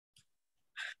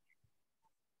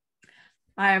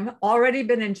I've already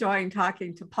been enjoying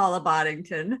talking to Paula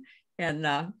Boddington,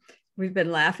 and we've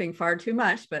been laughing far too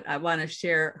much, but I want to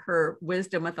share her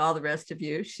wisdom with all the rest of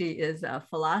you. She is a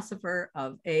philosopher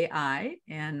of AI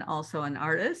and also an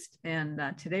artist. And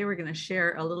today we're going to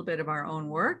share a little bit of our own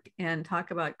work and talk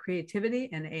about creativity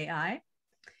and AI.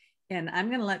 And I'm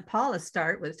going to let Paula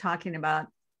start with talking about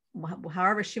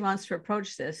however she wants to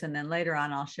approach this. And then later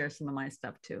on, I'll share some of my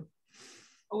stuff too.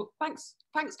 Oh, thanks,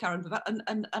 Karen, for that.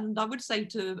 And I would say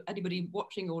to anybody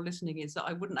watching or listening is that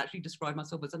I wouldn't actually describe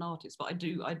myself as an artist, but I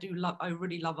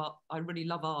really love art. I really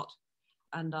love art,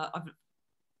 and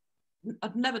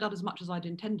I've never done as much as I'd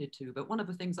intended to. But one of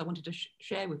the things I wanted to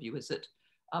share with you is that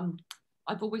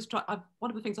I've always tried. One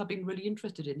of the things I've been really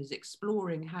interested in is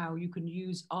exploring how you can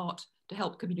use art to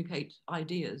help communicate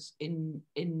ideas in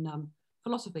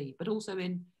philosophy, but also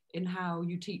in how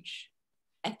you teach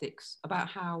ethics about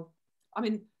how. I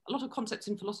mean, a lot of concepts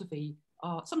in philosophy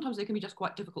are, sometimes they can be just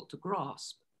quite difficult to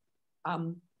grasp.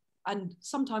 And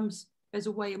sometimes there's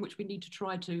a way in which we need to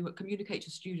try to communicate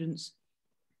to students.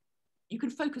 You can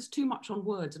focus too much on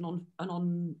words and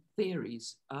on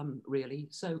theories, really.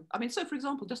 So, I mean, so for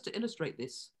example, just to illustrate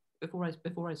this, before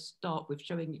I start with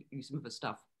showing you some of the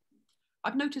stuff,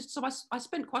 I've noticed, so I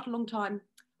spent quite a long time,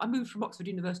 I moved from Oxford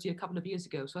University a couple of years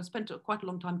ago, so I spent quite a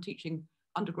long time teaching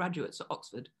undergraduates at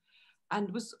Oxford. And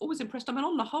was always impressed. I mean,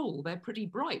 on the whole, they're pretty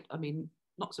bright. I mean,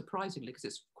 not surprisingly, because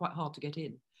it's quite hard to get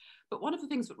in. But one of the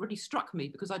things that really struck me,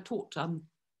 because I taught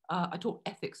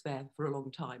ethics there for a long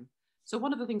time. So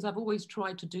one of the things I've always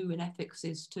tried to do in ethics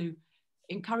is to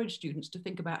encourage students to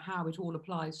think about how it all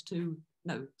applies to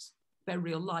their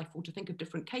real life, or to think of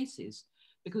different cases.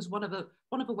 Because one of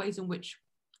the ways in which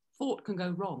thought can go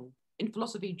wrong in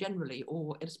philosophy generally,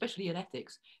 or especially in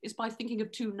ethics, is by thinking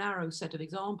of too narrow set of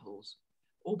examples,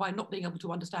 or by not being able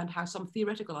to understand how some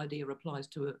theoretical idea applies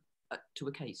to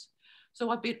a case. So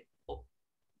I've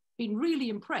been really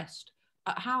impressed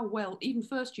at how well even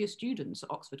first year students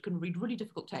at Oxford can read really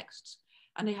difficult texts.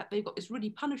 And they've got this really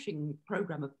punishing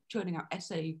program of churning out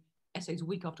essays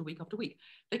week after week after week.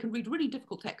 They can read really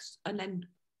difficult texts and then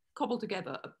cobble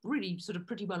together a really sort of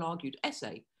pretty well argued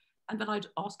essay. And then I'd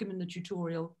ask them in the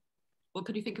tutorial, well,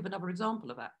 can you think of another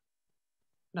example of that?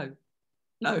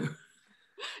 No.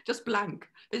 Just blank.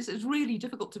 It's really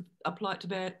difficult to apply it to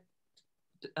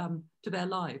their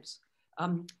lives.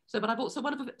 I'm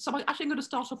actually going to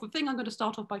start off. The thing I'm going to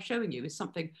start off by showing you is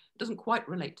something that doesn't quite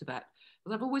relate to that.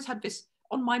 But I've always had this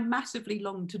on my massively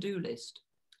long to-do list.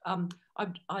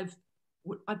 I've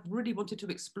really wanted to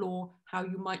explore how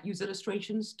you might use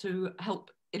illustrations to help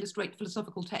illustrate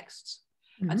philosophical texts.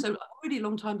 Mm-hmm. And so a really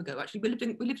long time ago, actually, we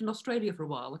lived in Australia for a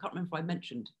while. I can't remember if I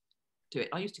mentioned to it.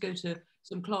 I used to go to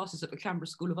some classes at the Canberra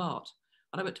School of Art,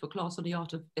 and I went to a class on the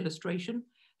art of illustration.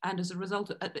 And as a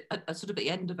result, at sort of the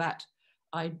end of that,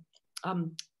 I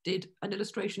did an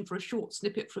illustration for a short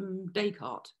snippet from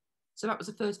Descartes. So that was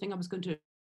the first thing I was going to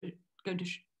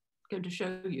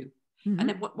show you. Mm-hmm. And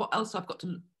then what else I've got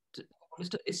to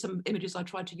is some images I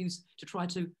tried to use to try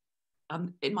to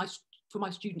for my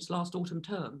students last autumn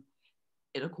term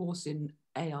in a course in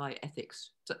AI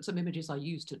ethics, some images I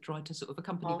used to try to sort of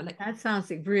accompany the lecture. That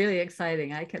sounds really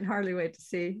exciting. I can hardly wait to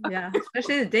see. Yeah,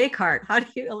 especially the Descartes. How do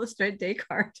you illustrate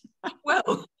Descartes?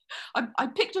 Well, I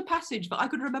picked a passage that I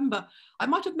could remember. I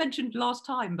might have mentioned last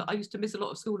time that I used to miss a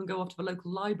lot of school and go off to the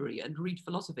local library and read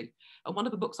philosophy. And one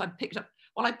of the books I picked up,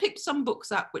 well, I picked some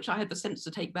books up which I had the sense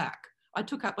to take back. I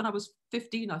took out, when I was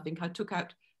 15, I think, I took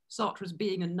out Sartre's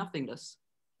Being and Nothingness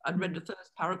and read the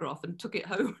first paragraph and took it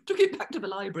home, took it back to the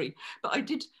library. But I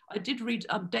did read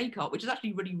Descartes, which is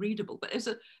actually really readable. But there's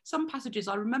some passages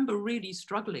I remember really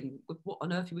struggling with what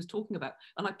on earth he was talking about.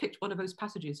 And I picked one of those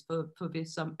passages for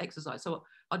this exercise. So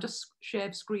I'll just share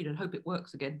the screen and hope it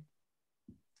works again.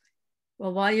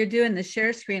 Well, while you're doing the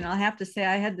share screen, I'll have to say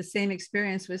I had the same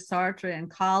experience with Sartre in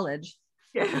college.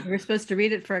 Yeah. We were supposed to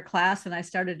read it for a class, and I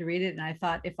started to read it, and I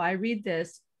thought, if I read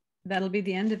this, that'll be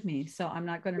the end of me. So I'm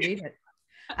not going to read it.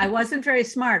 I wasn't very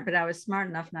smart, but I was smart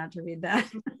enough not to read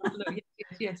that.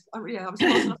 Yes. I was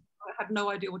smart enough. I had no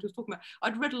idea what he was talking about.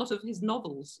 I'd read a lot of his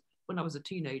novels when I was a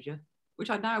teenager, which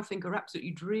I now think are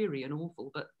absolutely dreary and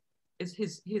awful, but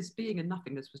his Being and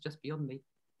Nothingness was just beyond me.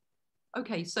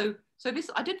 Okay, so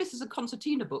I did this as a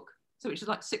concertina book, so which is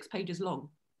like 6 pages long.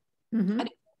 Mm-hmm. And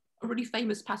it's a really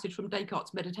famous passage from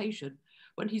Descartes' Meditation,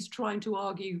 when he's trying to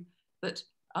argue that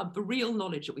the real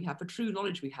knowledge that we have, the true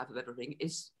knowledge we have of everything,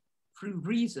 is through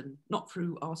reason, not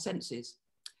through our senses.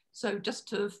 So just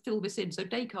to fill this in, so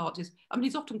Descartes is, I mean,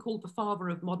 he's often called the father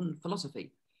of modern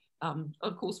philosophy.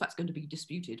 Of course, that's going to be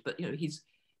disputed, but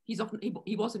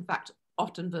he was in fact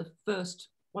often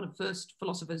one of the first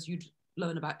philosophers you'd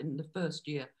learn about in the first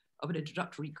year of an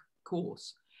introductory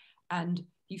course. And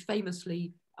he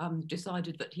famously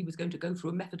decided that he was going to go through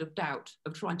a method of doubt,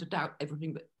 of trying to doubt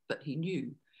everything that he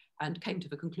knew, and came to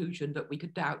the conclusion that we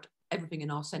could doubt everything in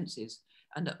our senses,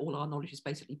 and that all our knowledge is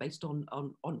basically based on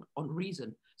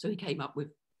reason. So he came up with,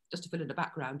 just to fill in the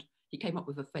background, he came up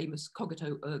with a famous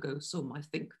cogito ergo sum, I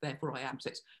think, therefore I am. So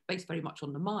it's based very much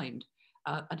on the mind,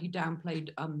 and he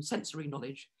downplayed sensory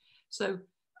knowledge. So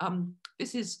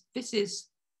this is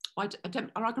my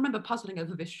attempt, and I can remember puzzling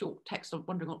over this short text,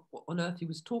 wondering what on earth he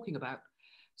was talking about.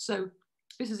 So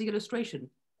this is the illustration.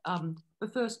 The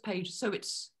first page, so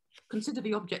it's consider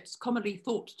the objects commonly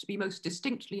thought to be most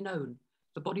distinctly known,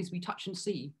 the bodies we touch and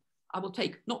see. I will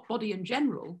take not body in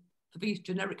general, for these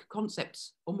generic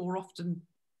concepts are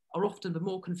often the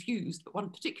more confused, but one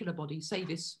particular body, say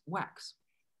this wax.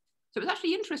 So it's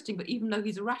actually interesting that even though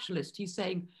he's a rationalist, he's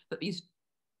saying that these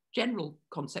general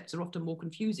concepts are often more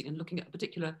confusing, and looking at a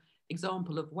particular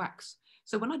example of wax.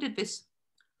 So when I did this,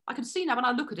 I can see now when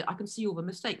I look at it, I can see all the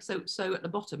mistakes. So at the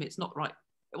bottom, it's not right.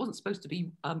 It wasn't supposed to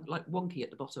be like wonky at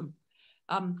the bottom.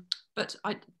 But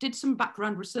I did some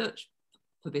background research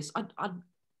for this. I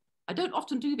don't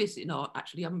often do this in art,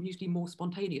 actually. I'm usually more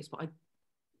spontaneous, but I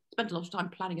spent a lot of time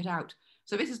planning it out.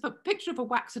 So this is the picture of a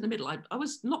wax in the middle. I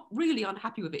was not really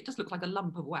unhappy with it. It just looked like a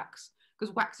lump of wax,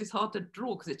 because wax is hard to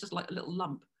draw because it's just like a little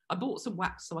lump. I bought some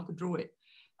wax so I could draw it.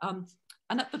 And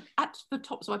at the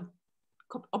top, so I've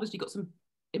obviously got some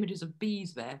images of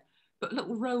bees there, but a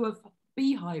little row of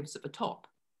beehives at the top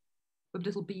with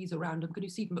little bees around them. Can you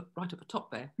see them right at the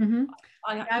top there? Mm-hmm.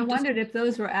 I wondered if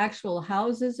those were actual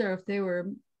houses or if they were,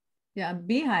 yeah,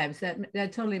 beehives. That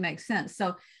totally makes sense.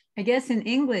 So I guess in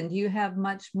England, you have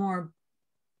much more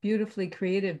beautifully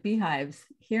creative beehives.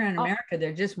 Here in America,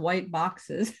 they're just white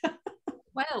boxes.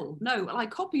 Well, no, I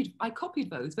copied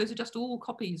those. Those are just all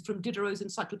copies from Diderot's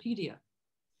encyclopedia.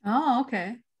 Oh,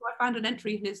 okay. So I found an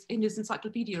entry in his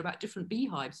encyclopedia about different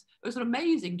beehives. It was an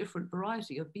amazing different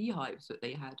variety of beehives that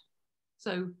they had.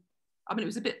 So, I mean,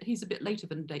 he's a bit later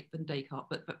than Descartes,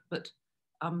 but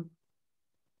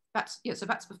that's, yeah, so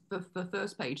that's the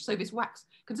first page. So this wax,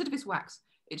 consider this wax,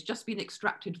 it's just been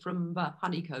extracted from the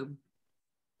honeycomb.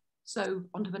 So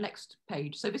onto the next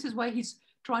page. So this is where he's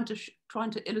trying to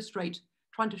illustrate,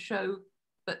 trying to show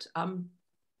that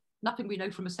nothing we know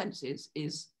from the senses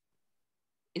is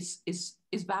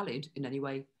valid in any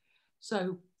way.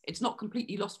 So it's not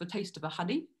completely lost the taste of the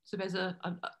honey. So there's actually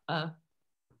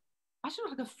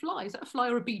like a fly. Is that a fly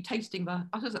or a bee tasting the?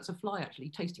 I suppose that's a fly actually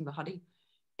tasting the honey.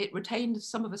 It retains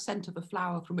some of the scent of the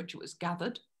flower from which it was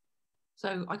gathered.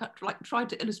 So I tried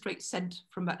to illustrate scent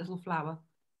from that little flower.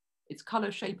 Its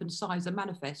colour, shape, and size are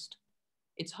manifest.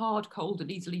 It's hard, cold,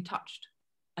 and easily touched,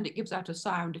 and it gives out a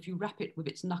sound if you rap it with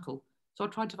its knuckle. So I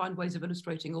tried to find ways of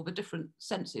illustrating all the different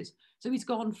senses. So he's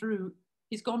gone through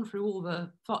all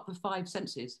the 5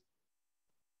 senses.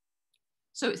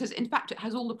 So it says, in fact, it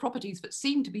has all the properties that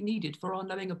seem to be needed for our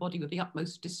knowing a body with the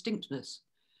utmost distinctness.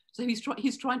 So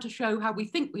he's trying to show how we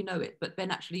think we know it, but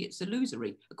then actually it's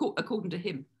illusory, according to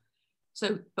him.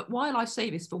 So, but while I say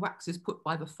this, the wax is put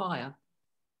by the fire,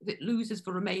 it loses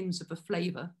the remains of the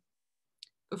flavour,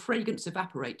 the fragrance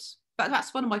evaporates.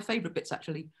 That's one of my favourite bits,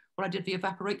 actually, where I did the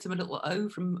evaporates, and a little O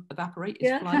from evaporate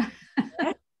is flying.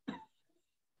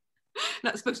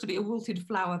 That's supposed to be a wilted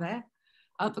flower there.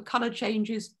 The colour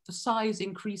changes, the size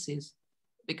increases,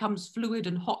 it becomes fluid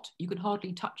and hot, you can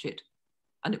hardly touch it,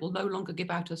 and it will no longer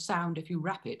give out a sound if you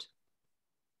wrap it.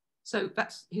 So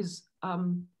that's his...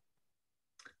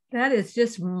 That is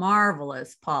just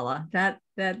marvelous, Paula. That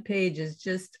page is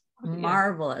just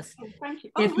marvelous. Oh, thank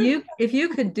you. If you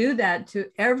could do that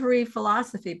to every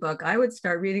philosophy book, I would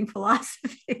start reading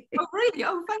philosophy. Oh, really?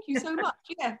 Oh, thank you so much.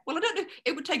 Yeah. Well, I don't know.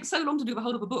 It would take so long to do the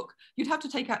whole of a book. You'd have to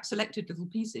take out selected little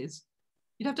pieces.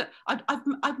 You'd have to.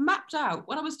 I've mapped out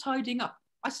when I was tidying up.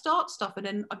 I start stuff and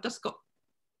then I've just got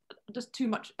too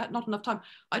much, not enough time.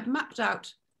 I'd mapped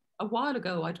out a while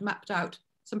ago. I'd mapped out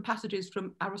some passages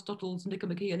from Aristotle's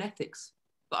Nicomachean Ethics,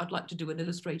 but I'd like to do an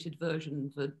illustrated version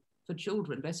for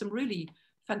children. There's some really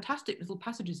fantastic little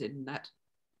passages in that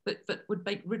would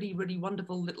make really, really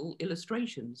wonderful little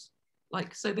illustrations.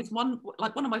 Like, so there's one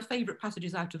of my favorite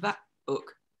passages out of that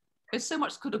book. There's so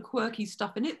much kind of quirky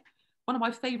stuff in it. One of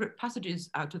my favorite passages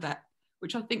out of that,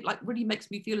 which I think like really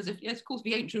makes me feel as if, yes, of course,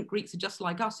 the ancient Greeks are just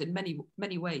like us in many,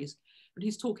 many ways. But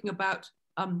he's talking about,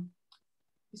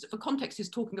 for context, he's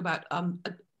talking about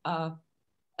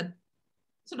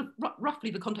sort of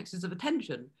roughly the context is of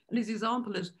attention. And his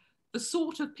example is the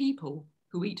sort of people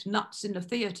who eat nuts in the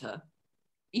theatre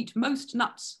eat most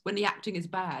nuts when the acting is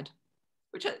bad.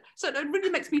 So it really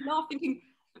makes me laugh thinking,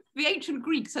 the ancient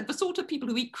Greeks had the sort of people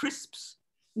who eat crisps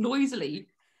noisily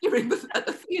at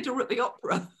the theatre or at the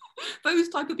opera. Those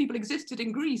type of people existed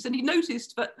in Greece, and he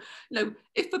noticed that, you know,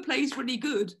 if the play's really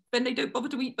good, then they don't bother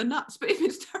to eat the nuts. But if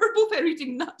it's terrible, they're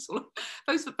eating nuts. Or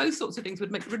those sorts of things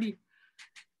would make really,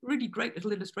 really great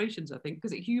little illustrations, I think,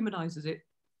 because it humanizes it.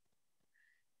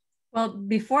 Well,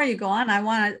 before you go on, I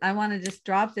want to just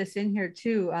drop this in here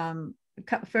too.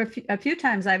 For a few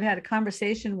times, I've had a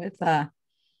conversation with a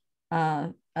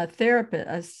therapist,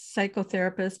 a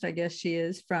psychotherapist, I guess she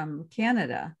is, from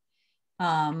Canada,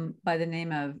 by the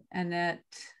name of Annette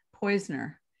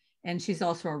Poisner, and she's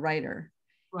also a writer.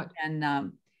 Right.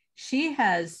 And she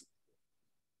has,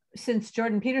 since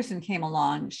Jordan Peterson came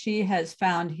along, she has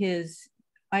found his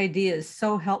ideas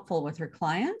so helpful with her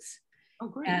clients. Oh,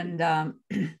 great. And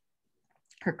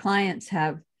her clients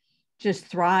have just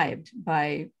thrived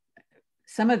by,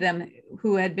 some of them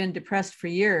who had been depressed for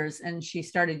years, and she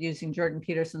started using Jordan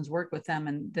Peterson's work with them,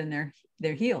 and then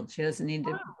they're healed. She doesn't need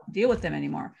to deal with them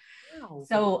anymore. Wow.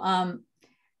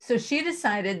 So she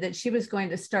decided that she was going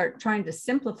to start trying to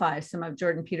simplify some of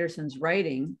Jordan Peterson's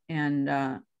writing and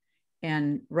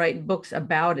write books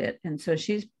about it. And so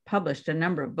she's published a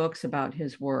number of books about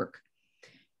his work.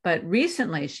 But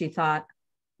recently she thought,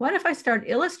 what if I start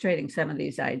illustrating some of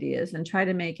these ideas and try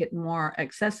to make it more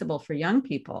accessible for young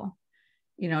people?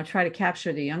 You know, try to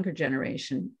capture the younger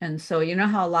generation. And so, you know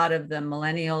how a lot of the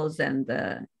millennials and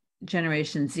the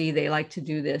Generation Z, they like to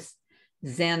do this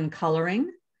Zen coloring.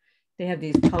 They have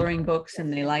these coloring books,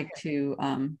 and they like to,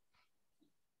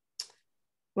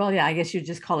 well, yeah, I guess you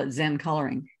just call it Zen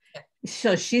coloring.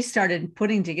 So she started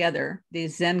putting together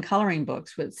these Zen coloring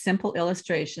books with simple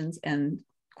illustrations and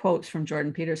quotes from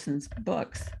Jordan Peterson's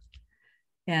books.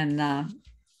 And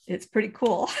it's pretty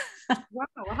cool. Wow,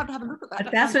 I'll have to have a look at that.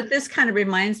 But that's what this kind of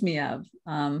reminds me of.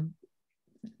 Yeah,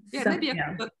 maybe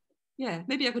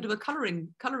maybe I could do a coloring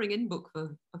in book,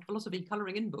 for a philosophy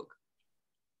coloring in book.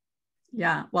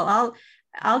 Yeah, well,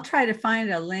 I'll try to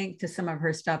find a link to some of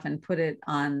her stuff and put it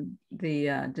on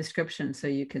the description so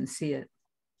you can see it.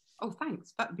 Oh,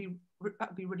 thanks. That'd be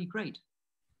really great.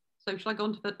 So shall I go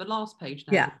on to the last page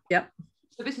now? Yeah. Yep.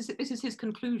 So this is his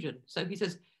conclusion. So he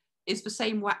says, is the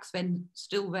same wax then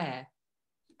still there?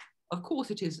 Of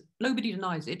course it is. Nobody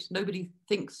denies it. Nobody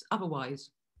thinks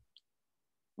otherwise.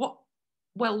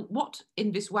 What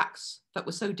in this wax that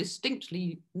was so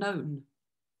distinctly known?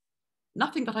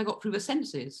 Nothing that I got through the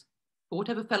senses, for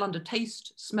whatever fell under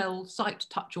taste, smell, sight,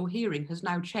 touch, or hearing has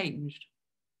now changed.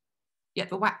 Yet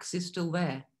the wax is still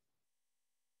there.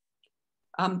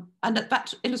 And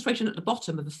that illustration at the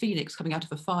bottom of the phoenix coming out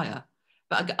of a fire,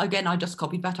 but again, I just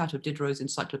copied that out of Diderot's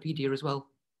encyclopedia as well.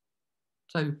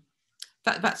 So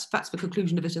that's the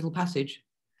conclusion of this little passage.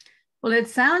 Well, it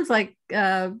sounds like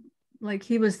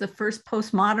he was the first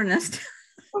postmodernist.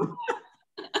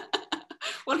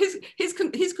 Well, his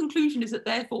conclusion is that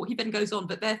therefore, he then goes on,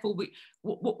 but therefore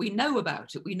what we know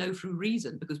about it, we know through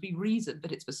reason, because we reason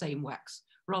that it's the same wax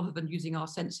rather than using our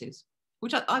senses,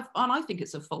 which I think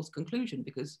it's a false conclusion,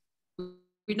 because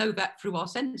we know that through our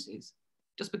senses,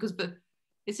 just because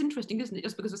it's interesting, isn't it?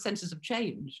 Just because the senses have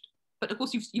changed. But of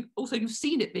course, you've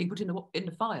seen it being put in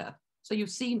the fire. So you've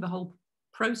seen the whole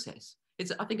process.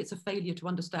 I think it's a failure to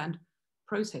understand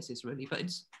processes, really.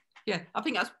 But I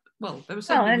think that's, well, there was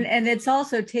something. And it's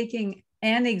also taking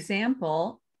an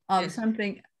example of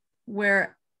something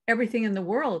where everything in the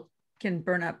world can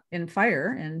burn up in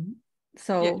fire. And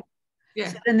so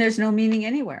then there's no meaning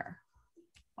anywhere.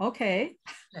 Okay.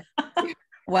 Yeah.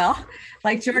 Well,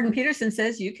 like Jordan Peterson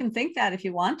says, you can think that if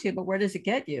you want to, but where does it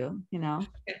get you? You know?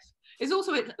 Yes. It was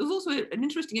also an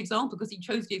interesting example, because he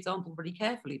chose the example very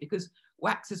carefully, because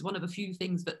wax is one of the few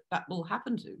things that will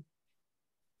happen to.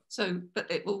 So, but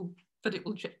it will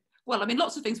well, I mean,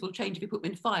 lots of things will change if you put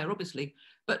them in fire, obviously,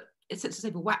 but it's to say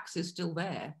the wax is still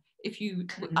there. If you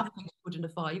put other things put in a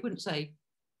fire, you wouldn't say,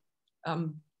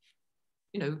 you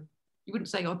wouldn't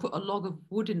say, I put a log of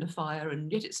wood in the fire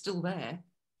and yet it's still there,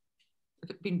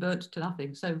 if it's been burnt to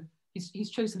nothing. So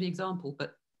he's chosen the example,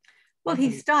 but. Well,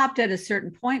 he stopped at a certain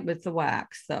point with the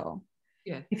wax, though.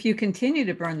 Yeah. If you continue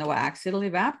to burn the wax, it'll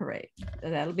evaporate.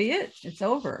 That'll be it. It's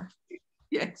over.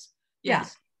 Yes. Yeah.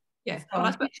 Yeah.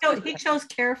 So he chose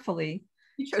carefully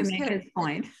to make his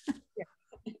point.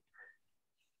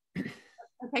 Yeah.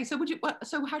 Okay.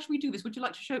 So how should we do this? Would you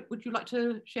like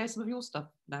to share some of your stuff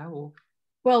now, or?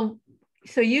 Well,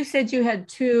 so you said you had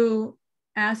two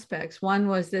aspects. One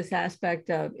was this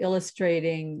aspect of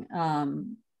illustrating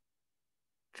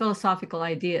philosophical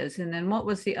ideas, and then what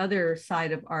was the other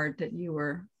side of art that you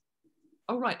were?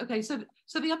 Oh, right. Okay. So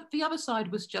the other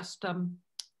side was just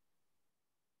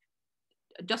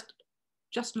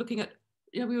looking at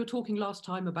you know, we were talking last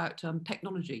time about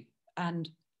technology, and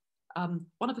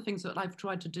one of the things that I've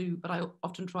tried to do, but I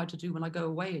often try to do when I go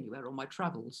away anywhere on my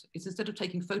travels, is instead of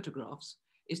taking photographs,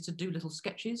 is to do little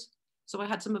sketches. So I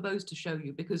had some of those to show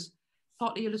you, because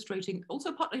partly illustrating,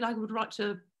 also partly I would like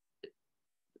to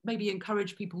maybe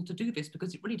encourage people to do this,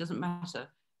 because it really doesn't matter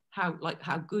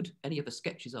how good any of the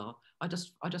sketches are. I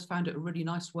just found it a really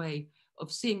nice way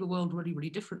of seeing the world really, really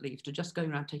differently, to just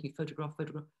going around taking photograph. I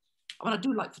mean, I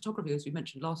do like photography, as we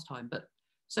mentioned last time, but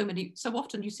so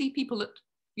often you see people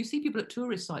at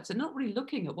tourist sites, they're not really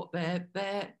looking at what they're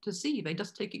there to see. They're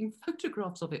just taking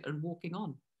photographs of it and walking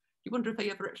on. You wonder if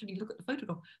they ever actually look at the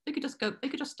photograph. They could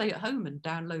just stay at home and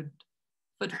download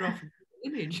photograph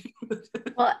image.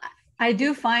 Well, I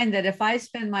do find that if I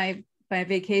spend my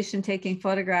vacation taking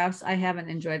photographs, I haven't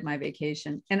enjoyed my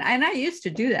vacation. And I used to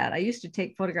do that. I used to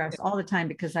take photographs all the time,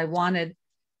 because I wanted,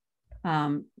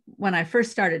 when I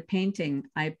first started painting,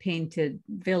 I painted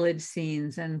village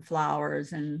scenes and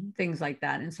flowers and things like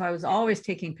that. And so I was always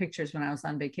taking pictures when I was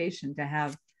on vacation to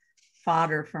have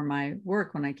fodder for my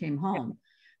work when I came home.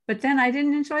 But then I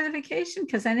didn't enjoy the vacation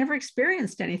because I never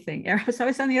experienced anything. I was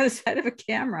always on the other side of a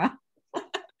camera.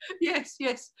 Yes.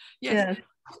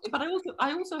 But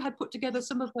I also had put together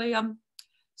some of the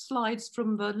slides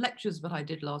from the lectures that I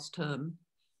did last term,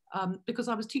 because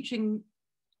I was teaching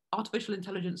artificial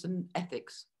intelligence and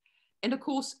ethics in a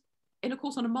course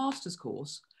on a master's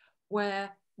course, where,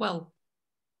 well,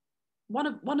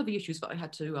 one of the issues that I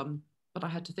had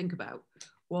to think about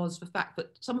was the fact that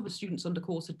some of the students on the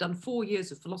course had done 4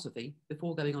 years of philosophy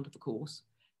before going onto the course,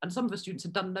 and some of the students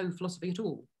had done no philosophy at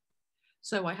all.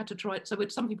 So I had to try it. So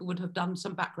some people would have done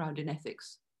some background in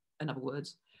ethics, in other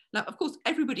words. Now, of course,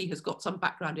 everybody has got some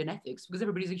background in ethics, because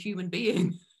everybody's a human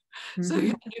being. Mm-hmm. So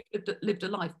you lived a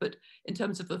life, but in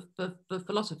terms of the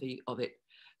philosophy of it.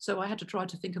 So I had to try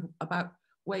to think about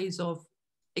ways of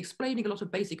explaining a lot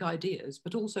of basic ideas,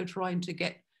 but also trying to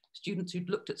get students who'd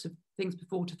looked at some things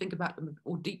before to think about them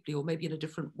more deeply, or maybe in a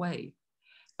different way.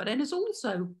 But then it's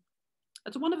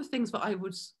one of the things that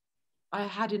I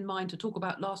had in mind to talk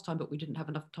about last time, but we didn't have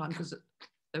enough time because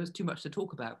there was too much to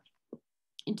talk about.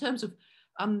 In terms of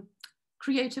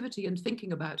creativity and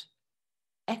thinking about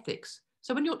ethics.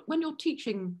 So when you're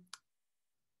teaching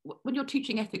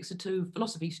ethics to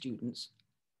philosophy students,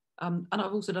 and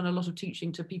I've also done a lot of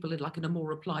teaching to people in a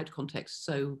more applied context.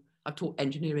 So I've taught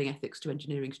engineering ethics to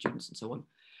engineering students and so on.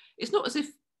 It's not as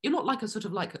if you're not like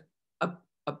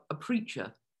a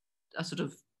preacher, a sort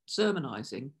of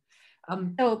sermonizing.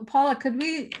 So Paula, could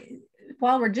we,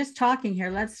 while we're just talking here,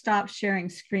 let's stop sharing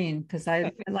screen, because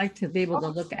I'd like to be able to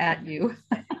look at you.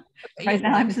 Right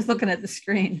now I'm just looking at the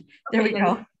screen. There we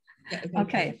go.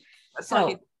 Okay.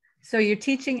 So you're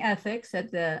teaching ethics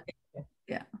at the,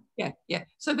 yeah.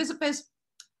 So there's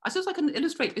I suppose I can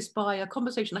illustrate this by a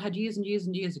conversation I had years and years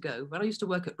and years ago when I used to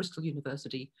work at Bristol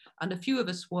University, and a few of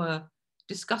us were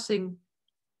discussing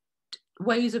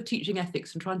ways of teaching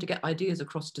ethics and trying to get ideas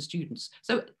across to students.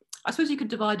 So I suppose you could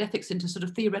divide ethics into sort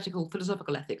of theoretical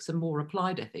philosophical ethics and more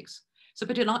applied ethics. So,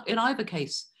 but in either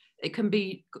case, it can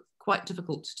be quite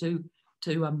difficult to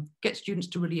get students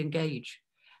to really engage.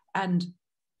 And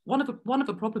one of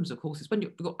the problems, of course, is when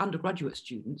you've got undergraduate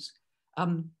students,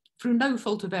 through no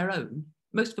fault of their own,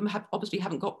 most of them obviously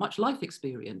haven't got much life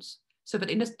experience, so that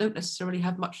they don't necessarily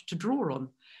have much to draw on.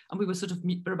 And we were there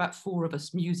were about 4 of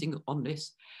us musing on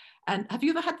this. And have you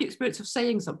ever had the experience of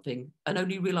saying something and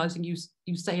only realizing you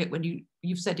say it when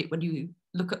you've said it when you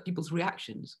look at people's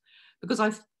reactions? Because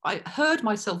I heard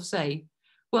myself say,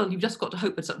 well, you've just got to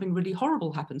hope that something really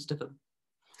horrible happens to them.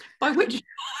 By which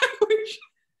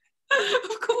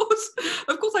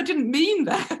of course I didn't mean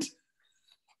that.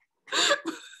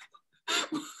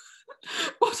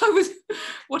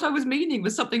 What I was meaning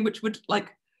was something which would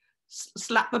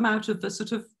slap them out of the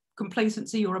sort of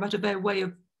complacency or out of their way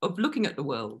of looking at the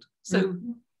world. So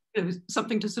it was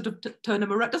something to sort of turn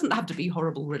them around. It doesn't have to be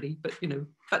horrible, really, but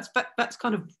that's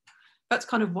kind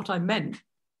of what I meant.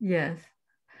 Yes.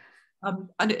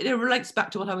 And it relates back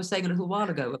to what I was saying a little while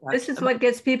ago. This is what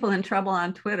gets people in trouble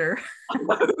on Twitter.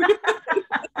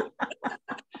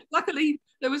 Luckily,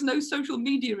 there was no social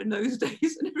media in those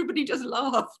days, and everybody just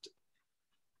laughed.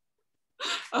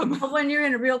 But when you're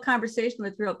in a real conversation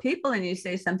with real people and you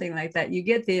say something like that, you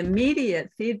get the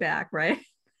immediate feedback, right?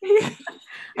 Yeah.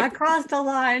 I crossed a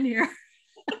line here.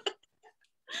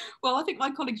 Well, I think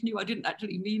my colleagues knew I didn't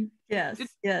actually mean. Yes.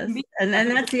 And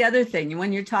that's the other thing.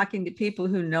 When you're talking to people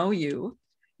who know you,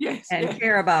 and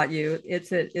care about you,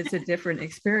 it's a different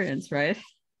experience, right?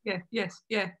 Yes.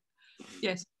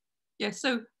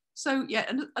 So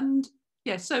yeah, and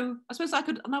yeah. So I suppose I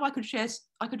could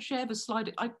share the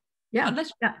slide.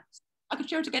 I could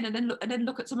share it again and then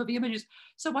look at some of the images.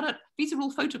 So these are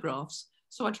all photographs.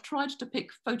 So I'd tried to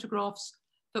pick photographs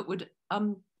that would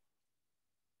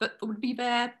be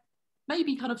there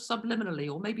maybe kind of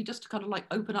subliminally, or maybe just to kind of like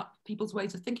open up people's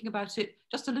ways of thinking about it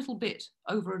just a little bit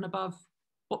over and above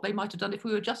what they might have done if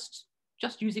we were just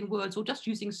using words or just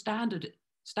using standard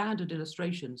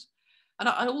illustrations. And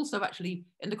I also actually,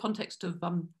 in the context of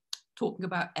talking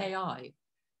about AI,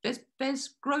 there's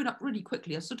grown up really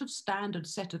quickly a sort of standard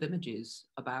set of images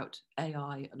about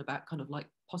AI and about kind of like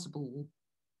possible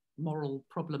moral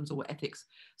problems or ethics.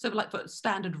 So like for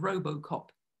standard RoboCop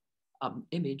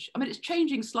image. I mean, it's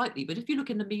changing slightly, but if you look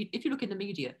in the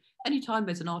media, anytime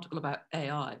there's an article about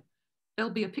AI,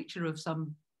 there'll be a picture of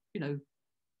some, you know,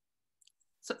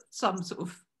 some sort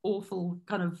of awful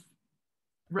kind of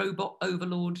robot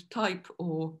overlord type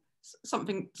or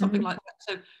something like that.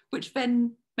 So, which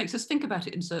then makes us think about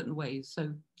it in certain ways.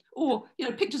 So, or, you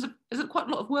know, pictures of, there's quite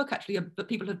a lot of work actually that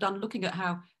people have done looking at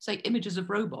how, say, images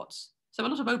of robots. So a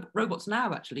lot of robots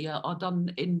now actually are done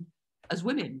as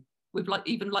women with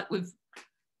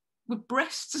with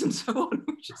breasts and so on,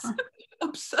 which is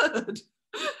absurd.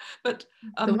 But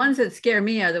the ones that scare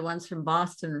me are the ones from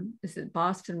Boston. Is it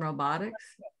Boston Robotics?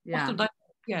 Yeah.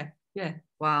 Yeah.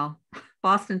 Wow.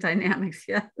 Boston Dynamics.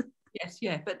 Yeah. Yes,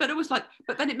 yeah, but it was like,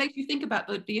 but then it makes you think about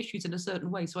the issues in a certain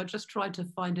way. So I just tried to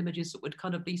find images that would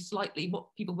kind of be slightly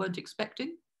what people weren't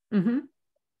expecting. Mm-hmm.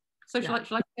 So shall I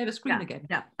share the screen again?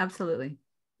 Yeah, absolutely.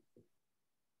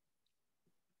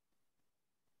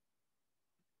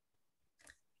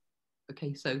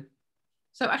 Okay, so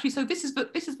actually, so this is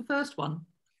the first one.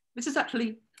 This is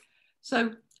actually,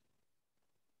 so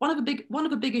one of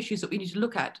the big issues that we need to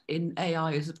look at in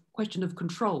AI is the question of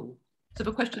control. So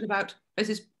the question about, there's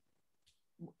this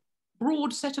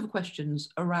broad set of questions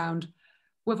around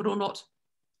whether or not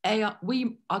AI,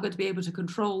 we are going to be able to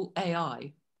control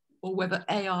AI, or whether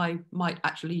AI might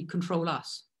actually control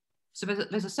us. So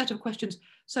there's a set of questions.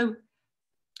 So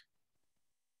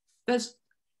there's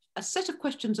a set of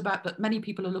questions about that many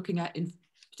people are looking at,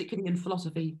 particularly in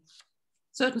philosophy.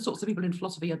 Certain sorts of people in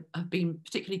philosophy have been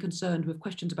particularly concerned with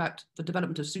questions about the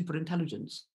development of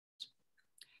superintelligence.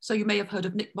 So you may have heard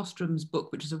of Nick Bostrom's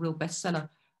book, which is a real bestseller.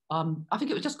 I think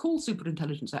it was just called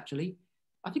Superintelligence, actually.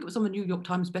 I think it was on the New York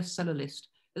Times bestseller list.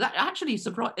 That actually,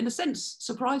 in a sense,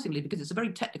 surprisingly, because it's a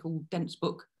very technical, dense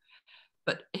book.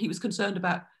 But he was concerned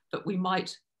about that we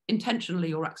might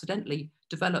intentionally or accidentally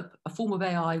develop a form of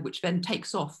AI which then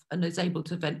takes off and is able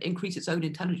to then increase its own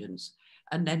intelligence,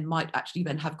 and then might actually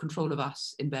then have control of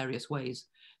us in various ways.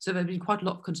 So there's been quite a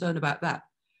lot of concern about that.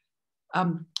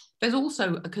 There's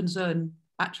also a concern,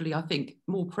 actually, I think,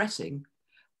 more pressing,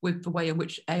 with the way in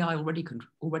which AI already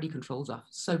controls us.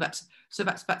 So that's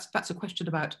a question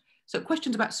about, so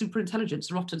questions about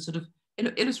superintelligence are often sort of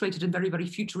illustrated in very, very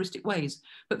futuristic ways.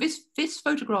 But this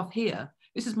photograph here,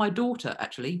 this is my daughter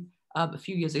actually, a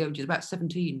few years ago, she's about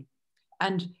 17.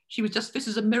 And she was just, this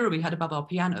is a mirror we had above our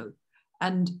piano.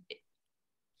 And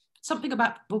something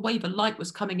about the way the light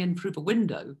was coming in through the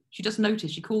window, she just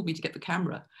noticed, she called me to get the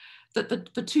camera, that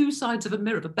the two sides of a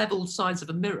mirror, the beveled sides of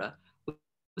a mirror, were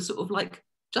sort of like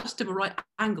just in the right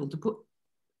angle to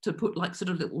put like sort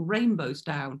of little rainbows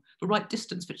down, the right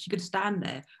distance that she could stand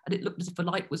there. And it looked as if the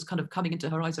light was kind of coming into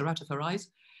her eyes or out of her eyes.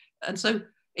 And so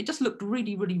it just looked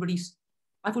really, really, really,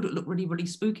 I thought it looked really, really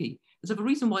spooky. And so the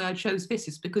reason why I chose this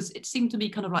is because it seemed to me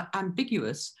kind of like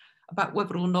ambiguous about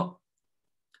whether or not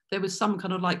there was some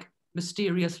kind of like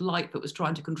mysterious light that was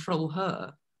trying to control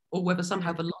her, or whether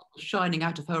somehow the light was shining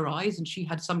out of her eyes and she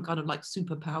had some kind of like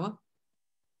superpower.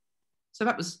 So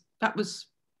that was.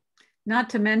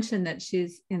 Not to mention that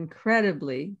she's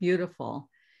incredibly beautiful.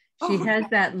 She has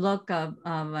that look of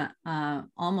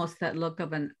almost that look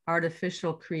of an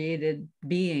artificial created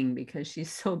being, because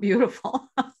she's so beautiful.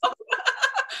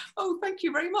 Oh, thank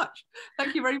you very much.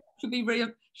 Thank you very much.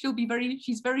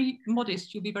 She's very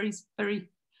modest. She'll be very, very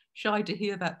shy to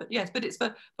hear that. But yes,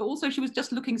 but also she was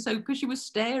just looking so, because she was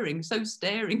staring so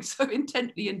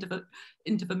intently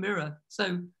into the mirror.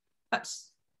 So that's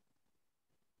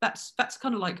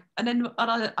kind of like, and then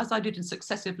as I did in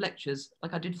successive lectures,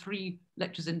 like I did 3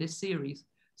 lectures in this series,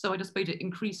 so I just made it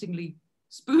increasingly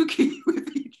spooky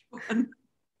with each one.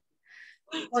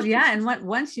 Well, yeah, and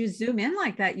once you zoom in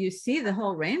like that, you see the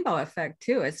whole rainbow effect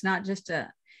too. It's not just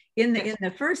in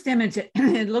the first image,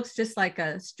 it looks just like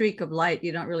a streak of light.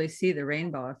 You don't really see the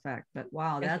rainbow effect, but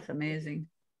wow, that's amazing.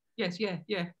 Yes, yeah.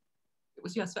 It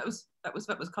was, yes, that was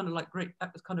kind of like great.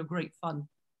 That was kind of great fun.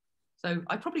 So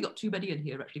I probably got too many in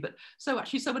here actually, but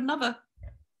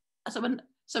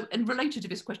and related to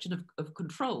this question of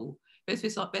control, there's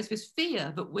this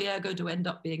fear that we are going to end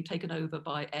up being taken over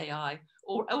by AI,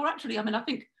 or actually, I mean,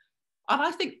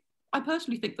 I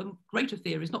personally think the greater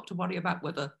fear is not to worry about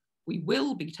whether we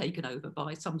will be taken over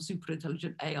by some super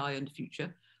intelligent AI in the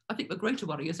future. I think the greater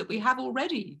worry is that we have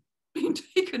already been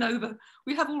taken over.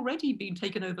 We have already been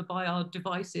taken over by our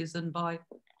devices and by,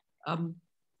 you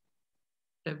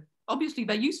know, obviously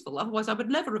they're useful. Otherwise, I would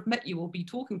never have met you or be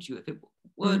talking to you if it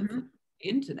weren't for the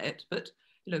internet. But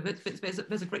you know,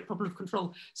 there's a great problem of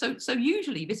control. So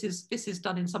usually this is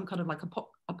done in some kind of like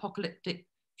apocalyptic,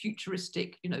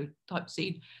 futuristic, you know, type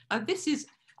scene. This is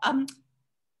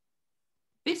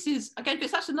again,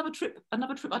 that's another trip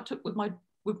I took with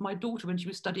my daughter when she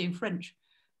was studying French.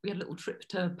 We had a little trip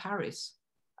to Paris,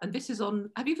 and this is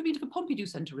on. Have you ever been to the Pompidou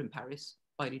Centre in Paris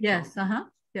by any chance? Yes.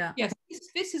 Yeah. Yes.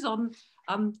 This is on.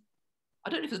 I don't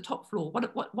know if it's the top floor.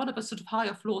 One of the sort of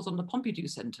higher floors on the Pompidou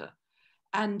Centre,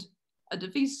 and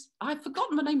these. I've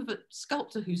forgotten the name of a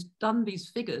sculptor who's done these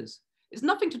figures. It's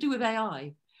nothing to do with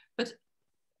AI, but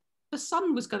the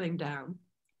sun was going down,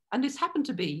 and this happened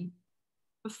to be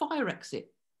the fire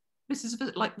exit. This is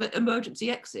like the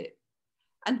emergency exit.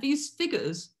 And these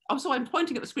figures, so I'm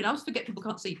pointing at the screen, I always forget people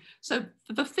can't see. So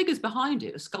the figures behind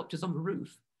it are sculptures on the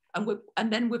roof,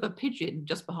 and then with a pigeon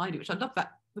just behind it, which I love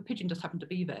that the pigeon just happened to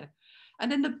be there.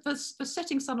 And then the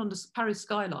setting sun on the Paris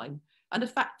skyline, and the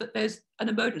fact that there's an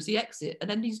emergency exit, and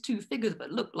then these two figures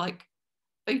that look like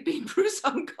they've been through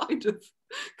some kind of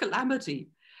calamity.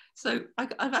 So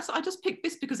I just picked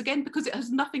this because it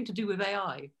has nothing to do with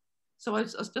AI. So I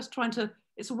was just trying to,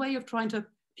 it's a way of trying to,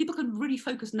 people can really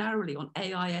focus narrowly on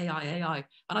AI.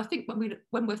 And I think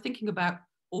when we're thinking about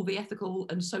all the ethical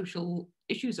and social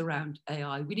issues around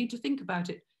AI, we need to think about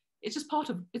it. It's just part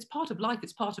of life.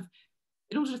 It's part of,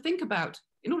 in order to think about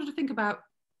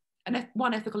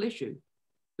one ethical issue,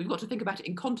 we've got to think about it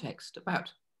in context,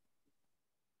 about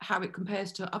how it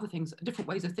compares to other things, different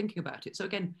ways of thinking about it. So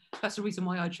again, that's the reason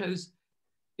why I chose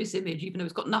this image, even though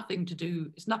it's got nothing to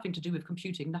do with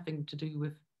computing, nothing to do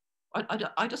with,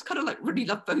 I just kind of like really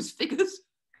love those figures.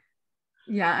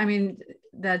 Yeah, I mean,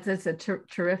 that's a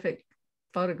terrific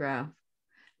photograph.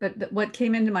 But what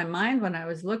came into my mind when I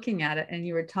was looking at it, and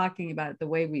you were talking about the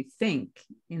way we think,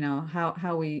 you know,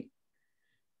 how we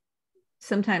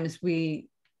sometimes we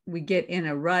get in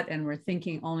a rut and we're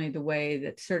thinking only the way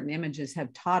that certain images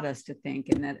have taught us to think,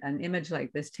 and that an image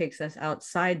like this takes us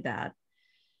outside that.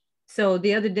 So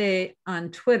the other day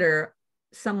on Twitter,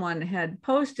 someone had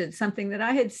posted something that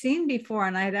I had seen before,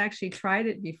 and I had actually tried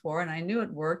it before, and I knew it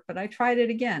worked, but I tried it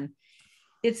again.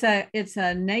 It's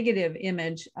a negative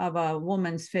image of a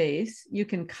woman's face. You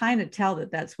can kind of tell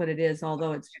that that's what it is,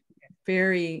 although it's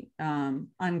very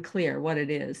unclear what it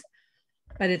is,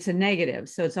 but it's a negative.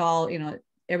 So it's all, you know,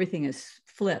 everything is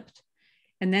flipped.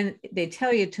 And then they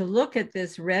tell you to look at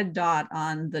this red dot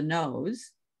on the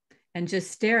nose and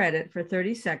just stare at it for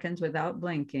 30 seconds without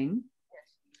blinking,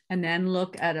 and then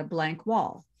look at a blank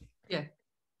wall. Yeah.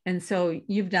 And so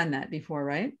you've done that before,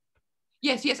 right?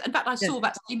 Yes. In fact, I saw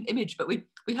that same image, but we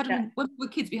had when we were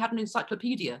kids, we had an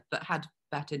encyclopedia that had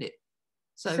that in it.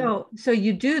 So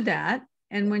you do that,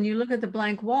 and when you look at the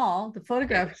blank wall, the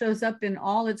photograph shows up in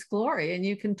all its glory, and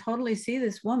you can totally see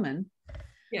this woman.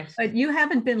 Yes. But you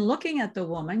haven't been looking at the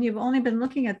woman. You've only been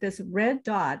looking at this red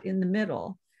dot in the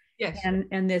middle. Yes.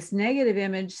 And this negative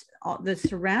image that's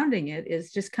surrounding it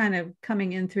is just kind of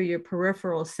coming in through your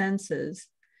peripheral senses.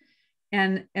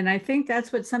 And I think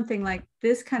that's what something like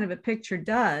this kind of a picture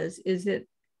does, is it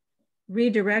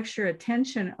redirects your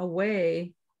attention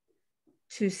away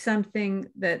to something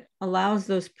that allows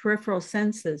those peripheral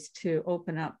senses to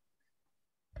open up.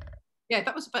 Yeah,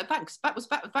 thanks. That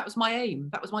was my aim.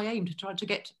 That was my aim, to try to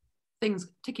get things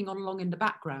ticking on along in the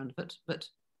background. But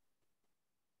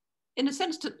in a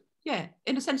sense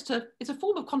it's a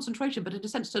form of concentration, but in a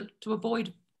sense to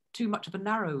avoid too much of a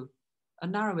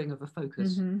narrowing of a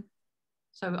focus. Mm-hmm.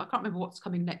 So I can't remember what's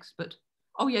coming next, but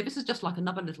oh yeah, this is just like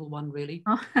another little one, really.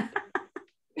 Oh.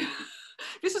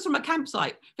 This is from a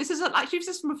campsite. This is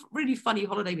from a really funny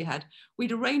holiday we had.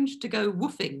 We'd arranged to go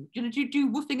woofing. Do you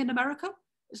do woofing in America?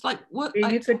 It's like what?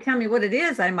 You could tell me what it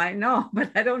is, I might know,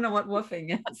 but I don't know what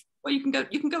woofing is. Well, you can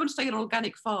go and stay on an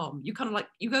organic farm. You kind of like,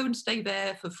 you go and stay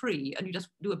there for free, and you just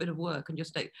do a bit of work and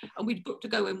just stay. And we'd booked to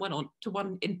go and went on to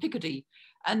one in Picardy,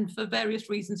 and for various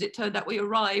reasons, it turned out we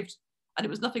arrived, and it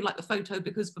was nothing like the photo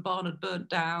because the barn had burnt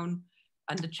down,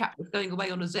 and the chap was going away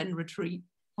on a Zen retreat.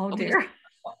 Oh dear.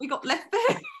 We got left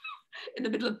there in the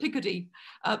middle of Picardy.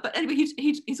 But anyway,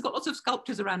 he's got lots of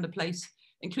sculptures around the place,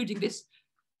 including this.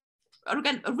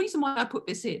 Again, a reason why I put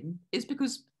this in is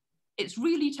because it's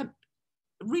really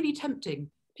tempting.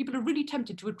 People are really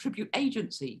tempted to attribute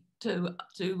agency to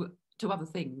other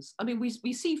things. I mean,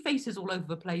 we see faces all over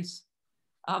the place.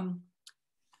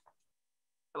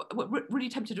 were really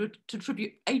tempted to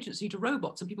attribute agency to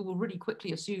robots, and people will really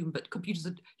quickly assume that computers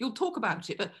are, you'll talk about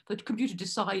it, but the computer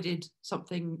decided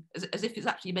something as if it's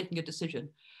actually making a decision.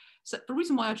 So the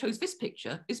reason why I chose this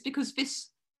picture is because this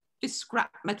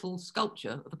scrap metal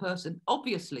sculpture of the person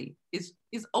obviously is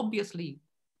obviously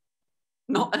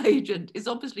not an agent, is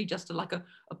obviously just like a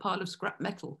pile of scrap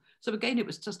metal. So again, it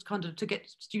was just kind of to get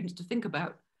students to think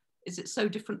about, is it so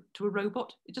different to a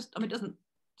robot? It just, I mean, it doesn't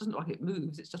look like it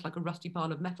moves. It's just like a rusty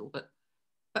pile of metal. But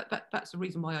that's the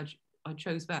reason why I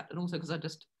chose that, and also because I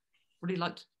just really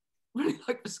liked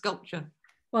the sculpture.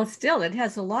 Well, still, it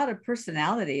has a lot of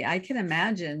personality. I can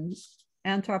imagine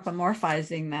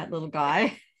anthropomorphizing that little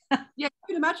guy. Yeah,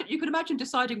 you could imagine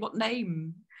deciding what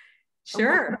name.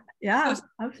 Sure. Yeah,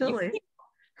 absolutely.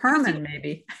 Herman,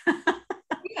 maybe.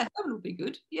 Yeah, that would be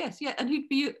good. Yes, yeah, and he'd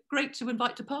be great to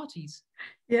invite to parties.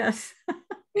 Yes.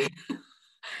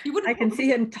 You wouldn't. I can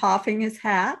see him toffing his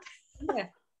hat. Yeah,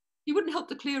 he wouldn't help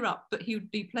to clear up, but he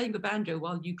would be playing the banjo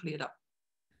while you cleared up.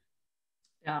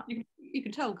 Yeah, you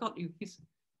can tell, can't you? He's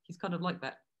kind of like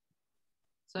that.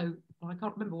 So I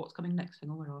can't remember what's coming next. Hang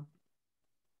on, where are I?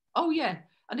 Oh yeah,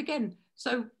 and again,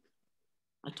 so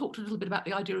I talked a little bit about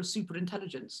the idea of super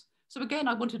intelligence. So again,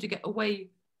 I wanted to get away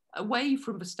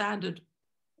from the standard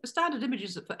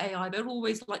images for AI. They're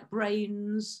always like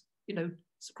brains, you know,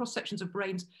 cross sections of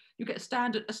brains. You get a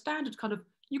standard kind of,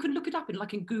 you can look it up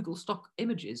in Google stock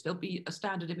images. There'll be a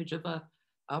standard image of a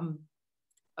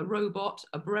robot,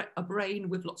 a brain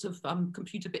with lots of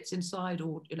computer bits inside,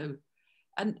 or, you know,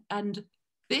 and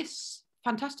this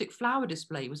fantastic flower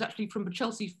display was actually from the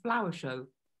Chelsea Flower Show.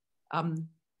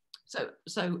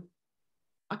 So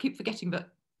I keep forgetting that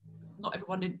not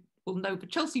everyone will know, but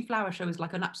Chelsea Flower Show is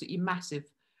like an absolutely massive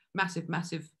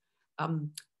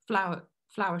flower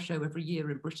show every year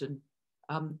in Britain,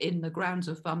 in the grounds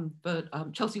of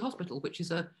the Chelsea Hospital, which is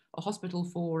a hospital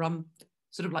for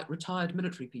sort of like retired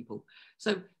military people.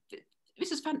 So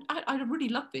this is I really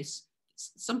love this.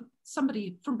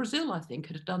 Somebody from Brazil, I think,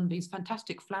 had done these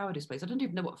fantastic flower displays. I don't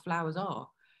even know what flowers are,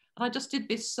 and I just did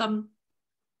this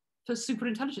for super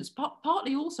intelligence,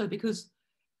 partly also because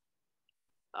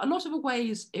a lot of the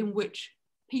ways in which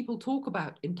people talk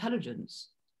about intelligence,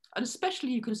 and especially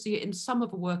you can see it in some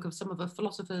of the work of some of the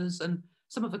philosophers and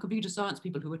some of the computer science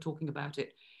people who are talking about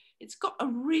it, it's got a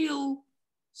real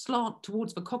slant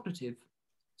towards the cognitive.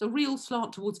 It's a real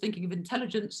slant towards thinking of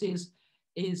intelligence is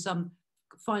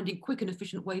finding quick and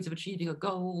efficient ways of achieving a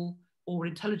goal, or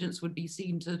intelligence would be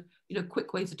seen to, you know,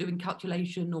 quick ways of doing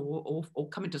calculation or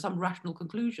coming to some rational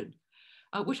conclusion,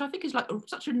 which I think is like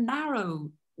such a narrow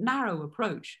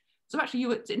approach. So actually you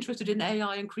were interested in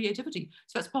AI and creativity.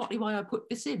 So that's partly why I put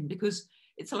this in, because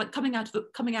it's like coming out of the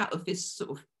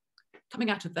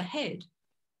head,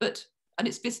 and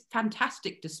it's this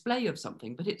fantastic display of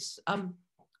something, but it's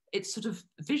sort of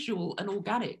visual and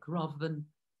organic rather than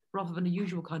a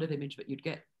usual kind of image that you'd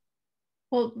get.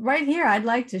 Well, right here, I'd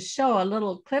like to show a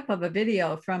little clip of a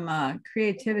video from a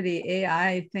creativity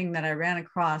AI thing that I ran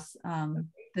across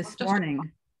this morning.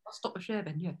 I'll stop the share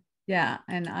then, yeah. Yeah,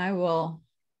 and I will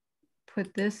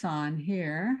put this on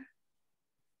here.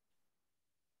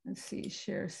 Let's see,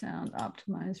 share sound,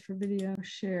 optimized for video,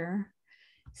 share.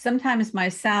 Sometimes my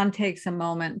sound takes a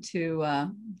moment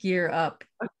to gear up.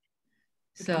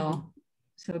 So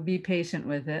be patient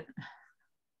with it.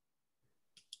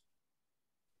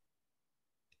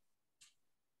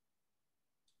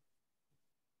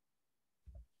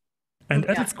 And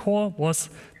at its core was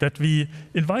that we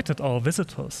invited our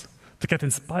visitors to get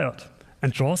inspired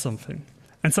and draw something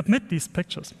and submit these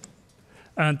pictures.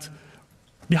 And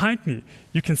behind me,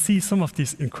 you can see some of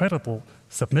these incredible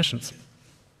submissions.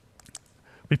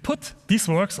 We put these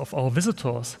works of our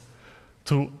visitors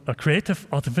to a creative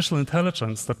artificial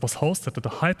intelligence that was hosted at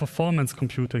the High Performance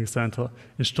Computing Center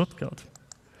in Stuttgart.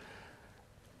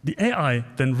 The AI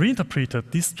then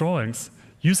reinterpreted these drawings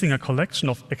using a collection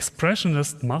of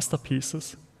expressionist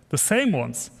masterpieces, the same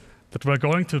ones that were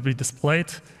going to be displayed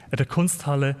at the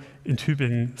Kunsthalle in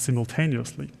Tübingen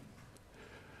simultaneously.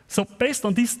 So based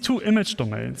on these two image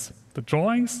domains, the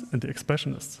drawings and the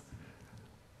expressionists,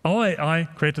 our AI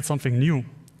created something new,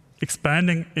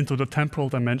 expanding into the temporal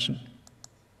dimension.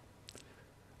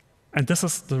 And this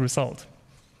is the result.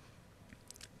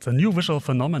 It's a new visual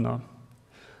phenomena,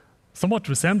 somewhat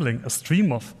resembling a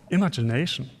stream of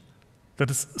imagination that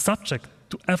is subject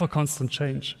to ever-constant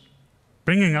change,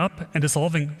 bringing up and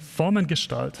dissolving form and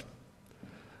gestalt.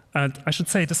 And I should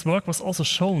say this work was also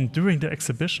shown during the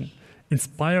exhibition,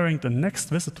 inspiring the next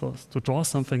visitors to draw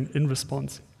something in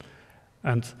response.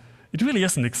 And it really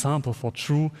is an example for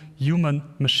true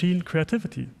human-machine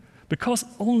creativity because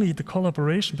only the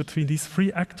collaboration between these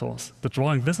three actors, the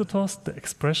drawing visitors, the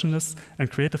expressionists, and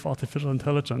creative artificial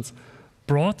intelligence,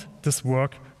 brought this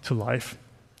work to life.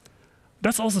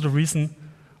 That's also the reason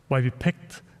why we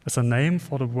picked as a name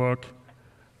for the work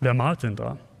Wer malt denn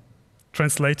da?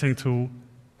 Translating to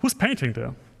who's painting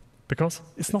there? Because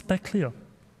it's not that clear.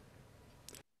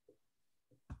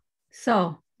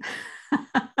 So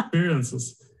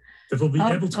experiences that will be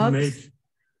able to make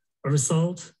a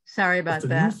result. Sorry about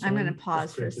that. I'm going to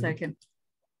pause for a second.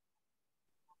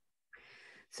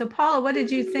 So Paula, what did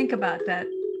you think about that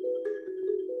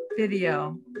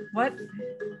video? What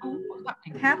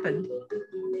happened?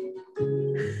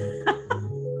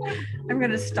 I'm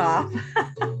going to stop.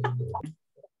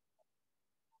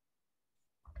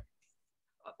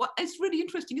 Well, it's really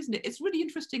interesting, isn't it? It's really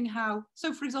interesting how,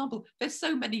 so for example, there's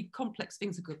so many complex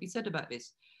things that could be said about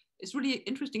this. It's really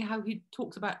interesting how he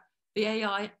talks about the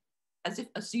AI as if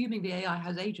assuming the AI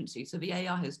has agency. So the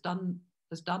AI has done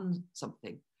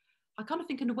something. I kind of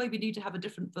think in a way we need to have a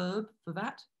different verb for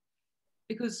that,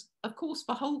 because of course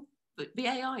the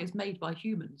AI is made by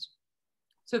humans.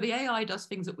 So the AI does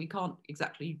things that we can't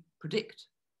exactly predict.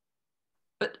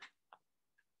 But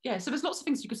yeah, so there's lots of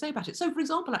things you could say about it. So for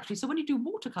example, actually, so when you do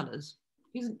watercolors,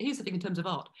 here's the thing in terms of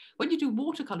art. When you do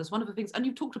watercolors, one of the things, and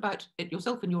you've talked about it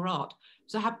yourself in your art,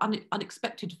 so have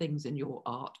unexpected things in your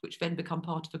art, which then become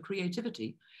part of the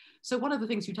creativity. So one of the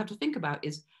things you'd have to think about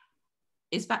is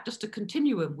that just a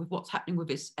continuum with what's happening with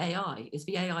this AI? Is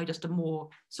the AI just a more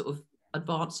sort of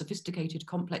advanced, sophisticated,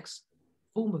 complex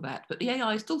form of that? But the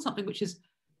AI is still something which is,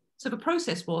 so the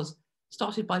process was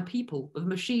started by people, the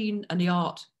machine and the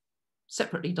art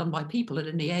separately done by people, and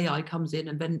then the AI comes in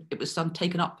and then it was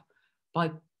taken up by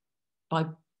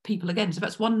people again. So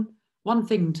that's one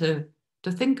thing to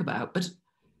think about. But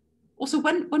also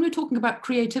when we're talking about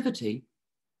creativity,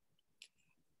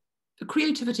 the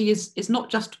creativity is not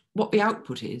just what the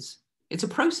output is. It's a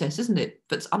process, isn't it,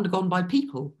 that's undergone by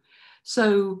people.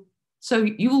 So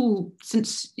you'll,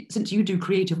 since you do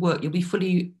creative work, you'll be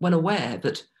fully well aware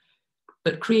that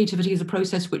creativity is a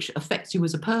process which affects you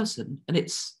as a person, and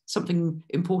it's something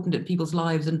important in people's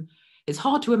lives. And it's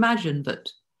hard to imagine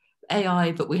that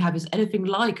AI that we have is anything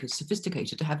like as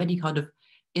sophisticated to have any kind of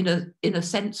inner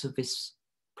sense of this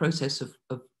process of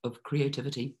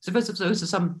creativity. So those are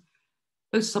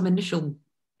some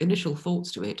initial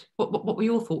thoughts to it. What were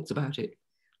your thoughts about it?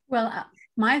 Well,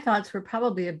 my thoughts were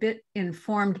probably a bit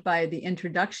informed by the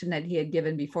introduction that he had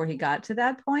given before he got to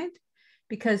that point.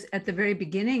 Because at the very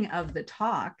beginning of the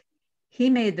talk, he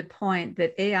made the point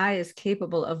that AI is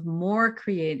capable of more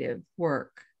creative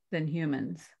work than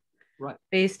humans, right?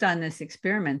 Based on this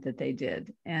experiment that they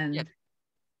did. And yep.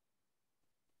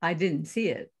 I didn't see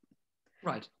it.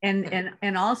 Right.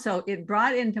 And also it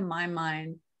brought into my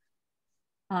mind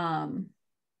a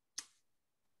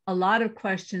lot of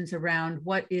questions around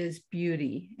what is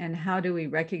beauty and how do we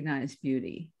recognize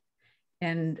beauty?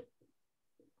 And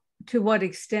to what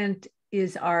extent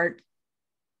is art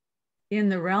in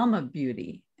the realm of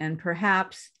beauty? And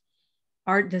perhaps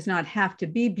art does not have to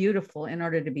be beautiful in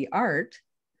order to be art.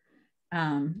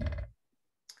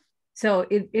 So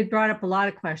it brought up a lot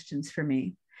of questions for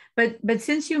me. But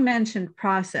since you mentioned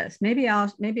process, maybe I'll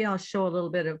show a little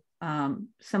bit of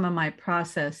some of my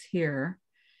process here.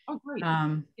 Oh, great.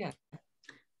 Yeah.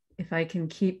 If I can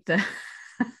keep the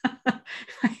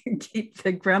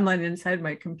gremlin inside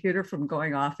my computer from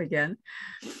going off again.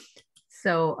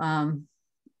 So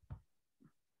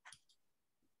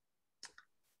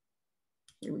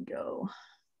here we go.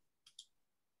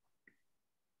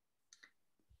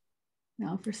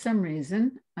 Now, for some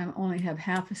reason, I only have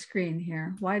half a screen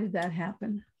here. Why did that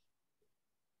happen?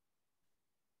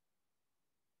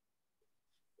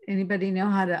 Anybody know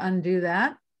how to undo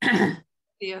that?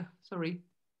 Yeah, sorry.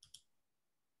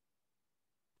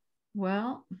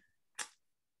 Well,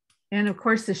 and of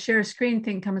course the share screen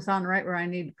thing comes on right where I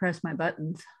need to press my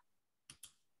buttons.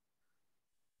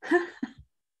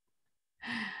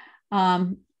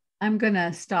 I'm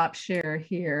gonna stop share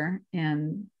here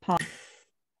and pause.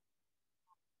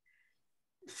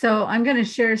 So I'm gonna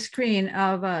share a screen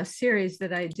of a series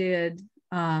that I did.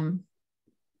 Can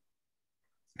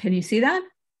you see that?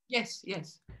 Yes,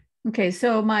 yes. Okay,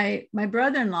 so my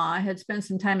brother-in-law had spent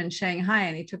some time in Shanghai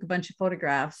and he took a bunch of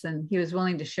photographs and he was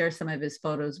willing to share some of his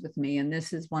photos with me. And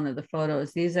this is one of the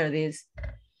photos. These are these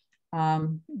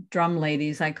drum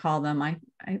ladies, I call them.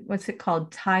 What's it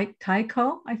called?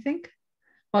 Taiko, I think.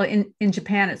 Well, in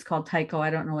Japan, it's called taiko.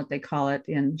 I don't know what they call it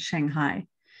in Shanghai.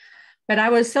 But I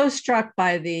was so struck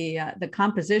by the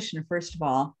composition, first of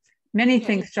all. Many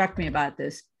things struck me about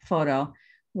this photo.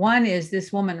 One is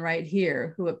this woman right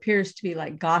here who appears to be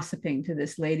like gossiping to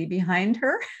this lady behind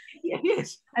her.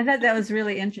 Yes. I thought that was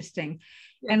really interesting.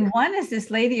 Yeah. And one is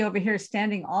this lady over here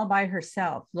standing all by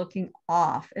herself, looking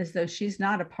off as though she's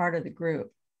not a part of the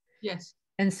group. Yes.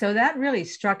 And so that really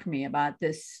struck me about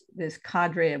this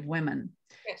cadre of women.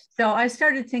 Yes. So I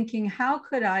started thinking, how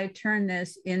could I turn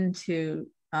this into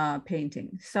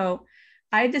painting? So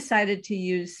I decided to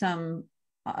use some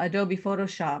Adobe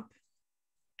Photoshop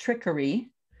trickery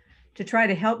to try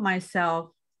to help myself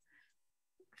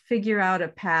figure out a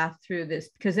path through this,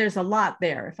 because there's a lot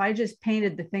there. If I just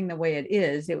painted the thing the way it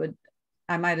is,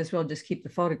 I might as well just keep the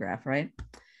photograph, right?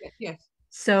 Yes.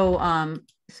 So,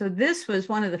 so this was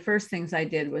one of the first things I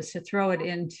did, was to throw it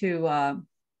into a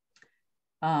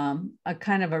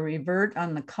kind of a revert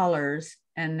on the colors,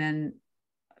 and then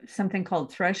something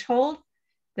called threshold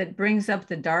that brings up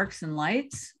the darks and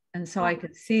lights. And so I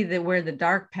could see where the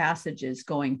dark passage is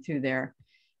going through there.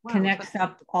 Wow, connects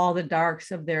up all the darks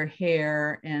of their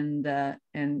hair and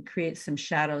creates some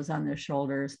shadows on their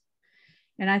shoulders.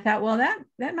 And I thought, well,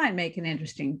 that might make an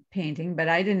interesting painting, but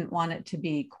I didn't want it to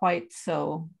be quite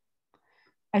so.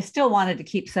 I still wanted to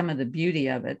keep some of the beauty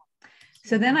of it.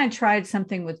 So then I tried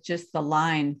something with just the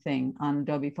line thing on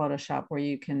Adobe Photoshop, where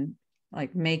you can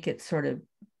like make it sort of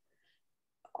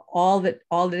all that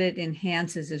it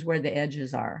enhances is where the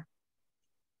edges are.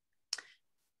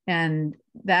 And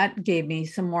that gave me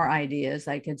some more ideas.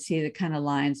 I could see the kind of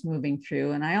lines moving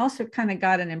through. And I also kind of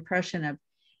got an impression of,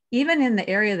 even in the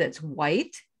area that's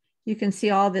white, you can see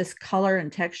all this color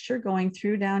and texture going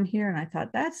through down here. And I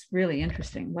thought, that's really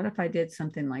interesting. What if I did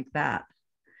something like that?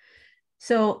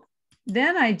 So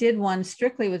then I did one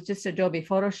strictly with just Adobe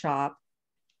Photoshop,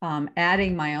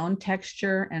 adding my own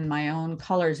texture and my own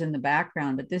colors in the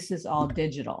background, but this is all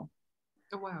digital.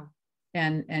 Oh, wow.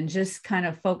 And just kind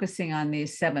of focusing on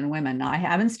these 7 women. Now, I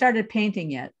haven't started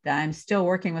painting yet. I'm still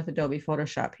working with Adobe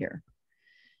Photoshop here.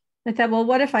 I thought, well,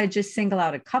 what if I just single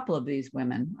out a couple of these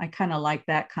women? I kind of like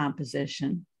that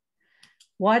composition.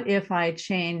 What if I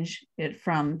change it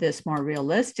from this more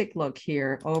realistic look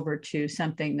here over to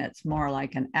something that's more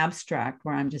like an abstract,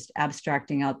 where I'm just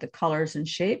abstracting out the colors and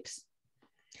shapes?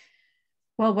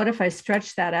 Well, what if I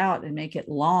stretch that out and make it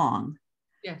long?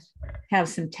 Yes. Have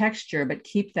some texture, but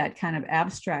keep that kind of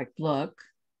abstract look.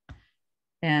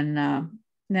 And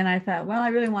then I thought, well, I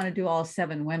really want to do all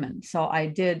 7 women. So I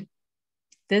did,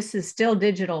 this is still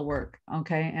digital work,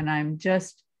 okay? And I'm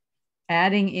just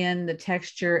adding in the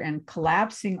texture and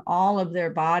collapsing all of their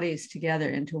bodies together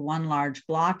into one large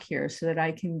block here, so that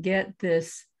I can get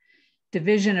this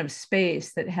division of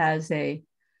space that has a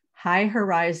high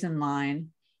horizon line,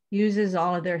 uses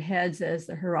all of their heads as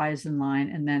the horizon line,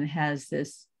 and then has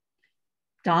this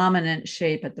dominant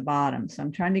shape at the bottom. So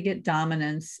I'm trying to get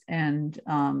dominance and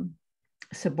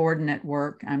subordinate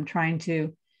work. I'm trying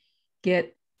to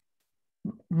get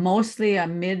mostly a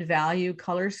mid-value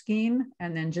color scheme,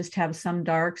 and then just have some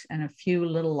darks and a few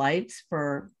little lights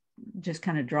for just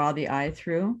kind of draw the eye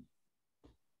through.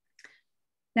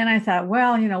 Then I thought,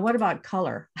 well, what about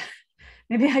color?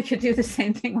 Maybe I could do the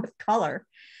same thing with color.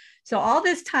 So all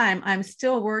this time, I'm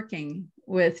still working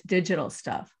with digital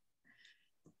stuff.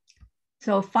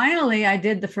 So finally, I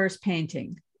did the first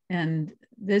painting, and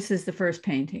this is the first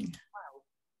painting. Wow.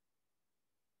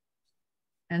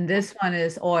 And this one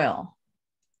is oil.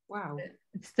 Wow.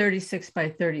 It's 36 by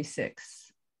 36.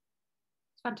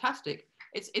 It's fantastic.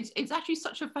 It's actually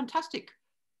such a fantastic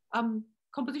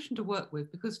composition to work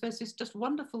with, because there's this just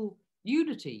wonderful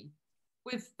unity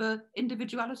with the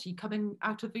individuality coming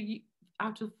out of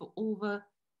all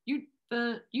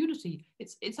the unity.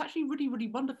 It's actually really, really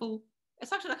wonderful.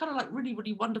 It's actually a kind of like really,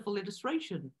 really wonderful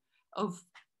illustration of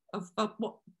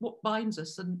what binds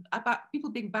us, and about people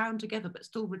being bound together but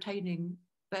still retaining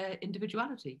their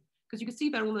individuality. Because you can see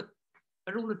they're all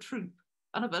a troop,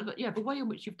 and but yeah, the way in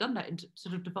which you've done that into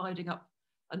sort of dividing up,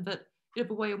 and that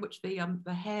the way in which the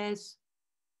hairs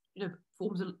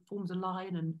forms a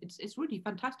line, and it's really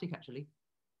fantastic actually.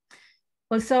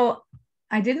 Well, so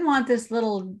I didn't want this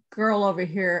little girl over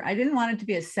here, I didn't want it to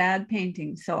be a sad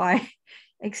painting, so I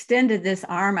extended this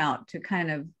arm out to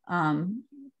kind of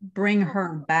bring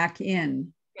her back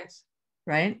in. Yes.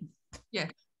 Right? Yeah,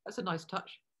 that's a nice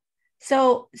touch.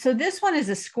 So this one is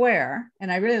a square,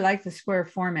 and I really like the square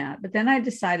format, but then I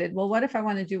decided, well, what if I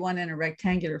want to do one in a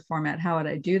rectangular format? How would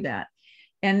I do that?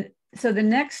 And so the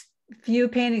next few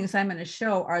paintings I'm going to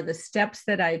show are the steps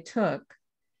that I took.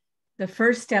 The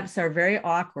first steps are very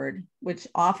awkward, which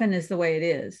often is the way it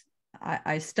is.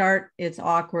 I start, it's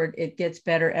awkward, it gets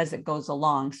better as it goes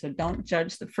along. So don't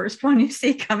judge the first one you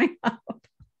see coming up.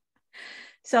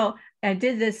 So I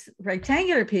did this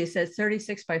rectangular piece that's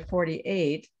 36 by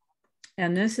 48,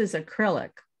 and this is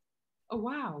acrylic. Oh,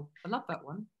 wow. I love that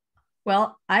one.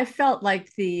 Well, I felt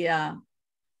like the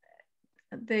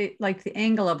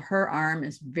angle of her arm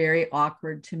is very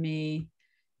awkward to me.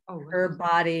 Oh, her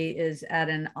body is at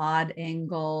an odd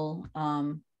angle.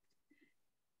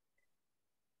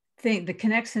 The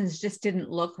connections just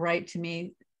didn't look right to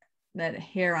me. That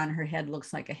hair on her head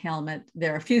looks like a helmet.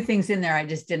 There are a few things in there I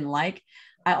just didn't like.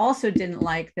 I also didn't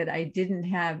like that I didn't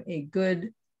have a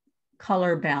good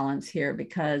color balance here,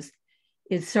 because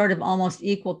it's sort of almost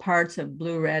equal parts of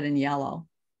blue, red, and yellow.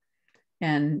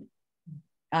 And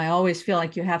I always feel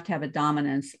like you have to have a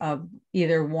dominance of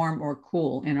either warm or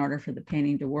cool in order for the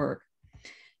painting to work.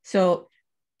 So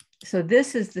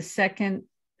this is the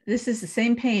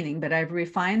same painting, but I've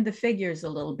refined the figures a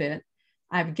little bit.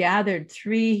 I've gathered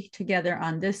 3 together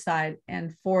on this side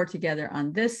and 4 together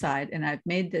on this side, and I've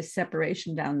made this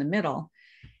separation down the middle,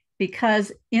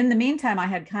 because in the meantime, I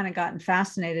had kind of gotten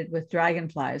fascinated with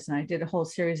dragonflies, and I did a whole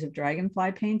series of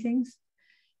dragonfly paintings.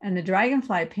 And the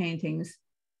dragonfly paintings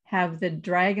have the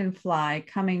dragonfly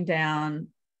coming down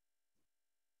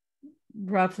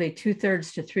roughly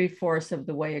 2/3 to 3/4 of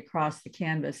the way across the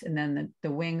canvas, and then the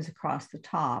wings across the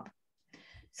top.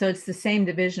 So it's the same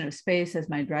division of space as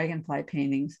my dragonfly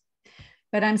paintings.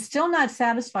 But I'm still not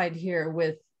satisfied here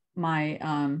with my,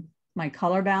 my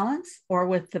color balance or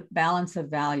with the balance of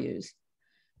values.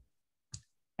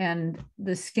 And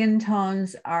the skin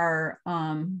tones are,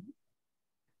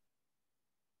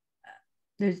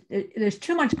 there's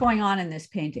too much going on in this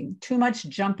painting, too much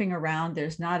jumping around.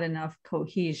 There's not enough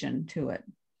cohesion to it.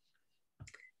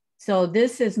 So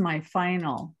this is my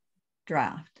final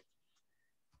draft.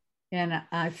 And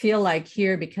I feel like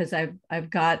here, because I've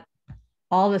got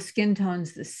all the skin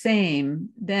tones the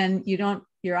same, then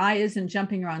your eye isn't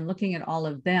jumping around looking at all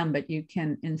of them, but you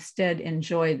can instead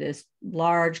enjoy this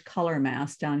large color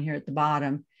mass down here at the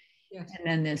bottom. Yes. And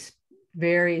then this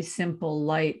very simple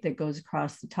light that goes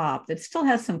across the top that still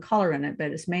has some color in it,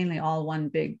 but it's mainly all one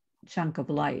big chunk of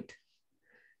light.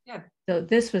 Yeah. So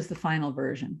this was the final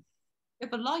version. Yeah,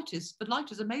 the light is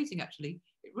amazing, actually.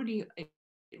 It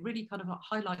really kind of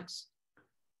highlights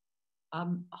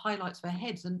their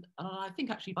heads, and I think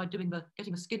actually by getting the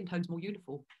skin tones more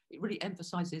uniform, it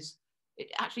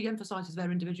actually emphasizes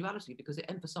their individuality, because it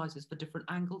emphasizes the different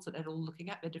angles that they're all looking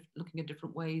at. They're looking in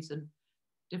different ways, and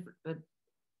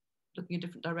looking in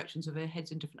different directions of their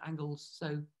heads in different angles.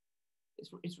 So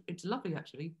it's lovely,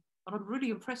 actually. And I'm really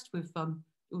impressed with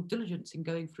your diligence in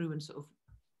going through and sort of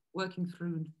working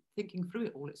through and thinking through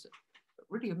it all. It's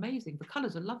really amazing. The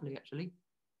colors are lovely, actually.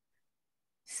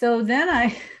 So then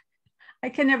I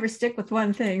can never stick with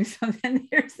one thing. So then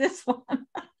here's this one.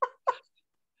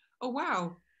 Oh,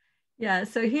 wow. Yeah,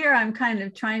 so here I'm kind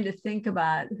of trying to think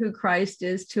about who Christ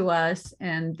is to us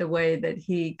and the way that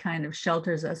he kind of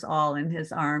shelters us all in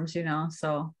his arms, you know.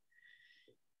 So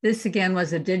this again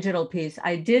was a digital piece.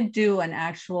 I did do an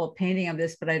actual painting of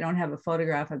this, but I don't have a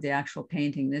photograph of the actual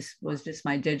painting. This was just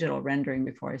my digital rendering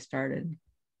before I started.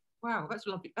 Wow, that's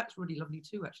lovely. That's really lovely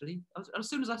too, actually. As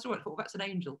soon as I saw it, I thought, that's an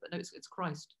angel, but no, it's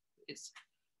Christ. It's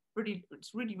really,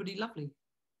 really lovely.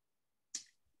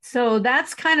 So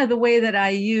that's kind of the way that I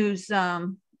use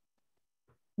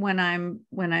when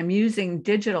I'm using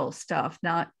digital stuff.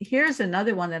 Now, here's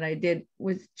another one that I did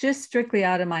with just strictly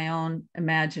out of my own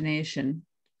imagination.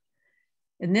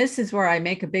 And this is where I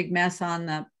make a big mess on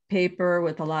the paper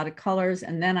with a lot of colors.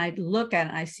 And then I look at it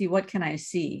and I see, what can I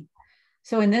see?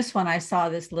 So in this one, I saw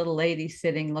this little lady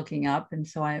sitting looking up. And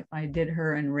so I did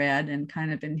her in red and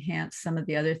kind of enhanced some of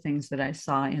the other things that I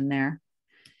saw in there.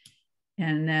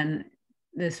 And then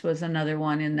this was another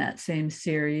one in that same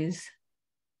series.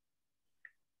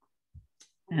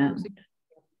 And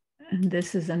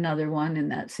this is another one in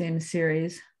that same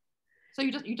series. So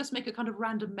you just make a kind of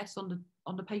random mess on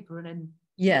the paper and then.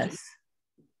 Yes.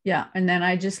 Yeah. And then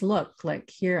I just look, like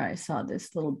here, I saw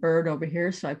this little bird over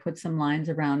here. So I put some lines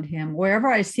around him. Wherever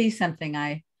I see something,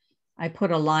 I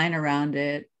put a line around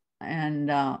it. And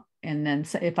then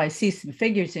if I see some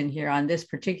figures in here on this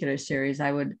particular series,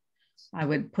 I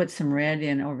would put some red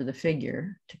in over the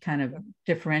figure to kind of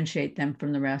differentiate them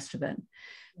from the rest of it.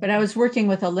 But I was working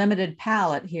with a limited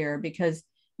palette here, because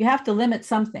you have to limit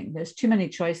something. There's too many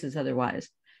choices otherwise.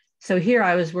 So here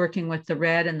I was working with the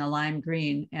red and the lime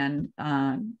green and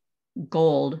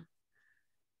gold.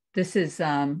 This is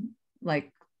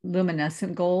like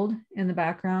luminescent gold in the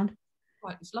background.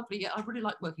 Right, it's lovely. Yeah, I really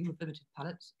like working with limited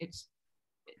palettes. It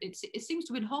seems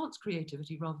to enhance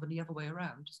creativity rather than the other way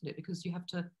around, doesn't it? Because you have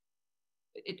to,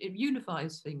 it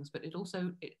unifies things, but it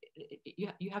also,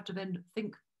 you have to then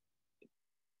think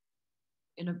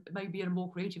maybe in a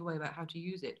more creative way about how to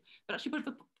use it. But actually,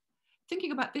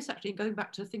 thinking about this actually, and going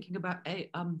back to thinking about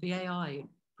the AI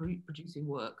producing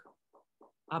work.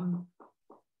 Can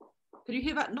you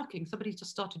hear that knocking? Somebody's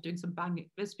just started doing some banging.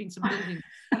 There's been some building.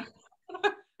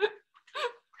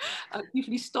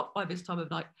 Usually stop by this time of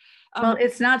night. Well,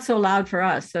 it's not so loud for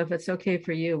us, so if it's okay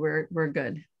for you, we're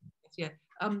good. Yeah.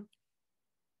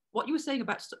 What you were saying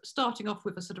about starting off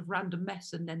with a sort of random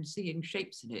mess and then seeing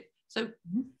shapes in it. So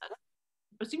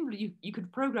presumably you could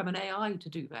program an AI to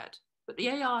do that, but the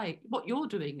AI, what you're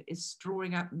doing is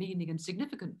drawing out meaning and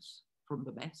significance from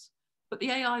the mess. But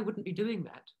the AI wouldn't be doing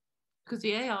that, because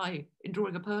the AI in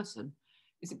drawing a person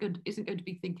isn't going to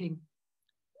be thinking,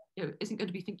 isn't going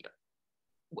to be thinking.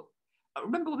 I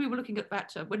remember when we were looking at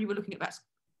that, when you were looking at that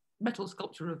metal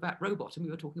sculpture of that robot, and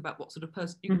we were talking about what sort of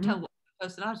person you can tell what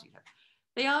personality you have.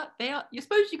 They are. You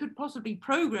suppose you could possibly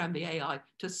program the AI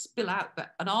to spill out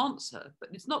an answer, but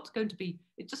it's not going to be.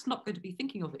 It's just not going to be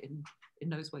thinking of it in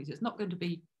those ways. It's not going to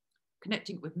be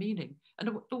connecting it with meaning, and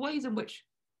the ways in which.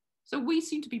 So we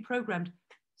seem to be programmed.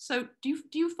 So do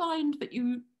you find that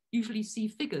you usually see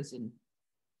figures in?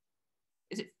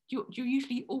 Is it do you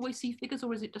usually always see figures,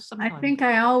 or is it just sometimes? I think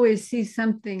I always see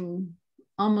something.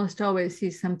 Almost always see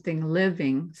something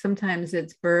living. Sometimes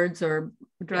it's birds or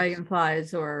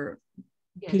dragonflies or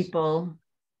people.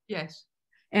 Yes.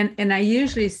 And I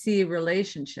usually see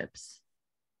relationships.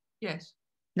 Yes.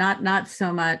 Not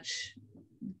so much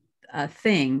a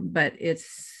thing, but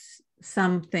it's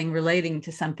something relating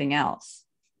to something else.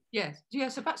 Yes. Yeah.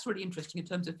 So that's really interesting in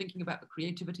terms of thinking about the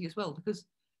creativity as well, because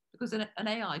an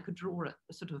AI could draw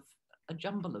a sort of a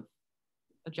jumble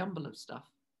of stuff,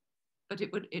 but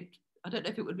I don't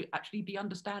know if it would actually be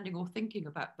understanding or thinking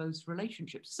about those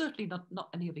relationships. Certainly not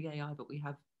any of the AI that we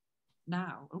have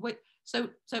now. So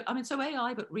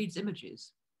AI but reads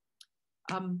images.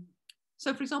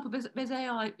 So for example, there's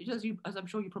AI, as I'm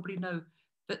sure you probably know,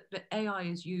 that AI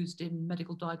is used in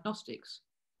medical diagnostics,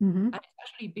 and it's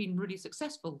actually been really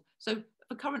successful. So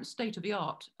the current state of the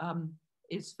art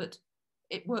is that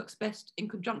it works best in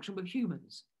conjunction with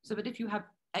humans. So that if you have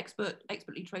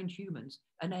expertly trained humans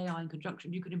and AI in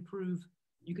conjunction, you could improve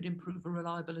the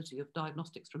reliability of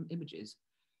diagnostics from images.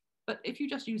 But if you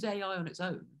just use AI on its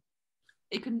own,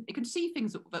 it can see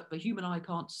things that the human eye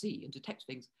can't see and detect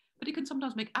things, but it can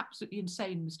sometimes make absolutely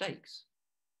insane mistakes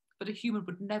that a human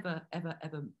would never ever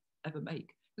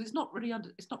make, because it's not really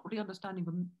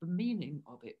understanding the meaning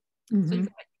of it. So you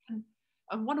can,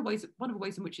 and one of the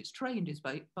ways in which it's trained is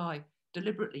by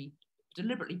deliberately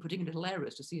putting in little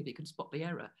errors to see if it can spot the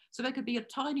error. So there could be a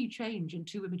tiny change in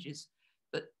two images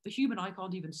that the human eye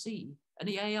can't even see, and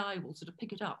the AI will sort of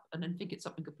pick it up and then think it's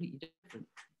something completely different.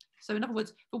 So in other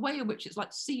words, the way in which it's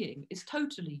like seeing is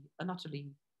totally and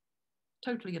utterly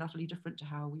different to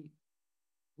how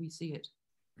we see it.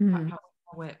 How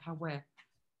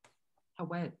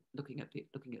we're looking at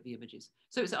the images.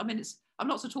 So I'm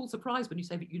not at all surprised when you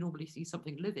say that you normally see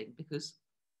something living, because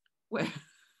we're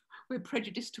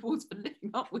prejudiced towards the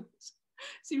living, aren't we?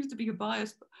 Seems to be a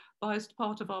biased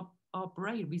part of our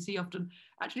brain. We see often.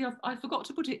 Actually, I forgot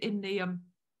to put it in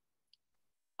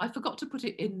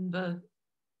the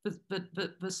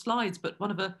slides, but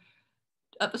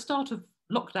at the start of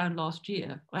lockdown last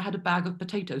year, I had a bag of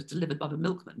potatoes delivered by the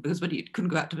milkman, because when you couldn't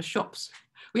go out to the shops,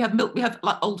 we have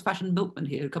like old-fashioned milkmen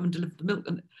here who come and deliver the milk,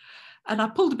 and I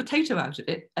pulled a potato out of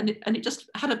it, and it just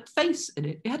had a face in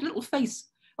it. It had a little face.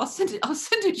 I'll send it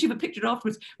to you the picture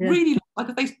afterwards. Yeah. Really looked like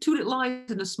a face, two little eyes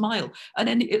and a smile. And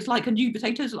then it's like a new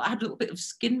potato. So I had a little bit of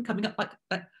skin coming up like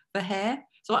the hair.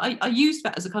 So I used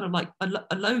that as a kind of like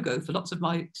a logo for lots of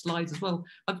my slides as well.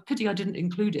 I pity I didn't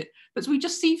include it. But we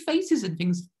just see faces and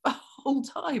things the whole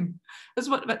time.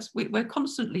 We're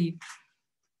constantly,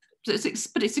 but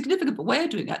it's significant that we're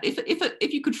doing that.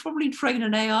 If you could probably train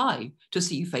an AI to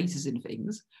see faces in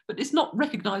things, but it's not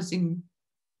recognizing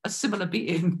a similar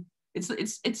being.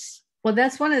 Well,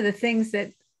 that's one of the things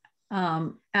that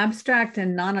abstract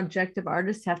and non-objective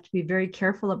artists have to be very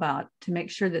careful about, to make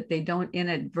sure that they don't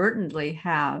inadvertently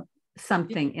have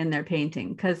something in their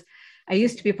painting. Because I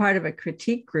used to be part of a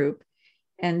critique group,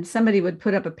 and somebody would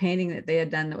put up a painting that they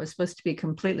had done that was supposed to be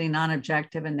completely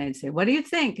non-objective, and they'd say, "What do you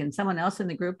think?" And someone else in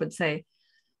the group would say,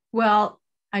 "Well,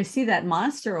 I see that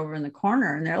monster over in the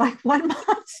corner." And they're like, "What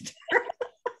monster?"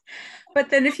 But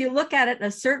then if you look at it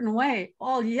a certain way,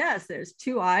 oh yes, there's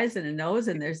two eyes and a nose,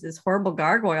 and there's this horrible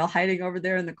gargoyle hiding over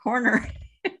there in the corner.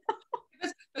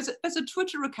 There's a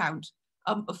Twitter account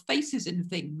of faces in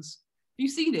things. Have you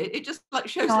seen it? It just like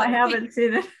shows. No, like I haven't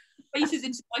seen it. Faces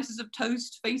in slices of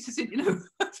toast, faces in,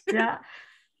 Yeah.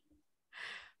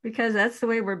 Because that's the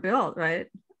way we're built, right?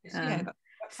 Yeah,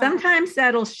 Sometimes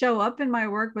that'll show up in my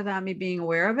work without me being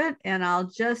aware of it, and I'll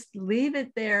just leave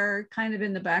it there kind of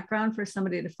in the background for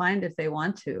somebody to find if they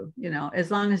want to, you know,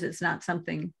 as long as it's not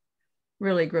something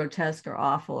really grotesque or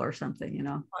awful or something, you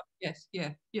know. Yes,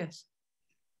 yeah, yes.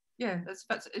 Yeah,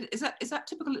 is that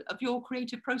typical of your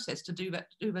creative process to do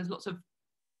that? To do there's lots of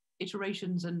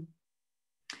iterations and.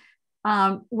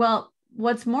 Well,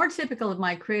 what's more typical of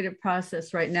my creative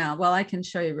process right now? Well, I can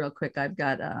show you real quick. I've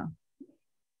got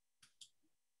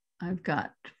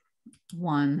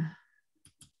one.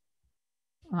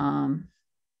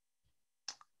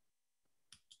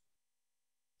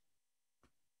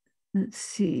 Let's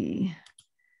see.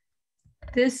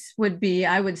 This would be,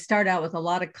 I would start out with a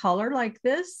lot of color like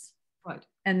this. Right.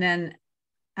 And then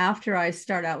after I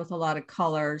start out with a lot of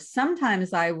color,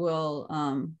 sometimes I will,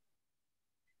 I'm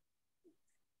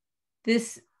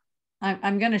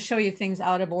going to show you things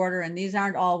out of order, and these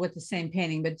aren't all with the same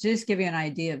painting, but just give you an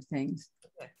idea of things.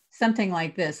 Okay. Something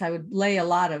like this. I would lay a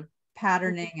lot of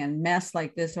patterning and mess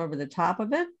like this over the top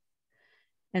of it.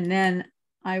 And then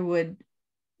I would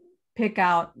pick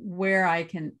out where I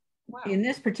can. Wow. In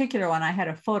this particular one, I had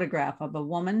a photograph of a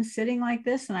woman sitting like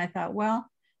this. And I thought, well,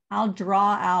 I'll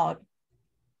draw out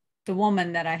the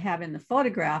woman that I have in the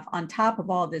photograph on top of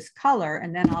all this color,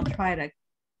 and then I'll try to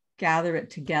gather it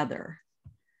together.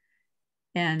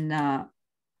 And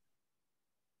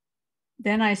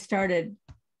then I started,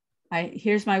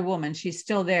 here's my woman, she's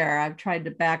still there. I've tried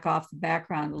to back off the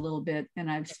background a little bit, and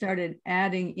I've started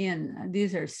adding in,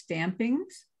 these are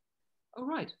stampings. Oh,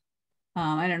 right.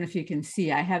 I don't know if you can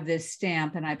see, I have this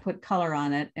stamp and I put color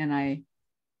on it, and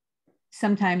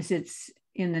sometimes it's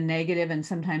in the negative and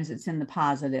sometimes it's in the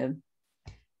positive.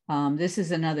 This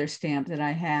is another stamp that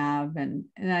I have, and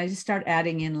I just start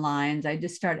adding in lines. I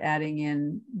just start adding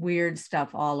in weird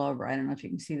stuff all over. I don't know if you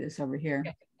can see this over here.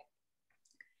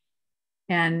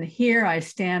 And here I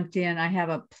stamped in, I have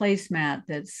a placemat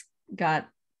that's got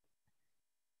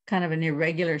kind of an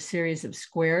irregular series of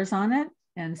squares on it.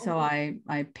 And so I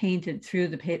painted through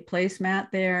the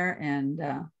placemat there and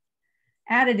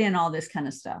added in all this kind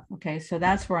of stuff. Okay, so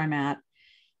that's where I'm at.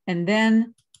 And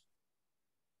then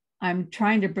I'm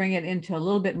trying to bring it into a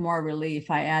little bit more relief.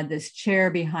 I add this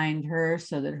chair behind her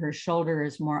so that her shoulder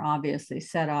is more obviously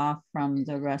set off from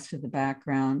the rest of the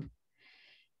background.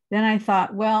 Then I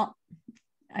thought, well,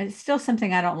 it's still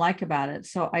something I don't like about it.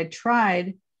 So I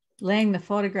tried laying the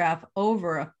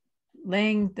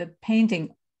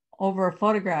painting over a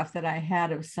photograph that I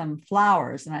had of some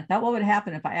flowers. And I thought, what would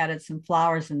happen if I added some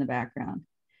flowers in the background?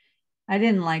 I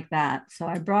didn't like that. So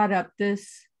I brought up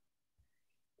this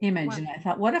image, and I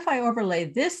thought, what if I overlay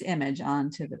this image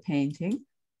onto the painting?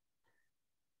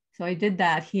 So I did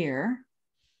that here.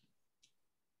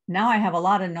 Now I have a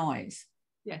lot of noise.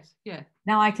 Yes, yeah.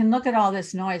 Now I can look at all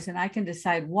this noise and I can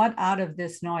decide what out of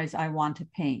this noise I want to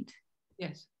paint.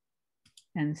 Yes.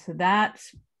 And so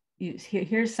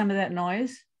here's some of that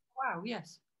noise. Wow,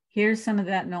 yes. Here's some of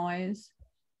that noise.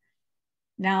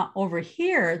 Now over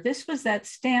here, this was that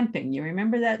stamping. You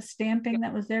remember that stamping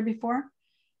that was there before?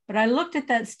 But I looked at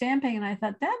that stamping and I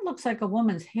thought, that looks like a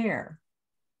woman's hair.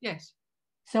 Yes.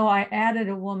 So I added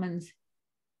a woman's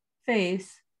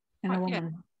face and a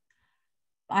woman. Yeah.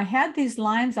 I had these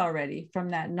lines already from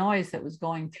that noise that was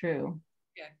going through.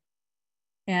 Yeah.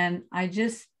 And I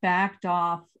just backed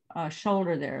off a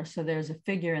shoulder there. So there's a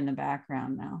figure in the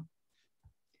background now.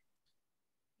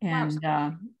 And,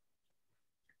 wow.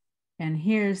 And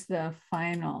here's the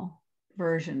final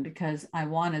version, because I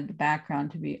wanted the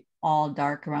background to be all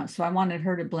dark around. So I wanted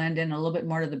her to blend in a little bit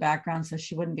more to the background so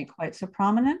she wouldn't be quite so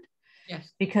prominent.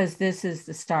 Yes. Because this is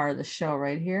the star of the show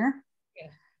right here.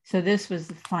 Yes. So this was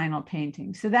the final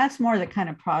painting. So that's more the kind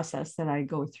of process that I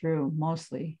go through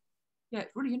mostly. Yeah,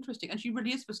 it's really interesting. And she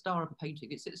really is the star of the painting.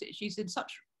 She's in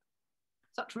such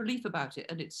relief about it.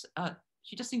 And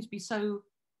she just seems to be so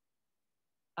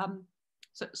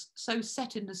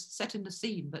set in the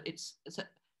scene that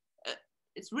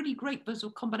it's really great. There's a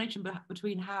combination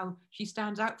between how she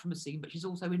stands out from a scene, but she's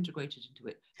also integrated into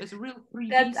it. There's a real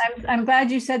 3D. I'm glad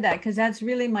you said that, because that's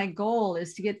really my goal,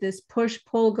 is to get this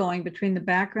push-pull going between the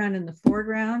background and the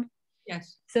foreground.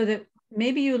 Yes. So that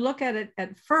maybe you look at it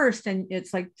at first and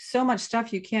it's like so much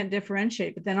stuff you can't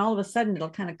differentiate, but then all of a sudden it'll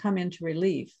kind of come into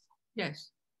relief. Yes.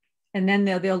 And then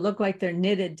they'll look like they're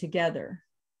knitted together.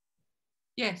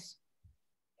 Yes.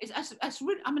 That's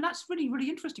really, really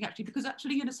interesting, actually, because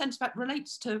actually, in a sense,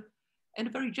 in a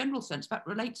very general sense, that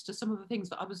relates to some of the things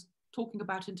that I was talking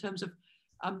about in terms of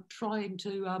trying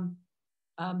to,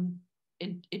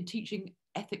 in teaching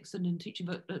ethics and in teaching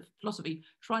philosophy,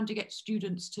 trying to get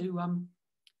students to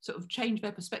sort of change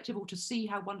their perspective, or to see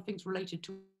how one thing's related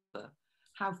to other,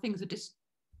 how things are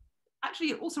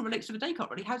actually it also relates to the Descartes,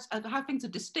 really, how things are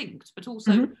distinct, but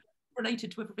also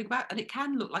related to everything about, and it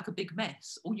can look like a big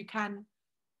mess, or you can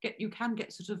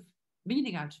get sort of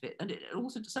meaning out of it. And it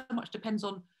also so much depends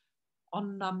on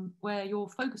where you're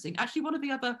focusing. Actually, one of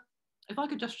the other, if I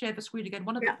could just share the screen again,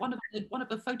 one of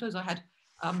the photos I had,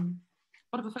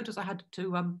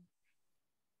 to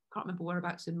can't remember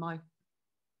whereabouts in my,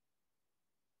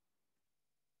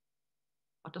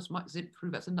 I just might zip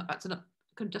through. That's enough.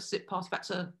 Can just zip past. That's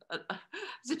a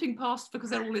zipping past because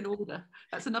they're all in order.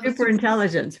 That's another super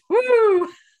intelligence. Woo!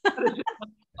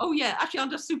 Oh yeah, actually,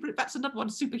 that's another one.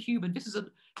 Superhuman. This is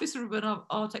an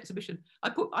art exhibition. I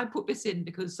put this in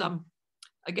because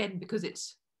again, because it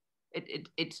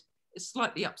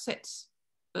slightly upsets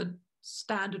the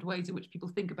standard ways in which people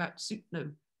think about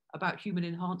human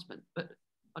enhancement. But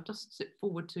I'll just sit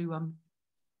forward to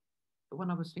the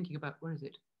one I was thinking about. Where is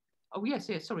it? Oh yes,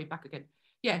 sorry, back again.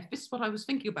 Yeah, this is what I was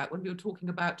thinking about when we were talking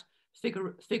about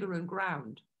figure and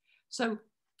ground. So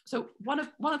one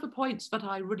of the points that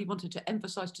I really wanted to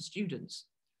emphasize to students,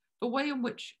 the way in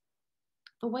which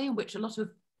a lot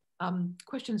of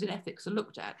questions in ethics are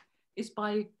looked at is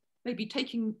by maybe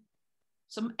taking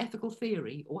some ethical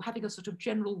theory or having a sort of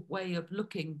general way of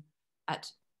looking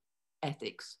at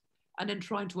ethics and then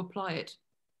trying to apply it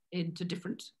into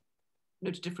different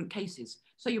cases.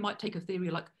 So you might take a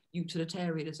theory like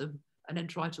utilitarianism and then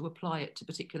try to apply it to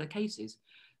particular cases.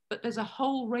 But there's a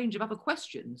whole range of other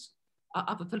questions,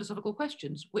 other philosophical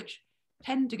questions, which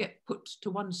tend to get put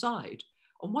to one side.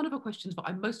 And one of the questions that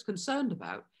I'm most concerned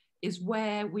about is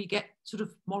where we get sort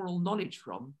of moral knowledge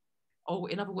from, or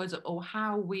in other words, or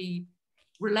how we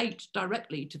relate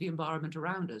directly to the environment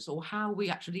around us, or how we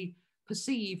actually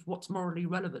perceive what's morally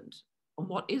relevant and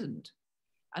what isn't.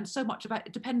 And so much of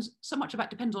that depends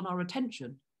on our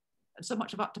attention, and so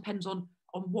much of that depends on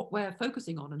what we're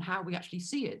focusing on and how we actually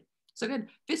see it. So again,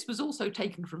 this was also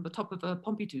taken from the top of a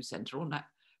Pompidou Centre on that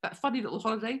funny little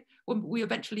holiday when we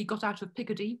eventually got out of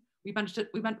Piccadilly. We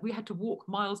had to walk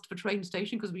miles to the train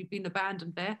station because we'd been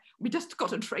abandoned there. We just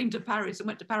got a train to Paris and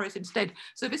went to Paris instead.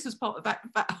 So this was part of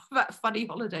that funny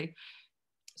holiday.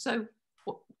 So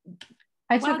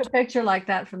I took a picture like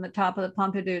that from the top of the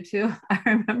Pompidou too. I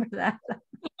remember that.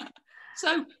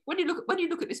 So when you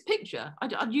look at this picture,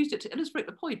 I used it to illustrate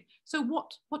the point. So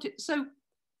what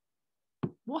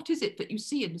is it that you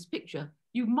see in this picture?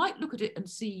 You might look at it and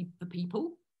see the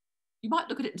people. You might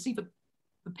look at it and see the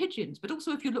pigeons, but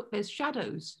also if you look, there's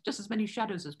shadows, just as many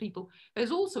shadows as people.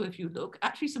 There's also, if you look,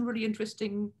 actually some really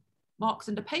interesting marks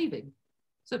in the paving.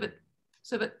 So that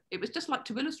it was just like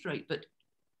to illustrate that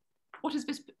what is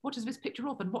this picture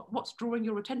of, and what's drawing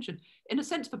your attention? In a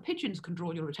sense, the pigeons can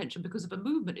draw your attention because of the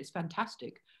movement. It's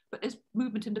fantastic, but there's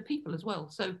movement in the people as well.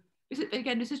 So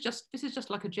this is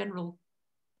just like a general,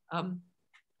 a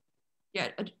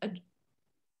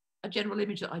general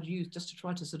image that I'd use just to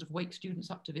try to sort of wake students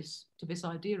up to this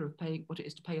idea of what it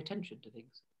is to pay attention to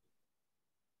things.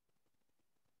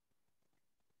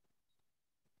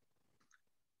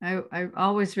 I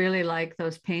always really like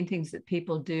those paintings that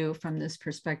people do from this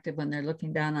perspective when they're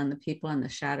looking down on the people and the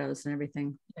shadows and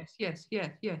everything. Yes.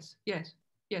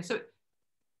 So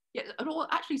and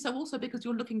actually, so also because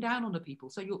you're looking down on the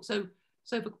people. So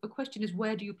the question is,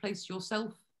 where do you place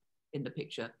yourself in the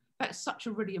picture? That's such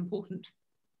a really important.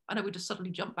 I know we just suddenly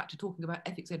jump back to talking about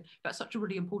ethics. That's such a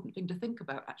really important thing to think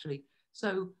about, actually.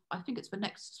 So I think it's the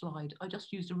next slide. I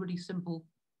just used a really simple.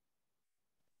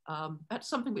 That's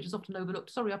something which is often overlooked.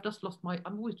 Sorry, I've just lost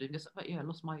I'm always doing this, but yeah, I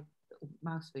lost my little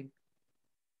mouse thing.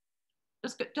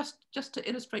 Just to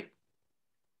illustrate.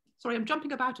 Sorry, I'm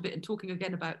jumping about a bit and talking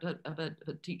again about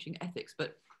teaching ethics,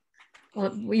 but. Well,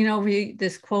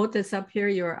 this quote that's up here,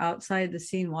 you are outside the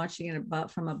scene watching it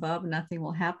from above, nothing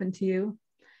will happen to you.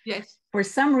 Yes. For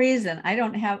some reason, I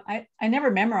never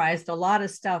memorized a lot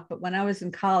of stuff, but when I was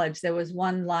in college, there was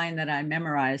one line that I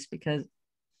memorized because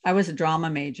I was a drama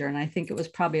major, and I think it was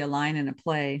probably a line in a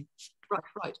play.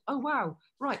 Right. Oh, wow.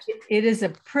 Right. It is a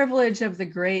privilege of the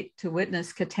great to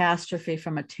witness catastrophe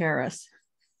from a terrace.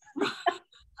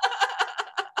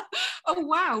 Oh,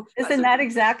 wow. Isn't that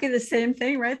exactly the same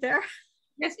thing right there?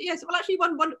 Yes. Well, actually,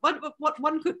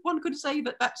 one could say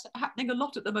that that's happening a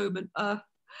lot at the moment.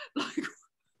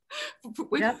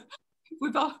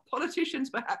 With our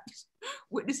politicians perhaps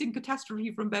witnessing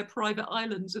catastrophe from their private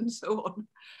islands and so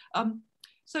on.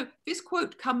 So this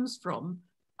quote comes from,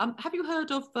 have you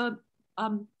heard of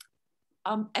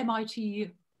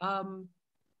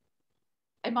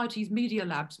MIT's Media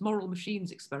Lab's Moral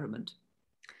Machines experiment?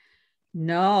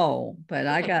 No, but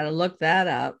I got to look that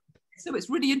up. So it's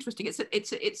really interesting.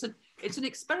 It's an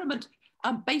experiment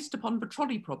based upon the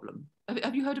trolley problem.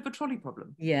 Have you heard of a trolley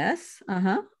problem? Yes.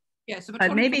 Yeah, so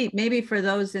but maybe for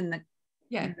those in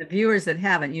the viewers that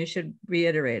haven't, you should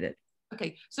reiterate it.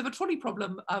 Okay, so the trolley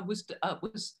problem was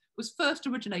first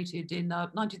originated in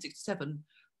 1967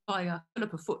 by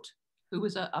Philippa Foot, who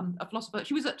was a philosopher.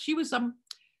 She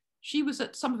was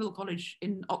at Somerville College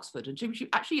in Oxford, and she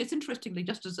actually, it's interestingly,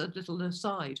 just as a little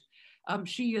aside,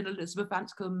 she and Elizabeth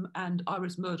Anscombe and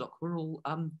Iris Murdoch were all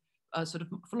sort of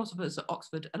philosophers at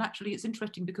Oxford, and actually it's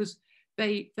interesting because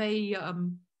they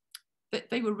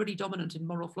were really dominant in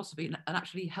moral philosophy and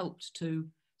actually helped to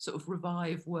sort of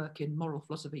revive work in moral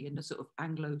philosophy in the sort of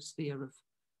Anglo sphere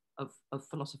of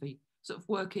philosophy, sort of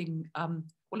working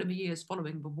well in the years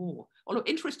following the war. Although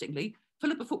interestingly,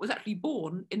 Philippa Foot was actually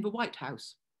born in the White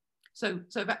House, so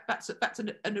that's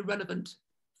an irrelevant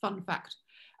fun fact.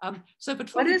 So the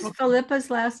what is Philippa's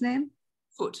last name?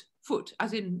 Foot,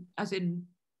 as in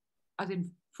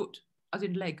foot, as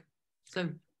in leg. So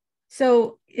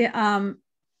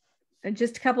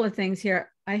just a couple of things here.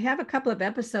 I have a couple of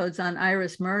episodes on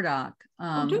Iris Murdoch,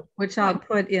 which I'll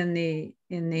put in the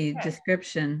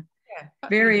description. Yeah,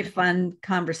 very fun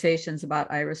conversations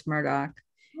about Iris Murdoch.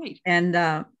 Right.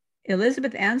 And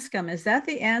Elizabeth Anscombe, is that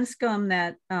the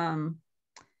Anscombe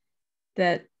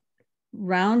that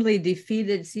roundly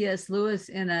defeated C.S. Lewis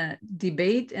in a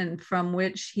debate and from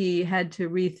which he had to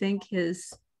rethink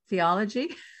his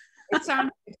theology? It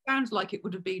sounds like it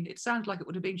would have been. It sounds like it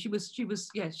would have been. She was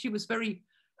very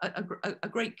a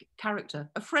great character,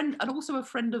 a friend, and also a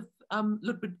friend of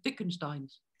Ludwig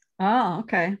Wittgenstein's. Oh,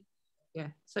 okay. Yeah.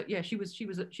 So yeah, she was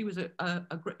a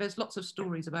great. There's lots of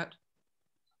stories about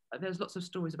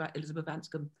Elizabeth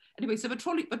Anscombe. Anyway, so the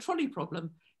trolley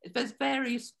problem. There's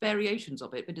various variations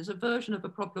of it, but it's a version of a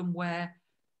problem where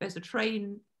there's a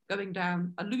train going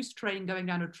down, a loose train going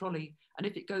down a trolley, and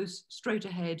if it goes straight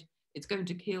ahead, it's going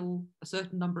to kill a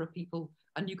certain number of people,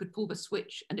 and you could pull the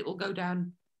switch and it will go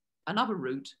down another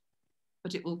route,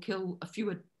 but it will kill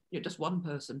just one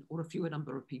person or a fewer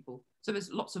number of people. So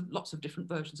there's lots of different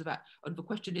versions of that. And the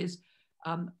question is,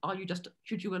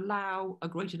 should you allow a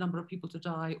greater number of people to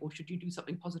die, or should you do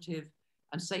something positive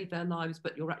and save their lives,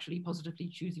 but you're actually positively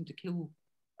choosing to kill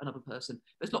another person?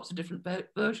 There's lots of different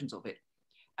versions of it.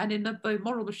 And in the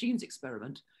moral machines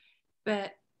experiment,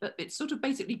 it's sort of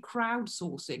basically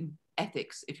crowdsourcing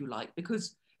ethics, if you like,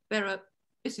 because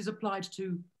this is applied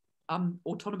to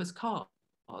autonomous cars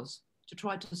to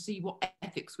try to see what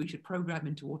ethics we should program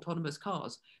into autonomous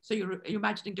cars. So you're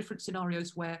imagining different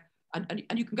scenarios where, and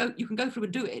you can go through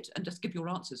and do it and just give your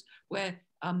answers, where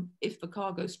if the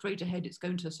car goes straight ahead, it's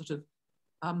going to sort of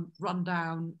run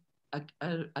down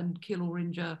and kill or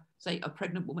injure, say, a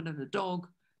pregnant woman and a dog,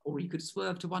 or you could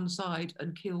swerve to one side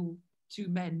and kill two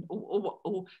men,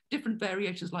 or different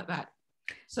variations like that.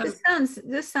 So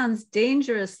this sounds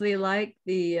dangerously like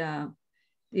the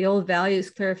old values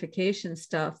clarification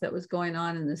stuff that was going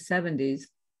on in the 70s.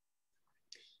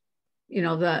 You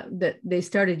know, that they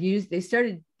started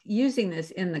using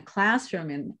this in the classroom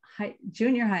in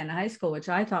junior high and high school, which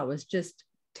I thought was just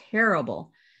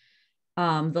terrible.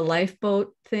 The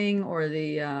lifeboat thing, or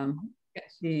the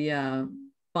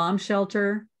bomb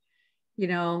shelter. You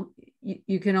know,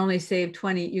 you can only save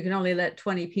 20, you can only let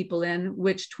 20 people in.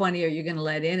 Which 20 are you going to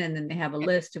let in? And then they have a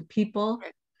list of people.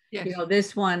 Yes. You know,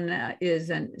 this one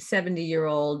is a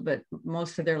 70-year-old, but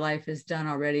most of their life is done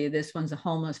already. This one's a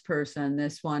homeless person.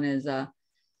 This one is an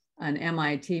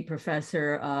MIT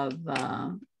professor of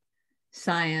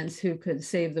science who could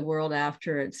save the world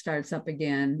after it starts up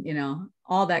again, you know,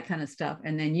 all that kind of stuff.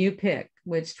 And then you pick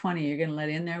which 20 you're going to let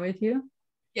in there with you.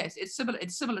 Yes, it's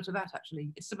similar to that,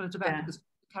 actually. It's similar to that, because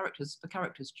the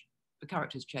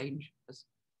characters change.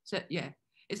 So yeah,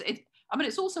 I mean,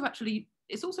 it's also actually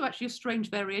a strange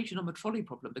variation on the trolley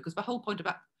problem, because the whole point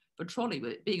about the trolley,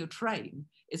 with it being a train,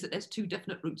 is that there's two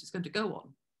definite routes it's going to go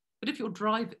on. But if you're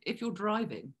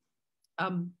driving,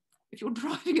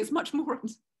 it's much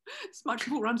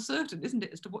more uncertain, isn't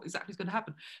it, as to what exactly is going to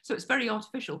happen. So it's very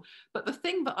artificial. But the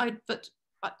thing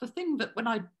that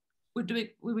when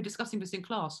we were discussing this in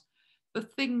class, the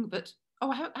thing that,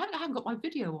 I haven't got my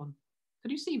video on.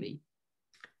 Can you see me?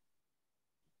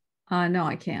 No,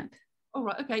 I can't. All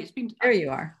right, okay, it's been. There you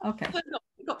are. Okay.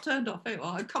 It got turned off. There you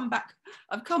are. I've come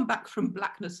back from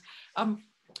blackness.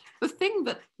 The thing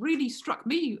that really struck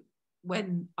me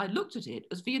when I looked at it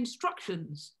was the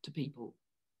instructions to people,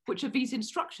 which are these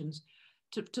instructions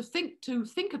to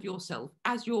think of yourself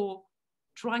as you're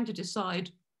trying to decide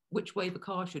which way the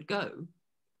car should go,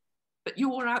 but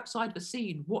you're outside the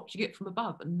scene watching it from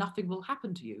above, and nothing will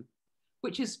happen to you,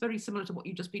 which is very similar to what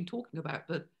you've just been talking about,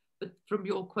 but from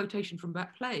your quotation from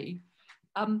that play.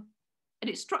 And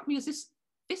it struck me as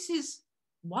this is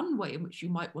one way in which you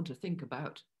might want to think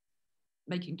about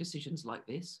making decisions like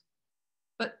this.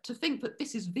 But to think that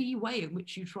this is the way in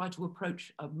which you try to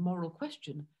approach a moral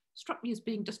question struck me as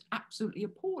being just absolutely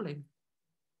appalling.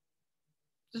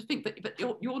 To think that but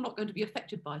you're not going to be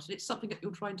affected by it. It's something that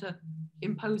you're trying to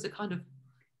impose a kind of,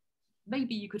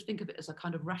 maybe you could think of it as a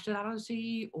kind of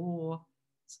rationality, or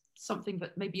something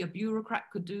that maybe a bureaucrat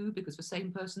could do, because the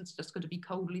same person's just going to be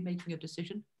coldly making a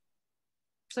decision.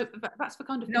 So that's the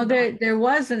kind of thing. No, there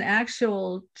was an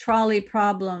actual trolley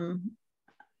problem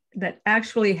that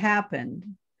actually happened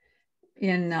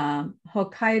in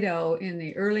Hokkaido in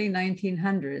the early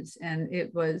 1900s, and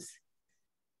it was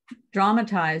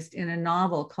dramatized in a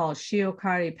novel called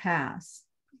Shiokari Pass,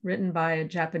 written by a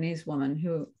Japanese woman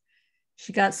who,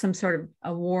 she got some sort of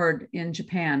award in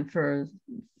Japan for,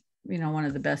 you know, one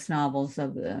of the best novels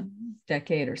of the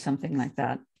decade or something like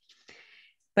that.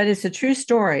 But it's a true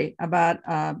story about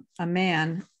a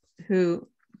man who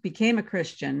became a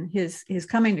Christian. His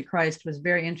coming to Christ was a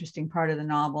very interesting part of the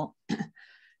novel.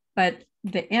 But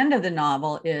the end of the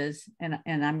novel is, and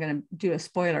I'm going to do a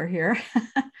spoiler here,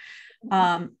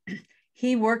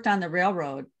 he worked on the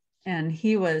railroad, and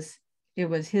it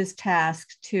was his task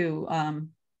to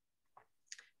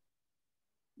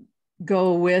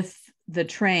go with the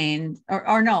train,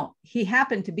 or no, he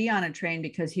happened to be on a train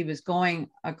because he was going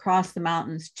across the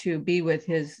mountains to be with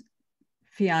his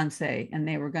fiance, and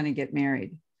they were going to get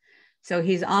married. So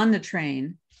he's on the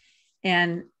train,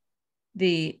 and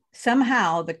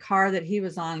somehow the car that he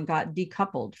was on got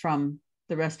decoupled from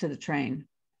the rest of the train,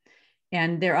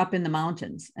 and they're up in the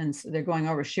mountains, and so they're going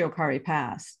over Shiokari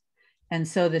Pass. And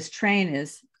so this train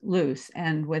is loose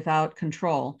and without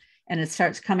control, and it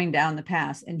starts coming down the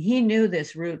pass. And he knew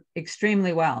this route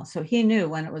extremely well. So he knew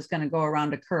when it was going to go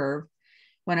around a curve.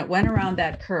 When it went around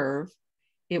that curve,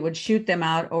 it would shoot them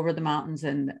out over the mountains,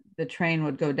 and the train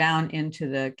would go down into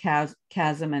the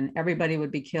chasm, and everybody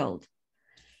would be killed.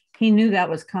 He knew that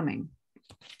was coming.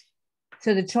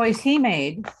 So the choice he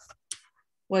made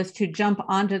was to jump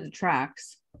onto the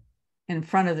tracks in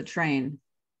front of the train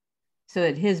so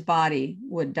that his body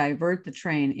would divert the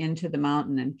train into the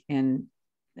mountain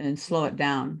and slow it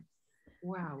down.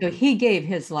 Wow. So he gave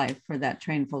his life for that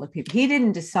train full of people. He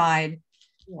didn't decide,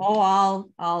 oh,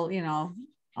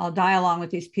 I'll die along with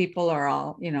these people,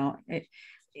 or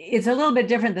it's a little bit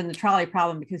different than the trolley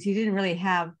problem, because he didn't really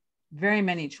have very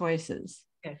many choices.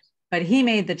 Yes. But he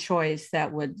made the choice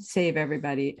that would save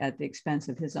everybody at the expense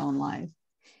of his own life.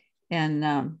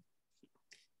 And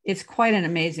it's quite an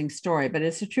amazing story, but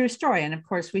it's a true story. And of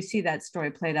course, we see that story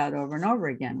played out over and over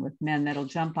again with men that'll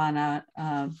jump on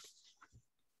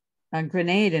a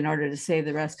grenade in order to save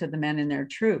the rest of the men in their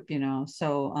troop,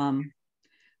 So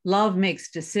love makes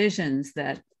decisions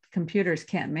that computers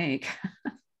can't make.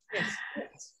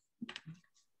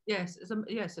 Yes. It's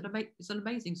an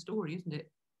amazing story, isn't it?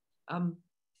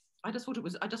 I just thought it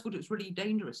was really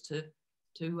dangerous to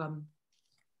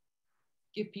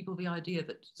give people the idea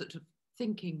that sort of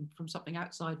thinking from something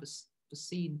outside the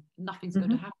scene, nothing's going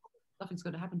to happen. Nothing's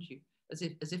going to happen to you, as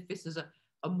if this is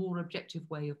a more objective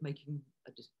way of making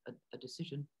a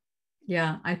decision.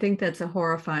 Yeah, I think that's a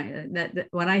horrifying. That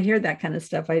when I hear that kind of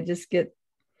stuff, I just get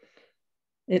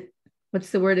it. What's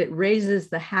the word? It raises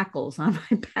the hackles on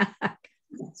my back.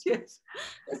 Yes.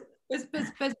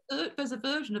 There's a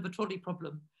version of a trolley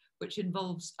problem which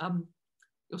involves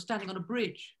you're standing on a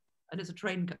bridge and there's a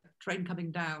train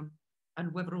coming down,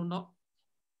 and whether or not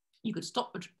you could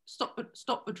stop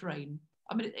the train.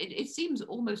 I mean, it seems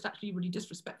almost actually really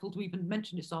disrespectful to even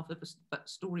mention this after that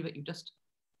story that you just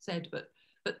said, but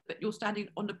you're standing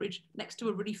on the bridge next to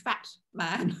a really fat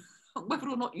man, whether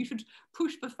or not you should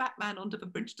push the fat man onto the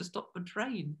bridge to stop the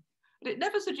train. And it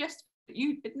never suggests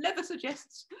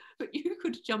that you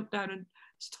could jump down and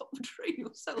stop the train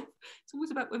yourself. It's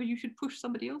always about whether you should push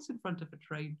somebody else in front of a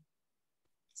train.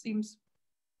 Seems.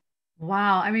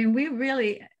 Wow. I mean, we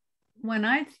really,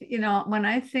 I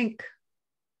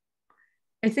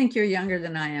think you're younger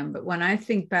than I am, but when I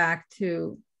think back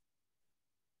to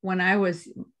when I was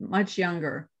much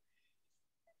younger,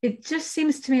 it just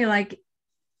seems to me like,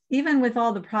 even with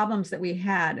all the problems that we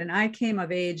had, and I came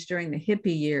of age during the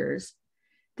hippie years,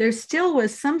 there still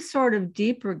was some sort of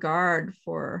deep regard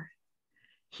for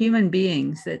human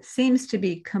beings that seems to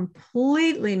be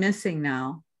completely missing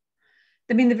now.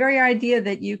 I mean, the very idea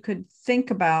that you could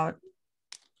think about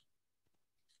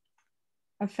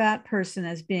a fat person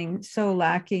as being so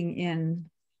lacking in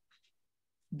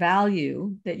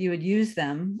value that you would use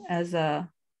them as a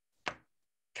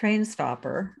train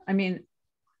stopper. I mean,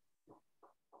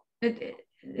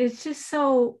 it's just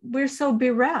we're so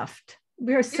bereft.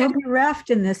 We are so bereft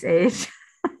in this age.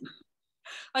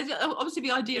 Obviously,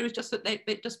 the idea is just that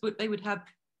they would have,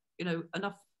 you know,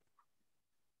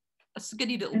 a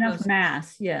skinny little enough person.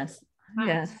 mass. Yes. Mass.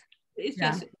 Yes. It's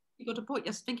Yeah. yes, you got a point.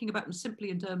 Yes, thinking about them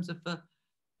simply in terms of the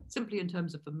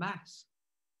mass.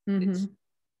 Mm-hmm. Of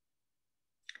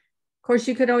course,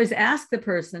 you could always ask the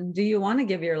person, do you want to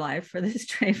give your life for this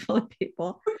train full of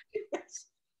people? Yes.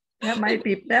 That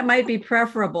might be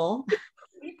preferable.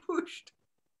 Be pushed.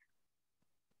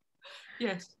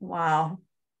 Yes. Wow.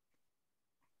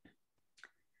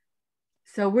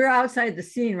 So we're outside the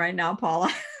scene right now,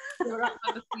 Paula. We're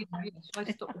outside the scene now, yes.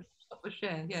 I stop the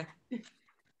share, yeah.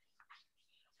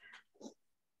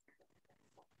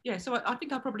 Yeah, so I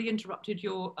think I probably interrupted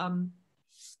your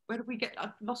where did we get? I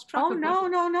lost track. Oh, of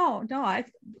no.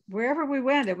 Wherever we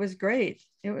went, it was great.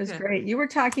 It was great. You were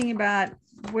talking about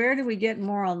where do we get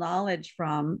moral knowledge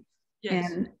from,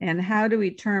 yes. and how do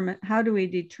we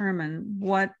determine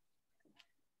what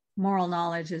moral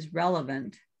knowledge is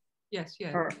relevant? Yes,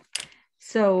 yeah.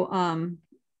 So,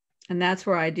 and that's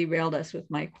where I derailed us with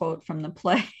my quote from the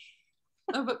play.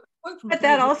 Oh, but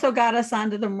that also got us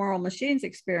onto the moral machines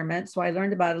experiment. So I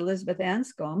learned about Elizabeth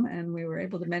Anscombe, and we were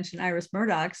able to mention Iris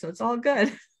Murdoch. So it's all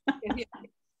good. Yeah.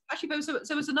 Actually, there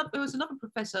was another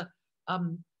professor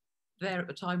there at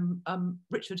the time,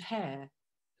 Richard Hare,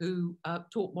 who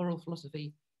taught moral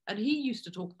philosophy. And he used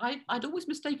to talk, I'd always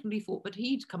mistakenly thought that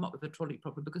he'd come up with a trolley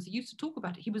problem because he used to talk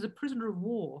about it. He was a prisoner of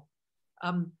war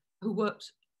who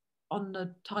worked on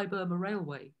the Thai-Burma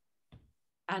Railway.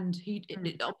 And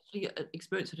obviously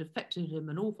experience had affected him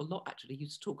an awful lot, actually. He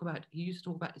used to talk about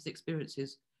his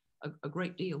experiences a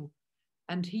great deal.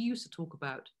 And he used to talk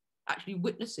about actually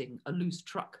witnessing a loose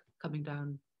truck coming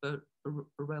down a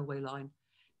railway line.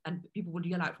 And people would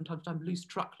yell out from time to time, loose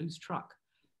truck, loose truck.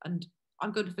 And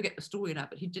I'm going to forget the story now,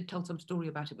 but he did tell some story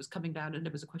about it was coming down, and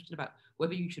there was a question about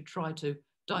whether you should try to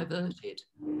divert it.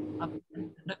 And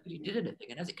nobody did anything.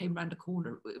 And as it came around a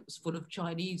corner, it was full of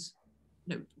Chinese,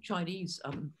 because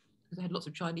they had lots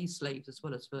of Chinese slaves as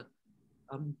well as for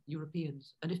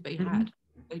Europeans. And if they had,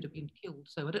 they'd have been killed.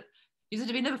 So he said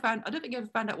I don't think he ever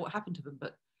found out what happened to them,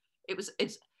 but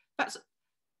that's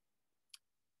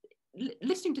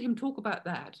listening to him talk about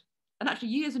that. And actually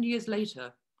years and years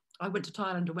later, I went to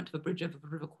Thailand and went to the bridge over the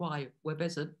River Kwai, where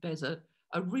there's a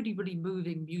really, really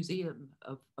moving museum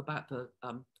about the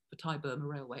Thai-Burma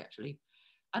Railway, actually.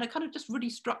 And it kind of just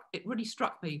really struck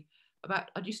me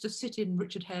about, I used to sit in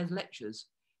Richard Hare's lectures,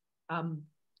 and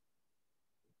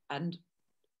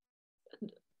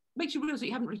it makes you realize that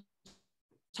you haven't really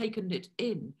taken it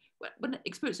in. When the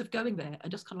experience of going there and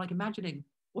just kind of like imagining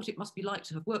what it must be like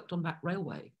to have worked on that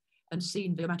railway and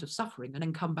seen the amount of suffering and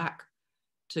then come back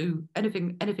to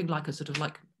anything like a sort of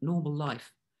like normal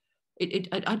life.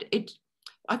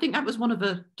 I think that was one of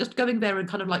the, just going there and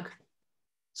kind of like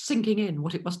sinking in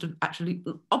what it must have actually,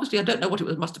 obviously I don't know what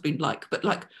it must have been like, but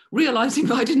like realizing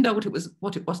that I didn't know what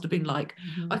it must have been like.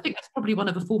 I think that's probably one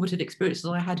of the formative experiences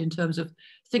I had in terms of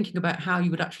thinking about how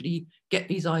you would actually get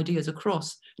these ideas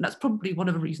across. And that's probably one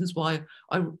of the reasons why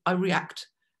I react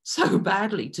so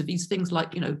badly to these things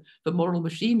like, the moral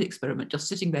machine experiment, just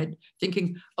sitting there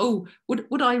thinking, oh,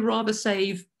 would I rather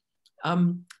save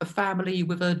a family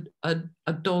with a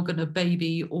dog and a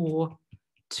baby, or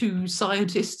two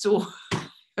scientists, or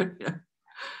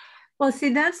Well, see,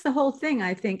 that's the whole thing,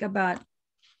 I think, about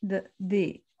the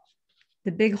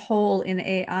big hole in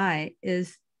AI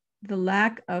is the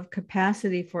lack of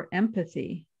capacity for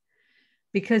empathy.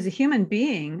 Because a human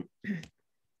being,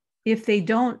 a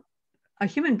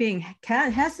human being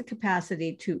has the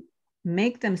capacity to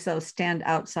make themselves stand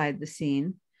outside the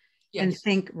scene, yes, and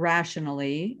think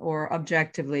rationally or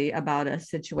objectively about a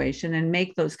situation and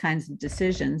make those kinds of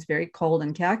decisions, very cold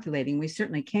and calculating. We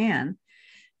certainly can.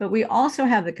 But we also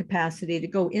have the capacity to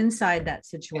go inside that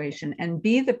situation and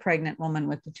be the pregnant woman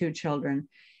with the 2 children,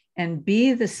 and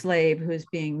be the slave who's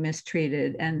being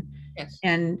mistreated, and yes,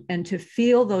 and to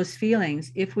feel those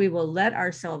feelings if we will let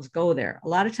ourselves go there. A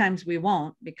lot of times we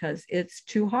won't because it's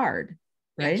too hard,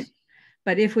 right? Yes.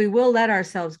 But if we will let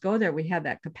ourselves go there, we have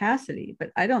that capacity.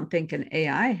 But I don't think an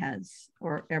AI has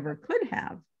or ever could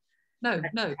have no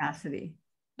capacity.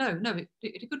 No,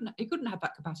 it couldn't have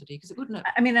that capacity, because it wouldn't have.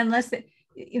 I mean, unless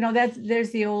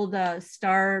there's the old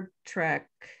Star Trek.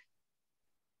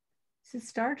 Is it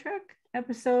Star Trek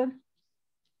episode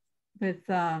with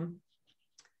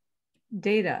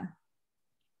Data,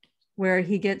 where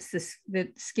he gets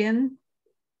the skin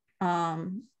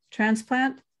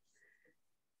transplant?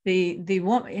 The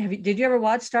woman. Did you ever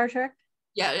watch Star Trek?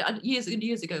 Yeah, years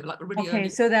ago, like really early.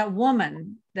 So that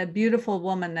woman, that beautiful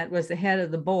woman that was the head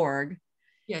of the Borg.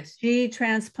 Yes. She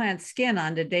transplants skin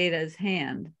onto Data's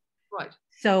hand. Right.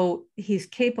 So he's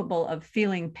capable of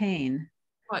feeling pain.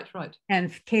 Right.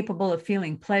 and capable of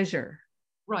feeling pleasure.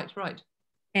 Right.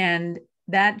 And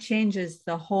that changes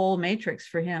the whole matrix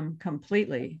for him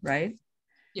completely, right?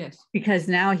 Yes. Because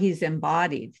now he's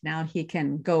embodied. Now he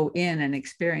can go in and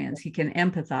experience. He can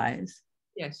empathize.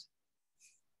 Yes.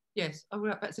 Oh,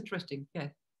 well, that's interesting. Yeah.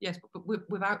 Yes, but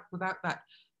without that,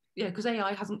 yeah, because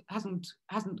AI hasn't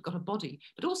got a body,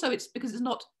 but also it's because it's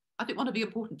not. I think one of the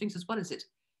important things as well is that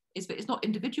it's not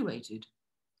individuated.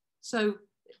 So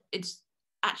it's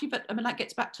actually, but I mean, that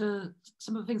gets back to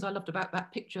some of the things I loved about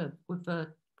that picture with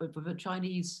the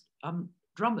Chinese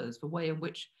drummers, the way in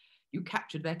which you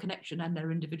captured their connection and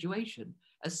their individuation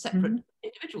as separate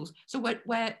individuals. So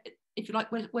we're if you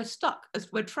like, we're stuck,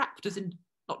 as we're trapped, as in,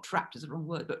 not trapped is the wrong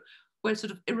word, but we're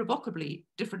sort of irrevocably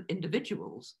different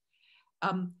individuals.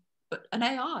 But an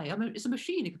AI, I mean, it's a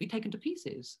machine. It could be taken to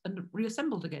pieces and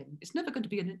reassembled again. It's never going to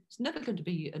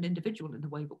be an individual in the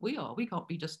way that we are. We can't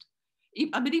be just.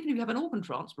 I mean, even if you have an organ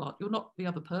transplant, you're not the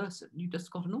other person. You just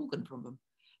got an organ from them.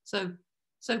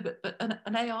 But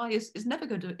an AI is never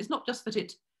going to. It's not just that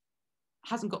it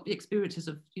hasn't got the experiences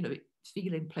of, you know,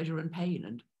 feeling pleasure and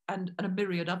pain and a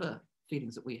myriad other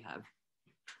feelings that we have.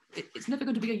 It's never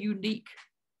going to be a unique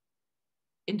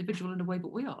individual in the way that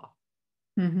we are.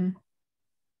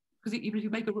 Because even if you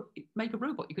make a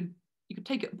robot, you can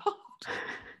take it apart.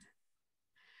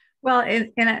 Well,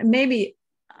 and maybe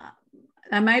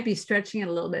I might be stretching it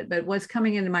a little bit, but what's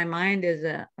coming into my mind is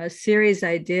a series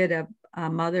I did of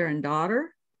mother and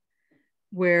daughter,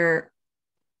 where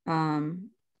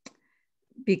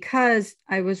because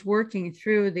I was working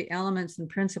through the elements and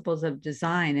principles of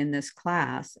design in this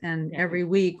class, and every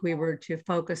week we were to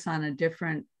focus on a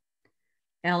different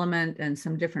element and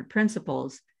some different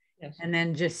principles. Yes. And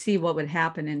then just see what would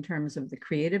happen in terms of the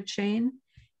creative chain.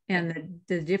 And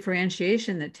the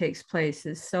differentiation that takes place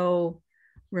is so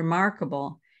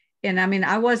remarkable. And I mean,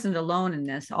 I wasn't alone in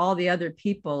this. All the other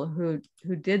people who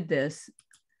did this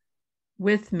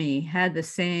with me had the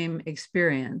same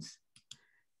experience.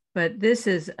 But this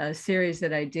is a series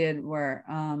that I did where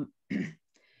I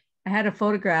had a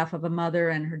photograph of a mother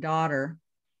and her daughter.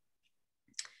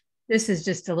 This is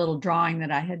just a little drawing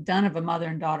that I had done of a mother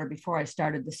and daughter before I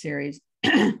started the series.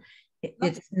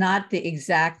 It's not the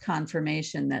exact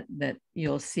confirmation that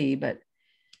you'll see, but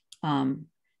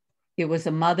it was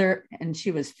a mother and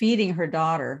she was feeding her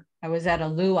daughter. I was at a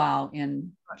luau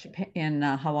in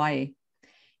Hawaii,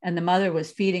 and the mother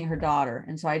was feeding her daughter.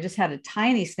 And so I just had a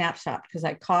tiny snapshot because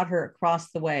I caught her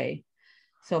across the way.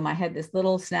 So I had this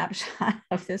little snapshot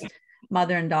of this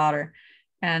mother and daughter.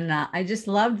 And I just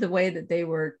loved the way that they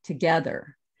were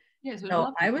together. Yes,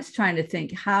 so I was trying to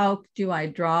think, how do I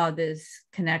draw these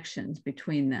connections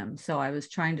between them? So I was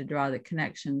trying to draw the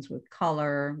connections with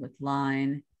color, with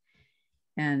line.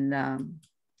 And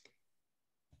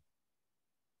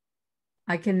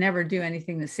I can never do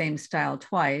anything the same style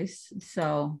twice.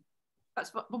 So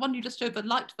that's the one you just showed, the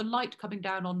light coming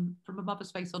down from a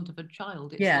mother's face onto the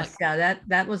child. It's yes,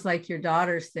 that was like your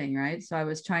daughter's thing, right? So I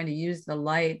was trying to use the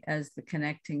light as the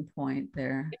connecting point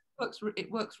there.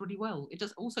 It works really well. It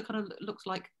just also kind of looks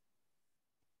like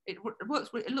it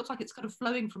looks like it's kind of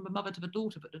flowing from the mother to the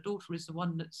daughter, but the daughter is the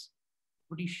one that's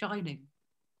really shining.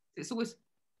 It's always,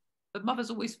 but mothers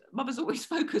always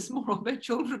focus more on their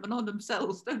children than on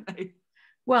themselves, don't they?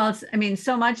 Well, I mean,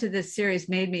 so much of this series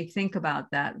made me think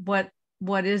about that.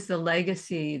 What is the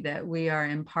legacy that we are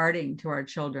imparting to our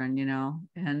children, you know?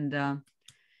 And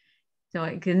so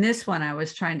like in this one, I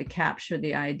was trying to capture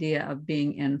the idea of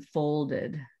being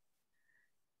enfolded,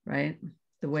 right?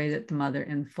 The way that the mother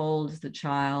enfolds the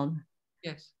child.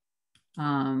 Yes.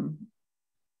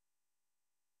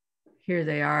 Here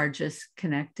they are just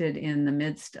connected in the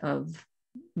midst of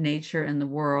nature and the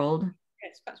world.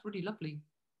 Yes, that's really lovely.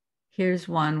 Here's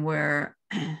one where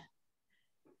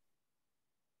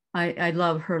I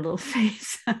love her little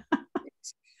face.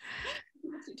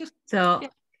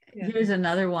 Here's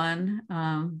another one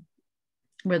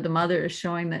where the mother is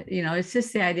showing that, you know, it's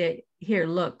just the idea, here,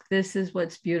 look, this is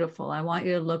what's beautiful. I want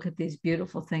you to look at these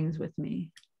beautiful things with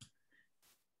me.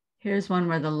 Here's one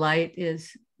where the light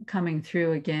is coming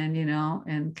through again, you know,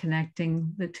 and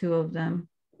connecting the two of them.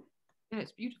 Yeah,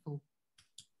 it's beautiful.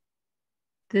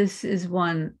 This is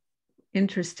one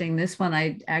interesting. This one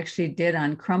I actually did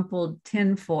on crumpled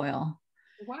tin foil.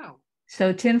 Wow.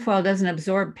 So tin foil doesn't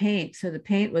absorb paint. So the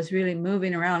paint was really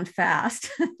moving around fast.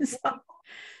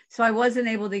 So I wasn't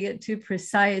able to get too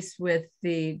precise with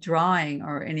the drawing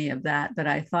or any of that, but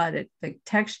I thought the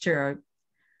texture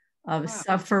of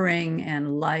suffering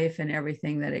and life and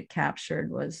everything that it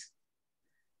captured was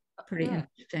pretty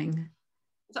interesting.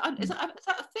 Is that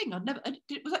a thing?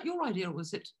 Was that your idea or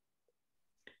was it?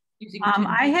 using tin.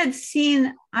 I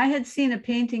had seen a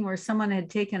painting where someone had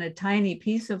taken a tiny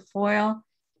piece of foil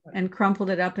and crumpled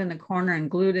it up in the corner and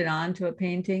glued it onto a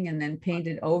painting and then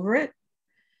painted over it.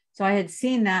 So I had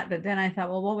seen that, but then I thought,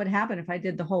 well, what would happen if I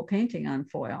did the whole painting on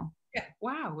foil? Yeah,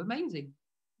 wow, amazing.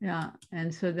 Yeah,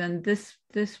 and so then this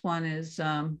one is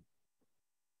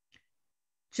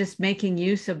just making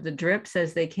use of the drips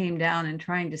as they came down and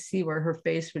trying to see where her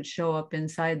face would show up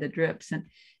inside the drips. And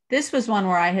this was one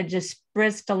where I had just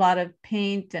spritzed a lot of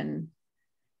paint and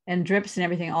drips and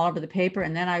everything all over the paper.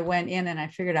 And then I went in and I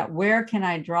figured out, where can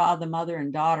I draw the mother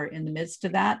and daughter in the midst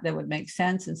of that would make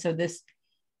sense. And so this,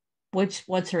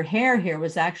 what's her hair here,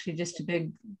 was actually just a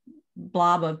big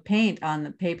blob of paint on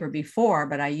the paper before,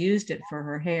 but I used it for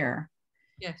her hair.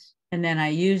 Yes. And then I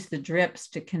used the drips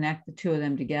to connect the two of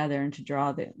them together and to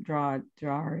draw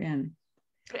her in.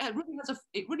 It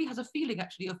really has a feeling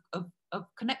actually of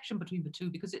connection between the two,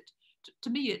 because to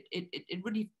me it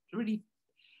really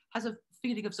has a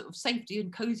feeling of sort of safety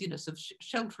and coziness, of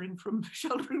sheltering from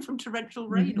torrential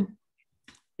rain. Mm-hmm.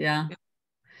 Yeah.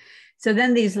 So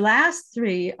then these last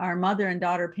three are mother and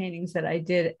daughter paintings that I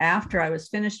did after I was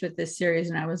finished with this series,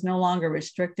 and I was no longer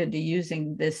restricted to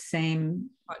using this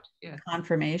same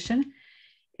confirmation.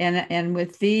 And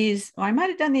with these, I might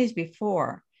have done these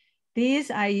before.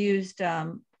 These I used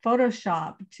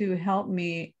Photoshop to help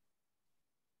me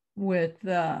with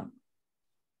the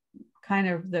kind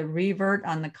of the revert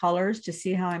on the colors to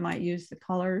see how I might use the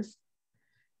colors.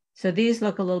 So these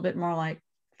look a little bit more like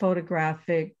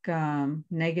photographic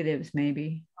negatives,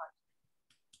 maybe.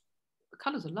 The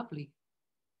colors are lovely.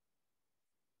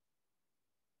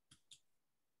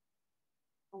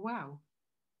 Oh, wow.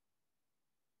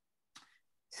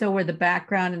 So where the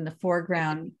background and the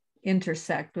foreground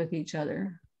intersect with each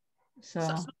other. So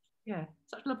such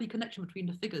a lovely connection between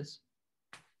the figures.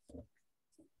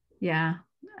 Yeah,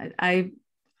 I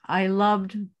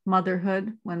loved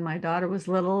motherhood when my daughter was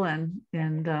little, and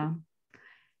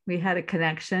we had a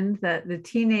connection. That the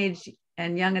teenage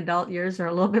and young adult years are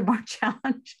a little bit more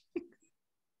challenging.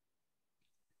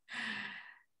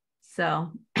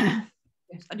 So,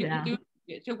 yes, and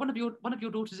so one of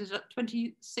your daughters is at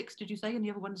 26, did you say? And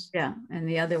the other one's and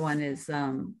the other one is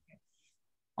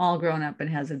all grown up and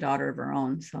has a daughter of her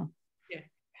own. So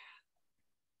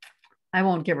I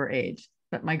won't give her age,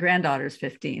 but my granddaughter's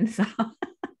 15. So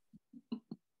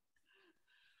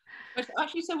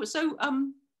actually, so I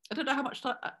don't know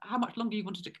how much longer you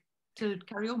wanted to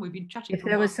carry on. We've been chatting. If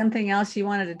there was something else you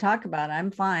wanted to talk about,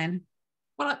 I'm fine.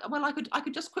 Well, I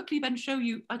could just quickly then show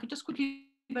you. I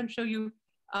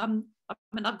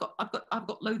mean, I've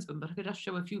got loads of them, but I could just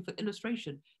show a few for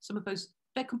illustration. Some of those,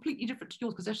 they're completely different to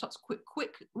yours because they're such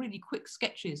really quick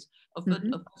sketches of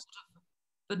the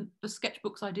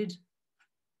sketchbooks I did.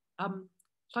 Shall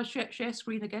I share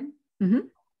screen again? Mm-hmm.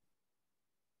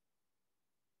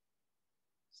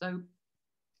 So,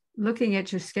 looking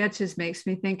at your sketches makes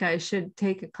me think I should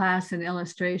take a class in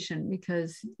illustration,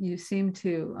 because you seem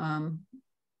to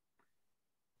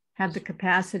have the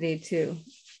capacity to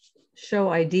show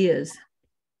ideas.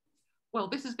 Well,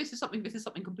 this is something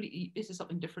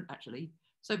different actually.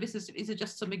 So these are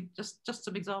just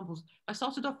some examples. I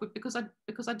started off with because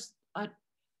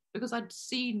I'd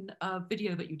seen a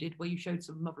video that you did where you showed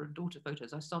some mother and daughter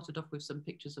photos. I started off with some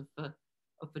pictures of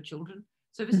the children.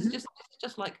 So this is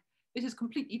just like, this is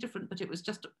completely different, but it was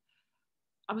just,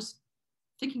 I was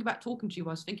thinking about talking to you.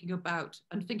 I was thinking about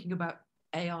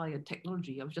AI and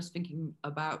technology. I was just thinking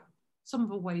about some of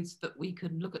the ways that we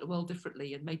can look at the world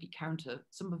differently and maybe counter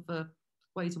some of the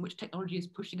ways in which technology is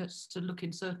pushing us to look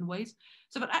in certain ways.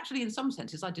 So, but actually, in some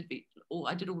senses, I did all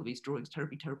of these drawings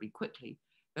terribly quickly.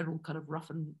 They're all kind of rough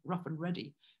and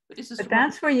ready. But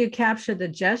that's where you capture the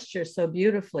gesture so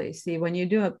beautifully. See, when you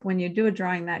do a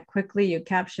drawing that quickly, you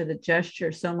capture the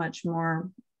gesture so much more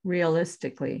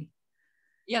realistically.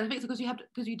 Yeah, because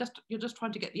you're just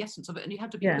trying to get the essence of it, and you have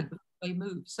to be quick before they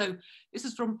move. So this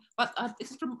is from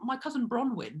my cousin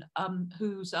Bronwyn,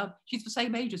 who's she's the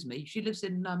same age as me. She lives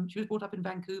in she was brought up in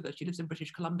Vancouver. She lives in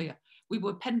British Columbia. We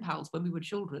were pen pals when we were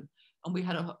children, and we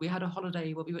had a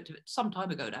holiday where we went to some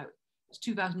time ago now. It's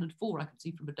 2004. I can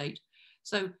see from the date.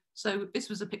 So this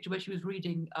was a picture where she was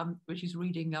reading a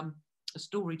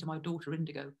story to my daughter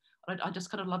Indigo. And I just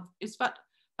kind of love, it's that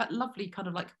lovely kind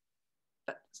of like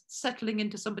settling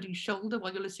into somebody's shoulder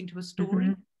while you're listening to a story.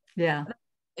 Mm-hmm.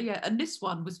 Yeah, and this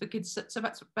one was for kids. So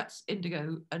that's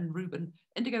Indigo and Ruben.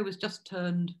 Indigo had just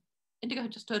turned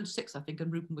 6, I think,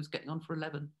 and Ruben was getting on for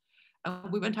 11.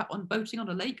 And we went out on boating on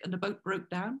a lake, and the boat broke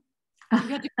down. So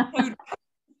we had to go.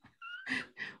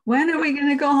 When are we going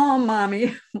to go home,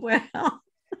 Mommy? Well,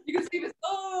 you can see this.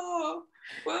 Oh,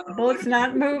 well, the boat's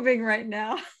not moving right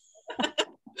now.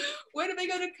 When are they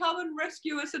going to come and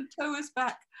rescue us and tow us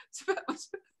back? So that was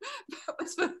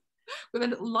with their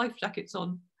little life jackets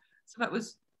on. So that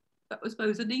was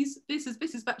Bose. And this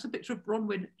is back to a picture of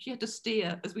Bronwyn. She had to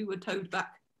steer as we were towed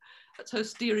back. That's her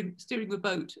steering the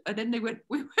boat. And then they went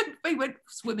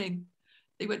swimming.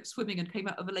 They went swimming and came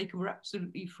out of the lake and were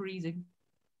absolutely freezing.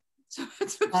 So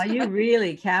oh, you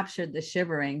really captured the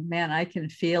shivering. Man, I can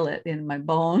feel it in my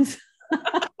bones.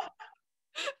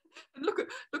 Look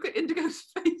at Indigo's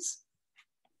face.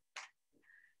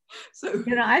 So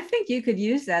you know, I think you could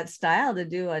use that style to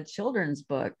do a children's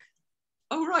book.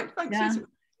 Oh right, thanks. Yeah,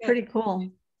 yeah. Pretty cool.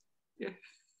 Yeah.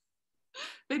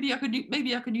 Maybe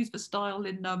I can use the style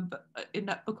in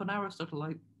that book on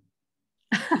Aristotle.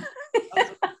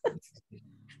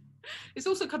 It's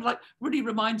also kind of like really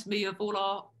reminds me of all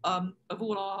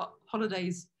our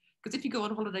holidays, because if you go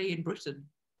on holiday in Britain,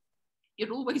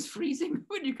 you're always freezing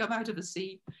when you come out of the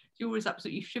sea. You're always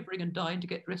absolutely shivering and dying to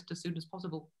get dressed as soon as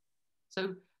possible.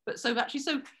 So some of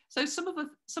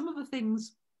the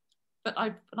things that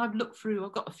I've looked through,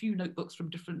 I've got a few notebooks from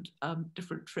different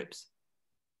trips.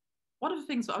 One of the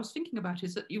things that I was thinking about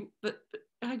is that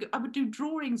I would do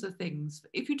drawings of things.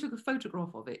 If you took a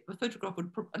photograph of it, the photograph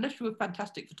would, unless you were a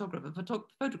fantastic photographer, the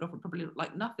photograph would probably look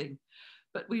like nothing.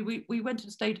 But we went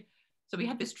and stayed. So we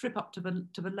had this trip up to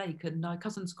the lake, and my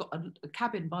cousin's got a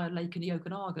cabin by a lake in the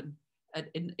Okanagan,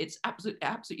 and it's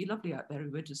absolutely lovely out there. We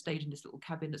went and stayed in this little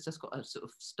cabin that's just got a sort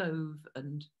of stove,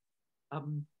 and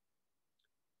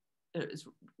it's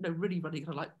really running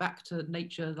kind of like back to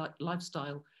nature, like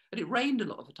lifestyle. And it rained a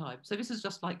lot of the time. So this is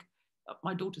just like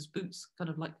my daughter's boots kind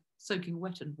of like soaking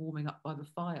wet and warming up by the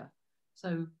fire.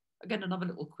 So again, another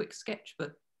little quick sketch,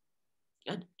 but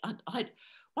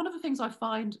one of the things I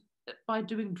find by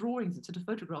doing drawings instead of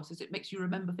photographs is it makes you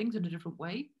remember things in a different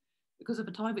way because of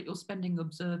the time that you're spending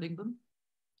observing them.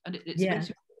 And it makes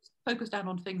you focus down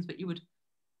on things that you would,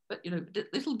 but you know,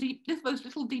 those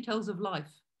little details of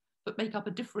life that make up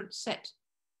a different set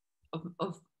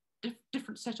of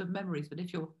different set of memories. But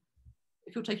if you're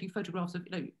taking photographs of,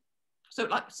 you know,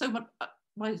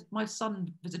 my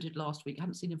son visited last week. I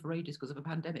hadn't seen him for ages because of a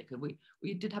pandemic, and we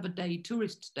did have a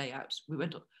tourist day out. We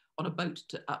went on a boat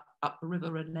to up the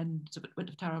river and then went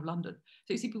to the Tower of London.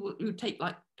 So you see people who take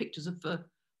like pictures of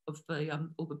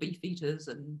all the beef eaters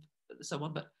and so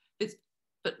on. But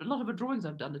a lot of the drawings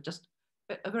I've done are just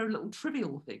very little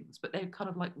trivial things, but they're kind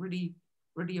of like really,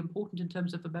 really important in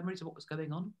terms of the memories of what was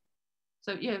going on.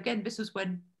 So yeah, again, this is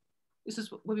when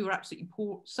we were absolutely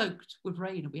soaked with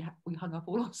rain, and we hung up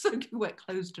all our soaking wet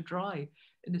clothes to dry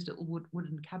in this little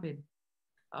wooden cabin.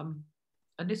 And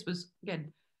this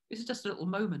is just a little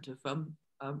moment of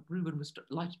Reuben was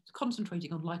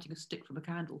concentrating on lighting a stick from a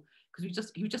candle, because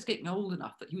he was just getting old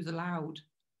enough that he was allowed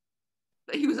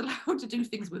to do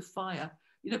things with fire.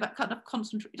 You know, that kind of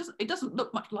concentration. It doesn't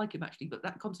look much like him actually, but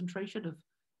that concentration of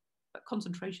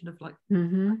like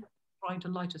trying to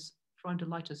light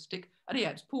a stick. And yeah,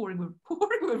 it's pouring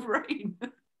with rain.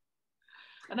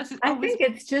 And I think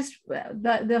it's just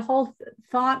the whole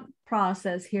thought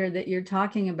process here that you're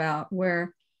talking about,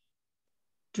 where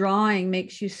drawing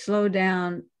makes you slow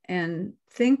down and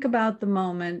think about the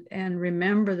moment and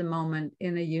remember the moment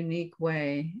in a unique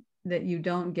way that you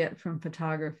don't get from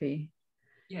photography.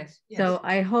 Yes. So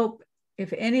I hope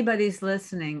if anybody's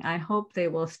listening, I hope they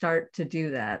will start to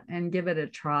do that and give it a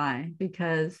try,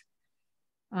 because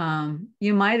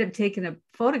you might have taken a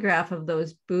photograph of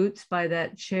those boots by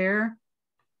that chair,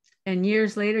 and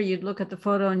years later you'd look at the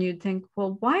photo and you'd think,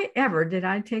 well, why ever did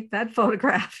I take that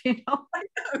photograph? You know,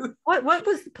 what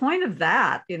was the point of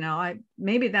that? You know,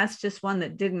 maybe that's just one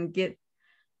that didn't get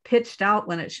pitched out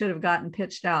when it should have gotten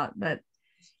pitched out. But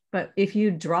if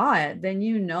you draw it, then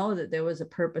you know that there was a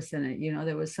purpose in it. You know,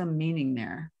 there was some meaning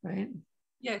there, right?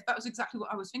 Yeah, that was exactly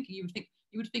what I was thinking. You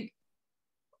would think,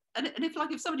 and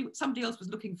if somebody else was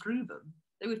looking through them,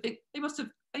 they would think they must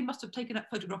have taken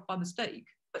that photograph by mistake,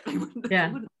 but they wouldn't.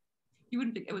 Yeah. You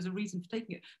wouldn't think there was a reason for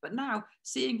taking it. But now,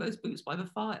 seeing those boots by the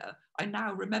fire, I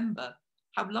now remember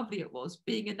how lovely it was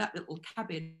being in that little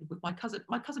cabin with my cousin.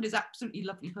 My cousin is absolutely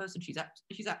lovely person. She's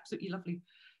absolutely lovely.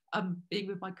 Being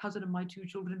with my cousin and my two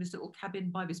children in this little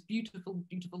cabin by this beautiful,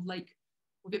 beautiful lake,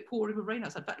 with it pouring with rain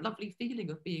outside. That lovely feeling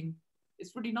of being.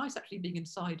 It's really nice actually being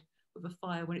inside with a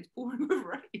fire when it's pouring with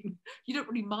rain. You don't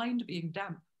really mind being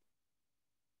damp.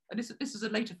 And this is a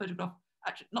later photograph.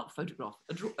 Actually, not a photograph,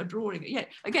 a drawing. Yeah,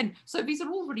 again, so these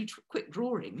are all really quick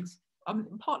drawings,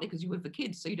 partly because you were with the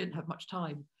kids, so you didn't have much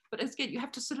time. But again, you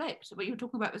have to select. What you were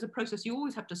talking about as a process, you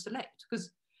always have to select,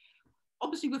 because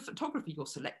obviously with photography, you're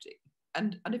selecting.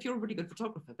 And if you're a really good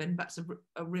photographer, then that's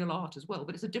a real art as well,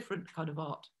 but it's a different kind of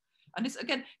art. And this,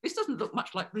 again, this doesn't look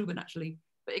much like Reuben actually,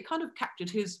 but it kind of captured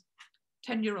his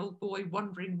 10-year-old boy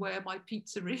wondering where my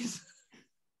pizza is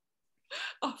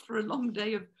after a long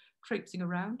day of traipsing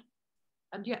around.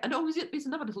 And yeah, and always it's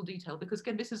another little detail, because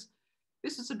again, this is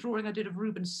a drawing I did of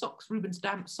Reuben's socks, Reuben's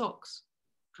damp socks,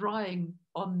 drying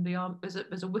on the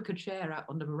there's a wicker chair out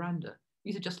on the veranda.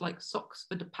 These are just like socks,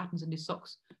 the patterns in his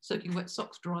socks, soaking wet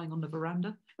socks drying on the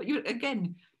veranda. But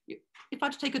if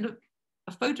I'd taken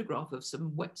a photograph of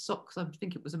some wet socks, I'd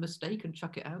think it was a mistake and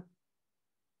chuck it out.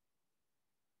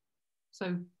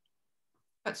 So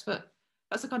that's the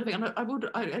kind of thing. And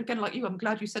again, like you, I'm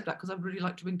glad you said that, because I'd really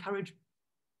like to encourage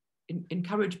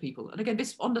people. And again,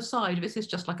 this on the side, this is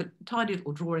just like a tiny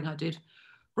little drawing I did.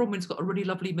 Bronwyn's got a really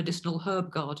lovely medicinal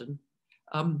herb garden,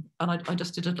 and I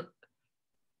just did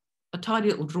a tiny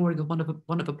little drawing of one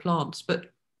of the plants.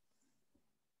 But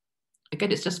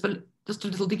again, it's just a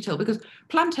little detail, because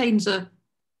plantains are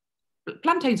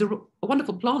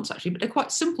wonderful plants actually, but they're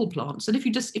quite simple plants. And if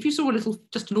you saw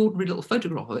just an ordinary little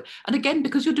photograph of it, and again,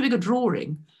 because you're doing a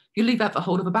drawing, you leave out the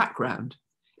whole of a background.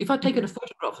 If I'd taken a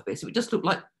photograph of this, it would just look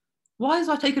like, why has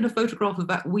I taken a photograph of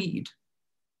that weed?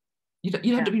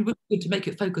 You have to be really good to make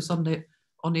it focus on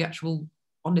this little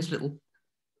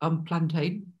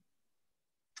plantain.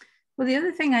 Well, the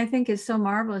other thing I think is so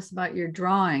marvelous about your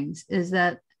drawings is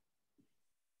that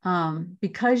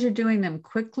because you're doing them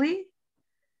quickly,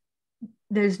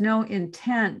 there's no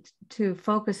intent to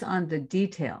focus on the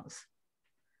details.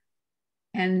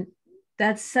 And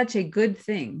that's such a good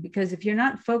thing, because if you're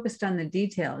not focused on the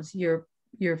details, your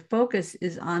focus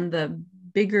is on the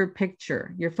bigger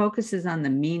picture. Your focus is on the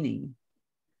meaning.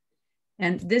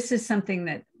 And this is something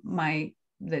that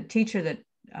the teacher that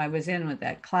I was in with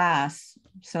that class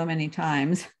so many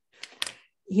times,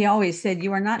 he always said,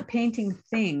 you are not painting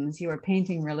things, you are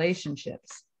painting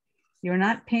relationships. You are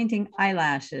not painting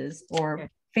eyelashes or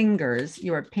fingers,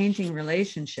 you are painting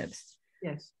relationships.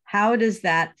 Yes. How does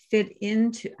that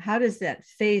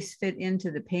face fit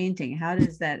into the painting? How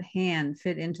does that hand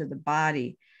fit into the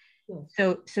body?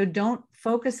 Yes. So don't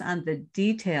focus on the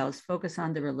details, focus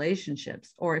on the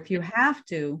relationships. Or if you have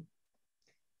to,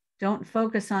 don't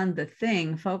focus on the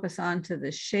thing, focus on to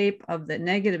the shape of the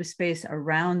negative space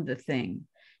around the thing,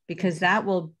 because that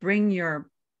will bring your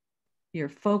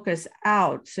focus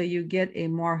out so you get a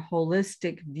more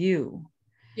holistic view.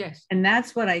 Yes. And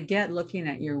that's what I get looking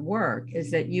at your work,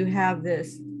 is that you have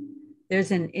there's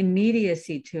an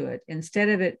immediacy to it. Instead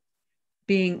of it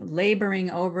being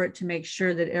laboring over it to make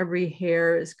sure that every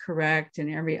hair is correct and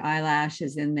every eyelash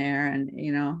is in there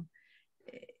and,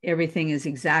 everything is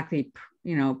exactly,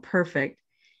 perfect.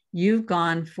 You've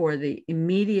gone for the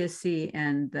immediacy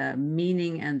and the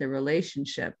meaning and the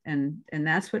relationship. And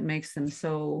that's what makes them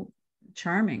so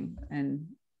charming. And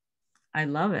I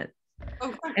love it.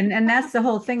 Oh, and that's the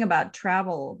whole thing about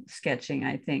travel sketching.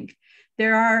 I think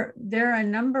there are a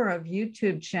number of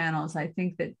YouTube channels, I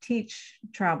think, that teach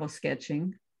travel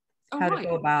sketching, how to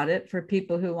go about it for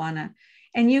people who want to.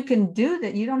 And you can do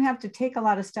that. You don't have to take a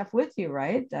lot of stuff with you,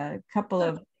 right? A couple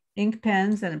of ink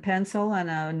pens and a pencil and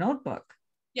a notebook.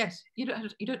 Yes, you don't have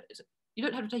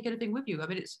to take anything with you. I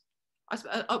mean,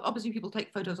 obviously people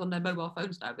take photos on their mobile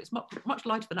phones now, but it's much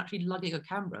lighter than actually lugging a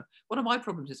camera. One of my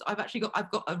problems is I haven't got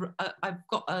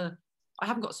a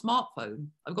smartphone.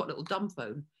 I've got a little dumb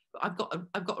phone, but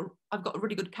I've got a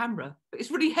really good camera, but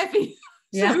it's really heavy.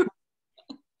 Yeah.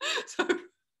 So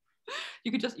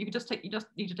you just need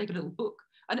to take a little book,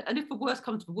 and if the worst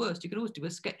comes to worst, you can always do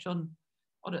a sketch on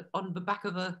the back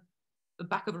of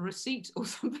a receipt or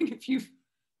something if you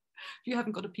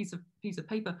haven't got a piece of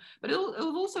paper. But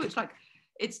it'll also,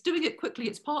 it's doing it quickly.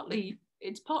 It's partly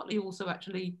also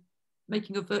actually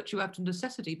making a virtue out of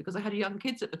necessity, because I had young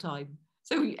kids at the time.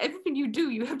 So everything you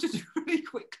do, you have to do really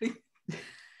quickly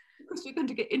because you're going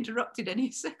to get interrupted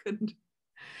any second.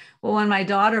 Well, when my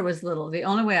daughter was little, the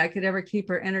only way I could ever keep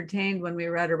her entertained when we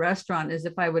were at a restaurant is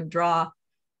if I would draw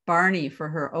Barney for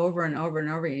her over and over and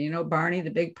over again. Barney,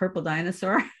 the big purple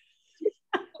dinosaur.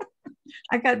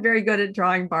 I got very good at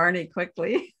drawing Barney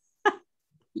quickly.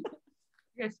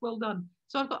 Yes, well done.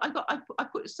 So I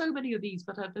put so many of these,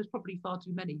 but there's probably far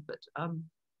too many. But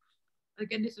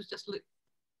again, this was just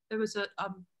there was a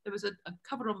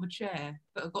cover on the chair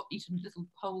that got eaten, a little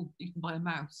hole eaten by a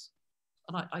mouse,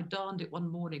 and I darned it one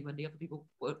morning when the other people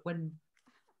when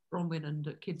Bronwyn and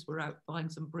the kids were out buying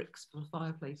some bricks for the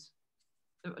fireplace.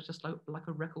 So it was just like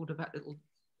a record of that little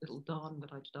darn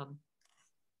that I'd done.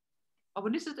 Oh,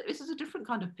 and this is a different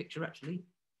kind of picture actually.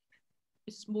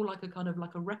 This is more like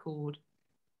a record.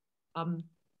 So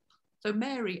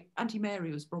Auntie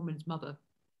Mary was Bronwyn's mother,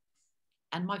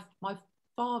 and my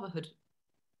father had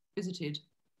visited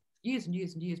years and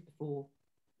years and years before,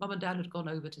 Mum and Dad had gone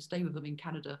over to stay with them in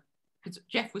Canada, because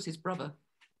Jeff was his brother.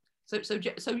 So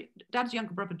Dad's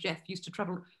younger brother Jeff used to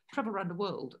travel around the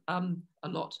world a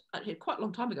lot. Actually, quite a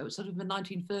long time ago, sort of in the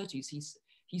 1930s,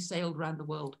 he sailed around the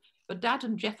world. But Dad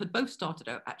and Jeff had both started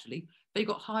out, actually. They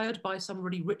got hired by some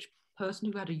really rich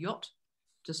person who had a yacht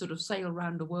to sort of sail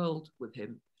around the world with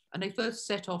him. And they first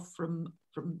set off from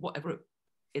whatever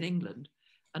in England.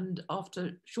 And after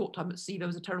a short time at sea, there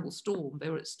was a terrible storm. They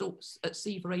were at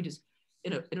sea for ages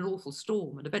in an awful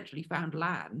storm, and eventually found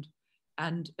land.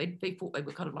 And they thought they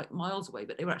were kind of like miles away,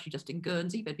 but they were actually just in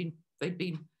Guernsey. They'd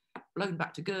been blown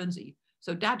back to Guernsey.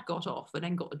 So Dad got off and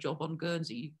then got a job on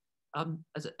Guernsey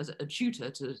as a tutor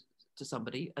to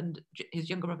somebody. And his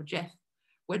younger brother Jeff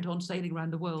went on sailing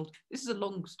around the world. This is a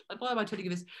long. Why am I telling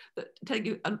you this?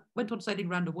 Went on sailing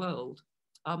around the world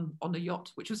on a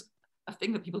yacht, which was a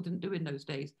thing that people didn't do in those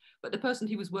days. But the person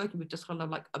he was working with just kind of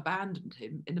like abandoned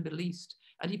him in the Middle East,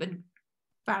 and he then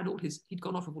found he'd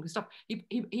gone off with all his stuff. He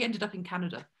ended up in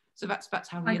Canada. So that's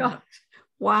how he ended up.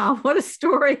 Wow, what a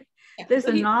story. Yeah. There's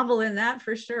a novel in that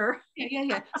for sure.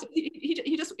 Yeah. So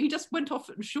he just went off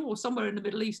shore somewhere in the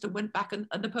Middle East and went back, and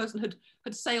the person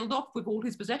had sailed off with all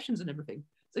his possessions and everything.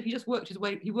 So he just worked his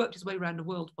way around the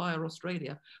world via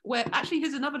Australia, where actually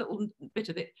here's another little bit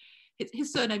of it.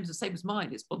 His surname's the same as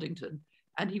mine, it's Boddington.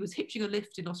 And he was hitching a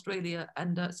lift in Australia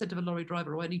and said to the lorry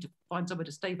driver, "Oh, I need to find somewhere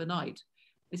to stay the night."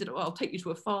 He said, "Oh, I'll take you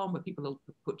to a farm where people will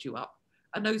put you up."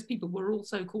 And those people were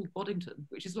also called Boddington,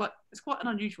 which is like, it's quite an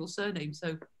unusual surname.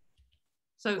 So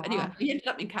wow. Anyway, he ended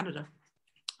up in Canada.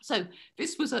 So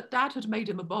this was Dad had made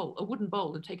him a wooden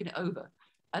bowl, and taken it over.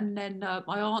 And then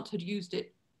my aunt had used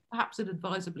it, perhaps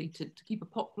inadvisably, to keep a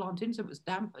pot plant in, so it was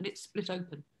damp, and it split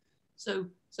open. So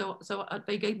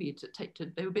they gave me it to take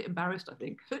to. They were a bit embarrassed, I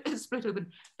think. It split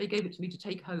open. They gave it to me to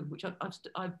take home, which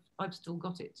I've still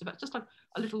got it. So that's just like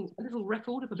a little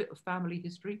record of a bit of family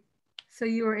history. So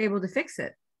you were able to fix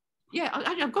it? Yeah,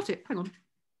 I've got it. Hang on.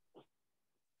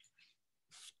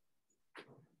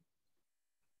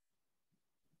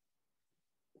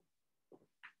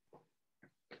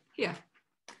 Yeah.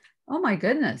 Oh my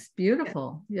goodness,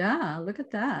 beautiful. Yeah, look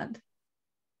at that.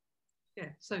 Yeah.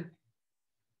 So.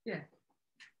 Yeah.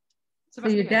 So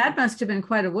your dad must have been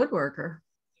quite a woodworker.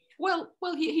 Well,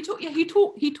 he taught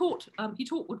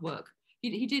woodwork.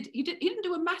 He didn't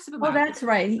do a massive amount. Oh, that's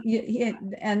right.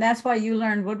 And that's why you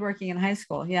learned woodworking in high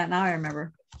school. Yeah, now I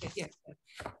remember. Yeah.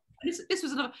 And this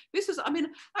was I mean,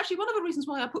 actually one of the reasons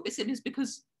why I put this in is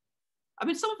because, I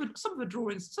mean, some of the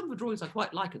drawings I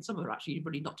quite like, and some are actually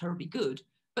really not terribly good.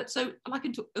 But so like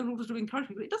in order to encourage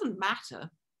people, it doesn't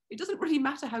matter. It doesn't really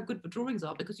matter how good the drawings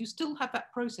are, because you still have that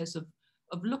process of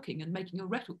looking and making a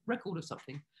record of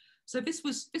something. So this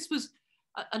was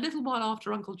a little while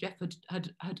after Uncle Jeff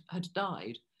had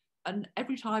died, and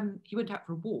every time he went out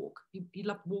for a walk, he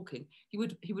loved walking. He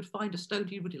would find a stone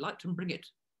he really liked and bring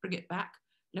it back.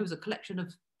 And there was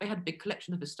they had a big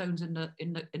collection of the stones in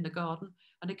the garden,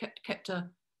 and they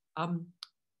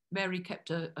Mary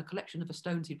kept a collection of the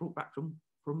stones he brought back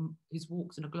from his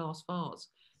walks in a glass vase.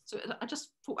 So I just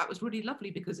thought that was really lovely,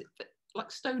 because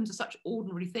like stones are such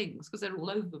ordinary things because they're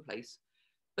all over the place,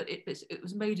 but it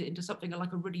was made it into something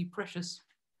like a really precious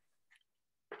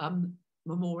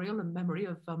memorial and memory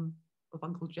of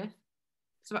Uncle Jeff.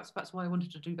 So that's why I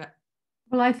wanted to do that.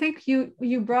 Well, I think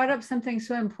you brought up something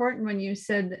so important when you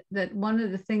said that one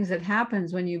of the things that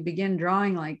happens when you begin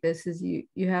drawing like this is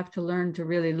you have to learn to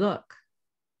really look,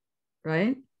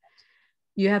 right?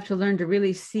 You have to learn to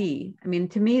really see. I mean,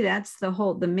 to me, that's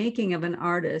the making of an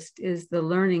artist is the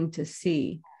learning to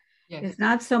see. Yes. It's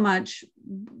not so much,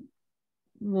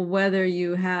 well, whether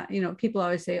you have, people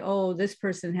always say, oh, this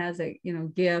person has a,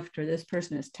 gift, or this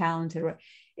person is talented.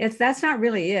 That's not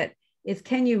really it. It's,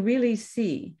 can you really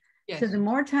see? Yes. So the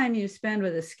more time you spend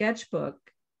with a sketchbook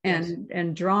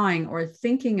and drawing, or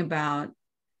thinking about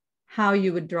how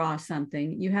you would draw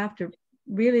something, you have to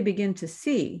really begin to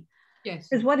see. Yes.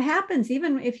 Because what happens,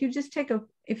 even if you just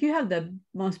if you have the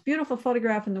most beautiful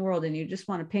photograph in the world and you just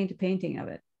want to paint a painting of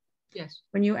it. Yes.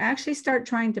 When you actually start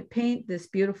trying to paint this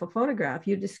beautiful photograph,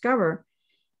 you discover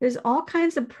there's all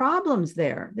kinds of problems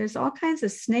there. There's all kinds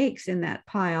of snakes in that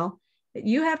pile that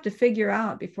you have to figure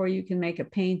out before you can make a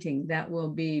painting that will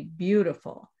be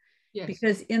beautiful. Yes.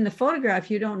 Because in the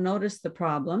photograph, you don't notice the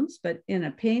problems, but in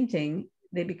a painting,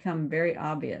 they become very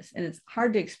obvious. And it's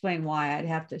hard to explain why. I'd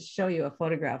have to show you a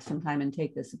photograph sometime and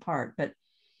take this apart, but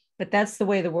that's the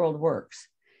way the world works.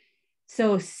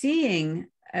 So seeing,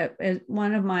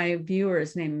 one of my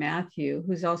viewers named Matthew,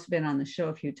 who's also been on the show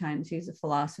a few times, he's a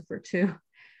philosopher too.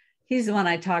 He's the one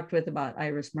I talked with about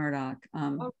Iris Murdoch.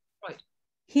 Right.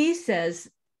 He says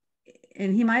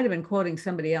and he might have been quoting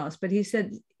somebody else, but he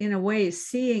said, in a way,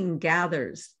 seeing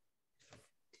gathers.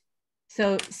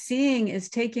 So seeing is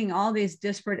taking all these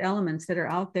disparate elements that are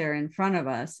out there in front of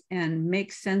us and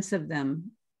makes sense of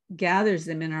them, gathers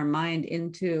them in our mind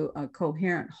into a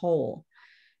coherent whole.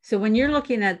 So when you're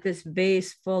looking at this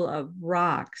vase full of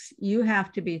rocks, you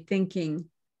have to be thinking,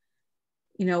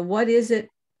 you know, what is it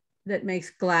that makes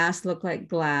glass look like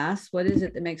glass? What is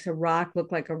it that makes a rock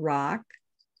look like a rock?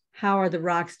 How are the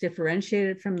rocks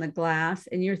differentiated from the glass?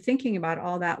 And you're thinking about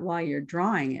all that while you're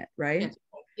drawing it, right? Yes.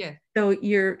 Yeah. So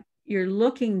you're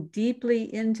looking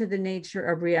deeply into the nature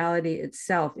of reality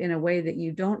itself in a way that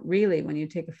you don't really when you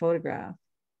take a photograph.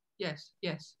 Yes.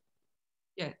 Yes.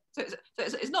 Yeah. So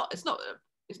it's not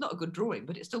a good drawing,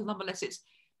 but it's still nonetheless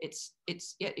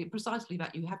precisely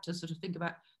that you have to sort of think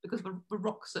about, because the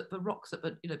rocks that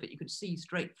you know, that you could see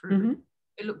straight through. Mm-hmm.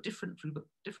 It looked different through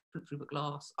the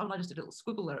glass. I mean, I just did a little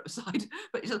squibble there at the side,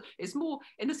 but it's more,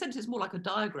 in a sense, it's more like a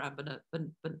diagram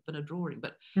than a drawing.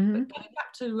 But, mm-hmm. but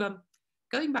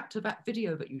going back to that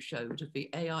video that you showed of the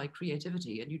AI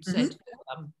creativity, and you'd Mm-hmm. said,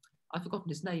 I've forgotten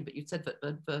his name, but you'd said that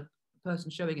the person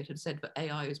showing it had said that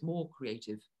AI is more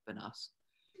creative than us.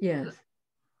 Yes.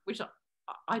 Which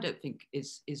I don't think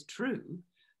is true,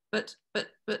 but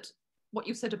what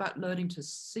you said about learning to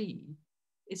see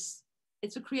is,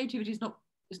 it's a creativity is not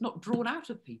drawn out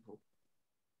of people,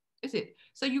 is it?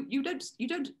 So you don't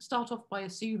start off by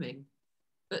assuming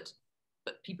that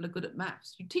people are good at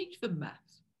maths. You teach them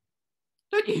maths,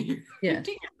 don't you? Yes. You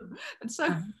teach them. And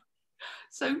so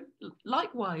so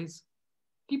likewise,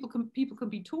 people can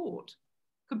be taught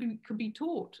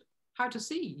how to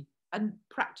see, and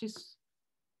practice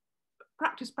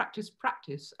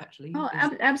actually. Oh,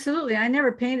 absolutely. I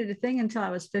never painted a thing until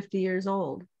I was 50 years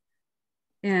old.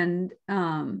 And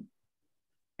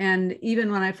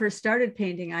even when I first started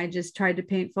painting, I just tried to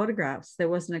paint photographs. There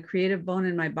wasn't a creative bone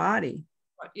in my body.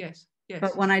 Right, yes.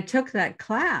 But when I took that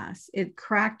class, it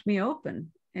cracked me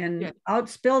open and yes.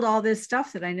 spilled all this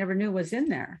stuff that I never knew was in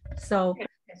there. So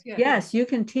yes, you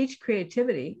can teach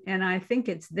creativity, and I think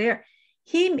it's there.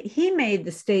 He made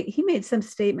some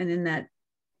statement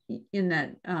in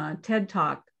that TED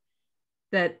talk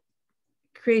that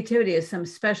creativity is some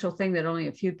special thing that only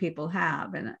a few people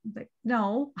have. And I'm like,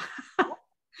 no,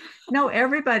 no,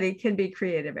 everybody can be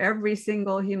creative, every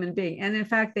single human being. And in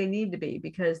fact, they need to be,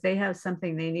 because they have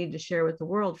something they need to share with the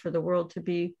world for the world to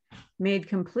be made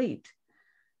complete.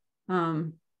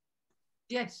 Yes.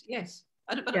 And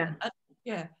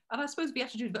I suppose the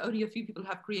attitude that only a few people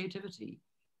have creativity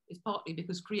is partly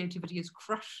because creativity is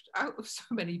crushed out of so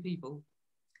many people.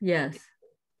 Yes.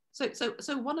 So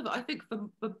one of, I think,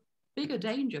 the bigger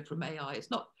danger from AI is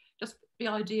not just the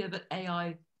idea that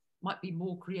AI might be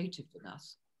more creative than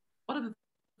us. One of the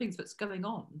things that's going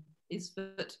on is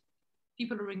that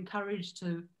people are encouraged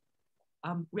to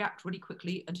react really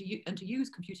quickly and to use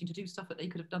computing to do stuff that they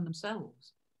could have done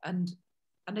themselves. And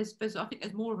there's I think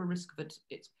there's more of a risk that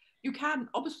you can,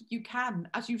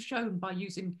 as you've shown by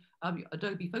using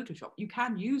Adobe Photoshop, you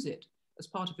can use it as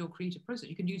part of your creative process.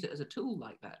 You can use it as a tool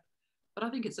like that. But I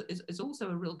think it's also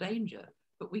a real danger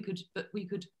that we could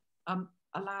allow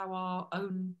our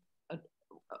own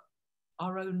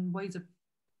ways of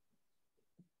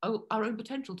our own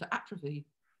potential to atrophy.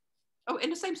 Oh,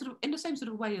 in the same sort of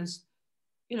way as,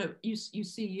 you know, you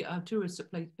see tourists at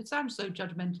places. It sounds so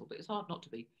judgmental, but it's hard not to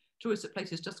be. Tourists at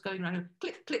places just going around,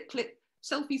 click, click, click,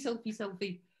 selfie, selfie,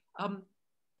 selfie.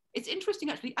 It's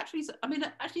interesting, actually. Actually,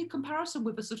 in comparison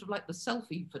with the sort of like the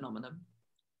selfie phenomenon.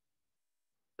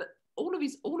 But all of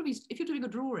these, if you're doing a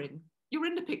drawing, you're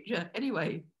in the picture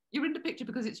anyway. You're in the picture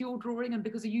because it's your drawing and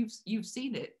because you've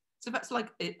seen it. So that's like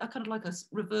a kind of like a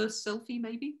reverse selfie,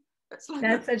 maybe. That's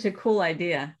such a cool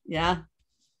idea. Yeah.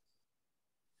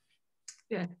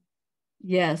 Yeah.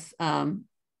 Yes.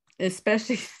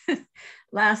 Especially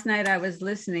last night, I was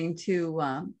listening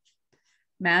to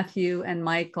Matthew and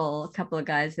Michael, a couple of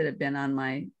guys that have been on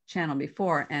my channel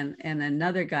before, and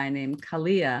another guy named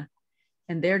Kalia,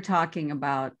 and they're talking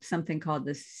about something called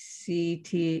the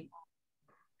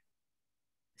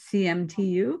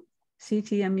CTMU.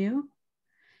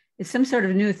 It's some sort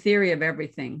of new theory of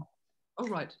everything. Oh,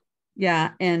 right.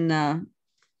 Yeah, and I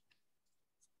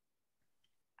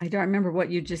don't remember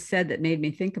what you just said that made me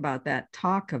think about that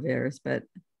talk of theirs, but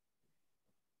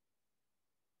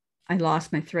I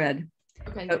lost my thread.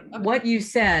 Okay. What you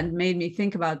said made me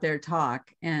think about their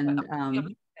talk, and I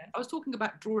was talking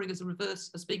about drawing as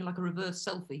being like a reverse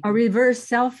selfie. A reverse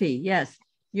selfie, yes.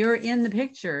 You're in the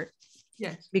picture,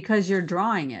 yes, because you're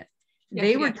drawing it. Yes,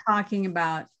 they were talking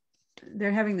about,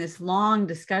 they're having this long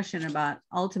discussion about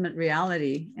ultimate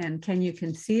reality, and can you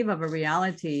conceive of a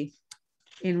reality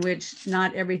in which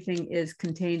not everything is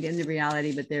contained in the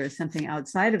reality, but there is something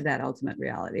outside of that ultimate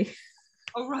reality.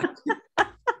 Oh, right.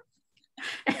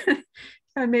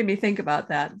 It made me think about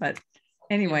that. But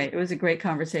anyway, it was a great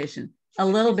conversation. A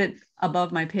little bit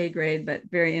above my pay grade, but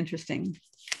very interesting.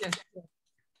 Yes.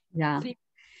 Yeah.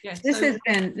 Yeah.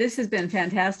 This has been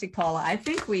fantastic, Paula. I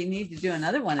think we need to do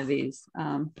another one of these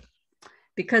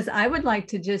because I would like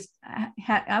to just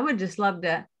I would just love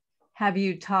to have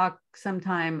you talk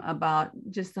sometime about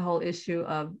just the whole issue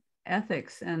of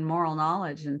ethics and moral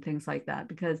knowledge and things like that,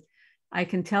 because I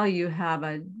can tell you have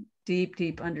a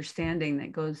deep understanding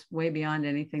that goes way beyond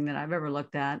anything that I've ever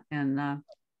looked at. And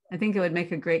I think it would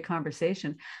make a great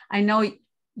conversation. I know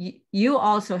you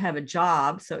also have a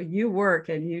job, so you work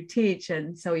and you teach,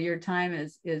 and so your time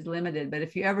is limited. But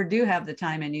if you ever do have the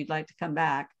time and you'd like to come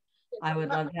back, I would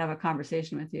love to have a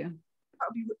conversation with you.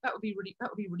 That would be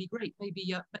really great.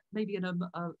 Maybe in a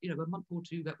month or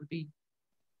two. That would be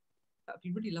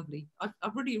really lovely.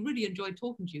 I've really enjoyed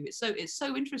talking to you. It's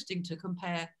so interesting to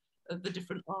compare the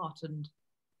different art and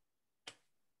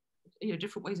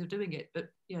different ways of doing it. But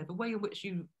yeah, the way in which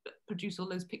you produce all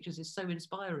those pictures is so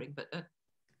inspiring. But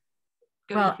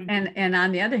well, and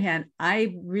on the other hand,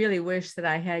 I really wish that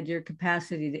I had your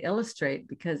capacity to illustrate,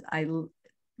 because I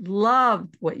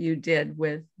loved what you did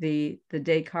with the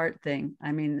Descartes thing.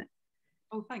 I mean,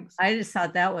 oh, thanks. I just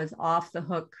thought that was off the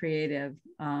hook creative.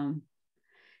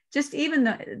 Just even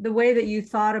the way that you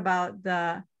thought about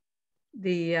the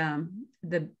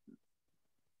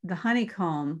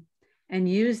honeycomb and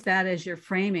use that as your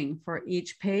framing for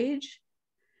each page.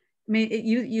 I mean,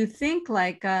 you think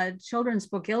like a children's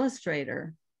book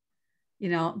illustrator,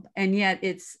 and yet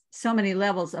it's so many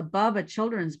levels above a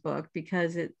children's book,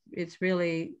 because it's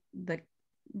really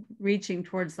reaching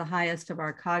towards the highest of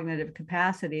our cognitive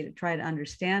capacity to try to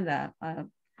understand a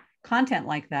content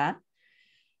like that.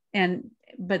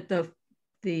 But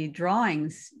the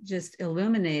drawings just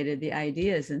illuminated the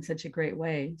ideas in such a great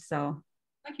way. So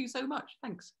thank you so much.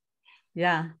 Thanks.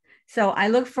 Yeah. So I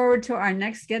look forward to our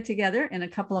next get together in a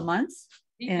couple of months.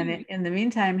 And in the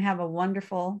meantime, have a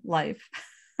wonderful life.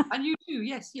 And you too.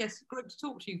 Yes. Great to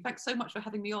talk to you. Thanks so much for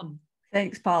having me on.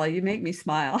 Thanks, Paula. You make me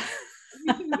smile.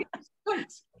 You too.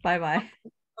 Thanks. Bye-bye.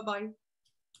 Bye-bye.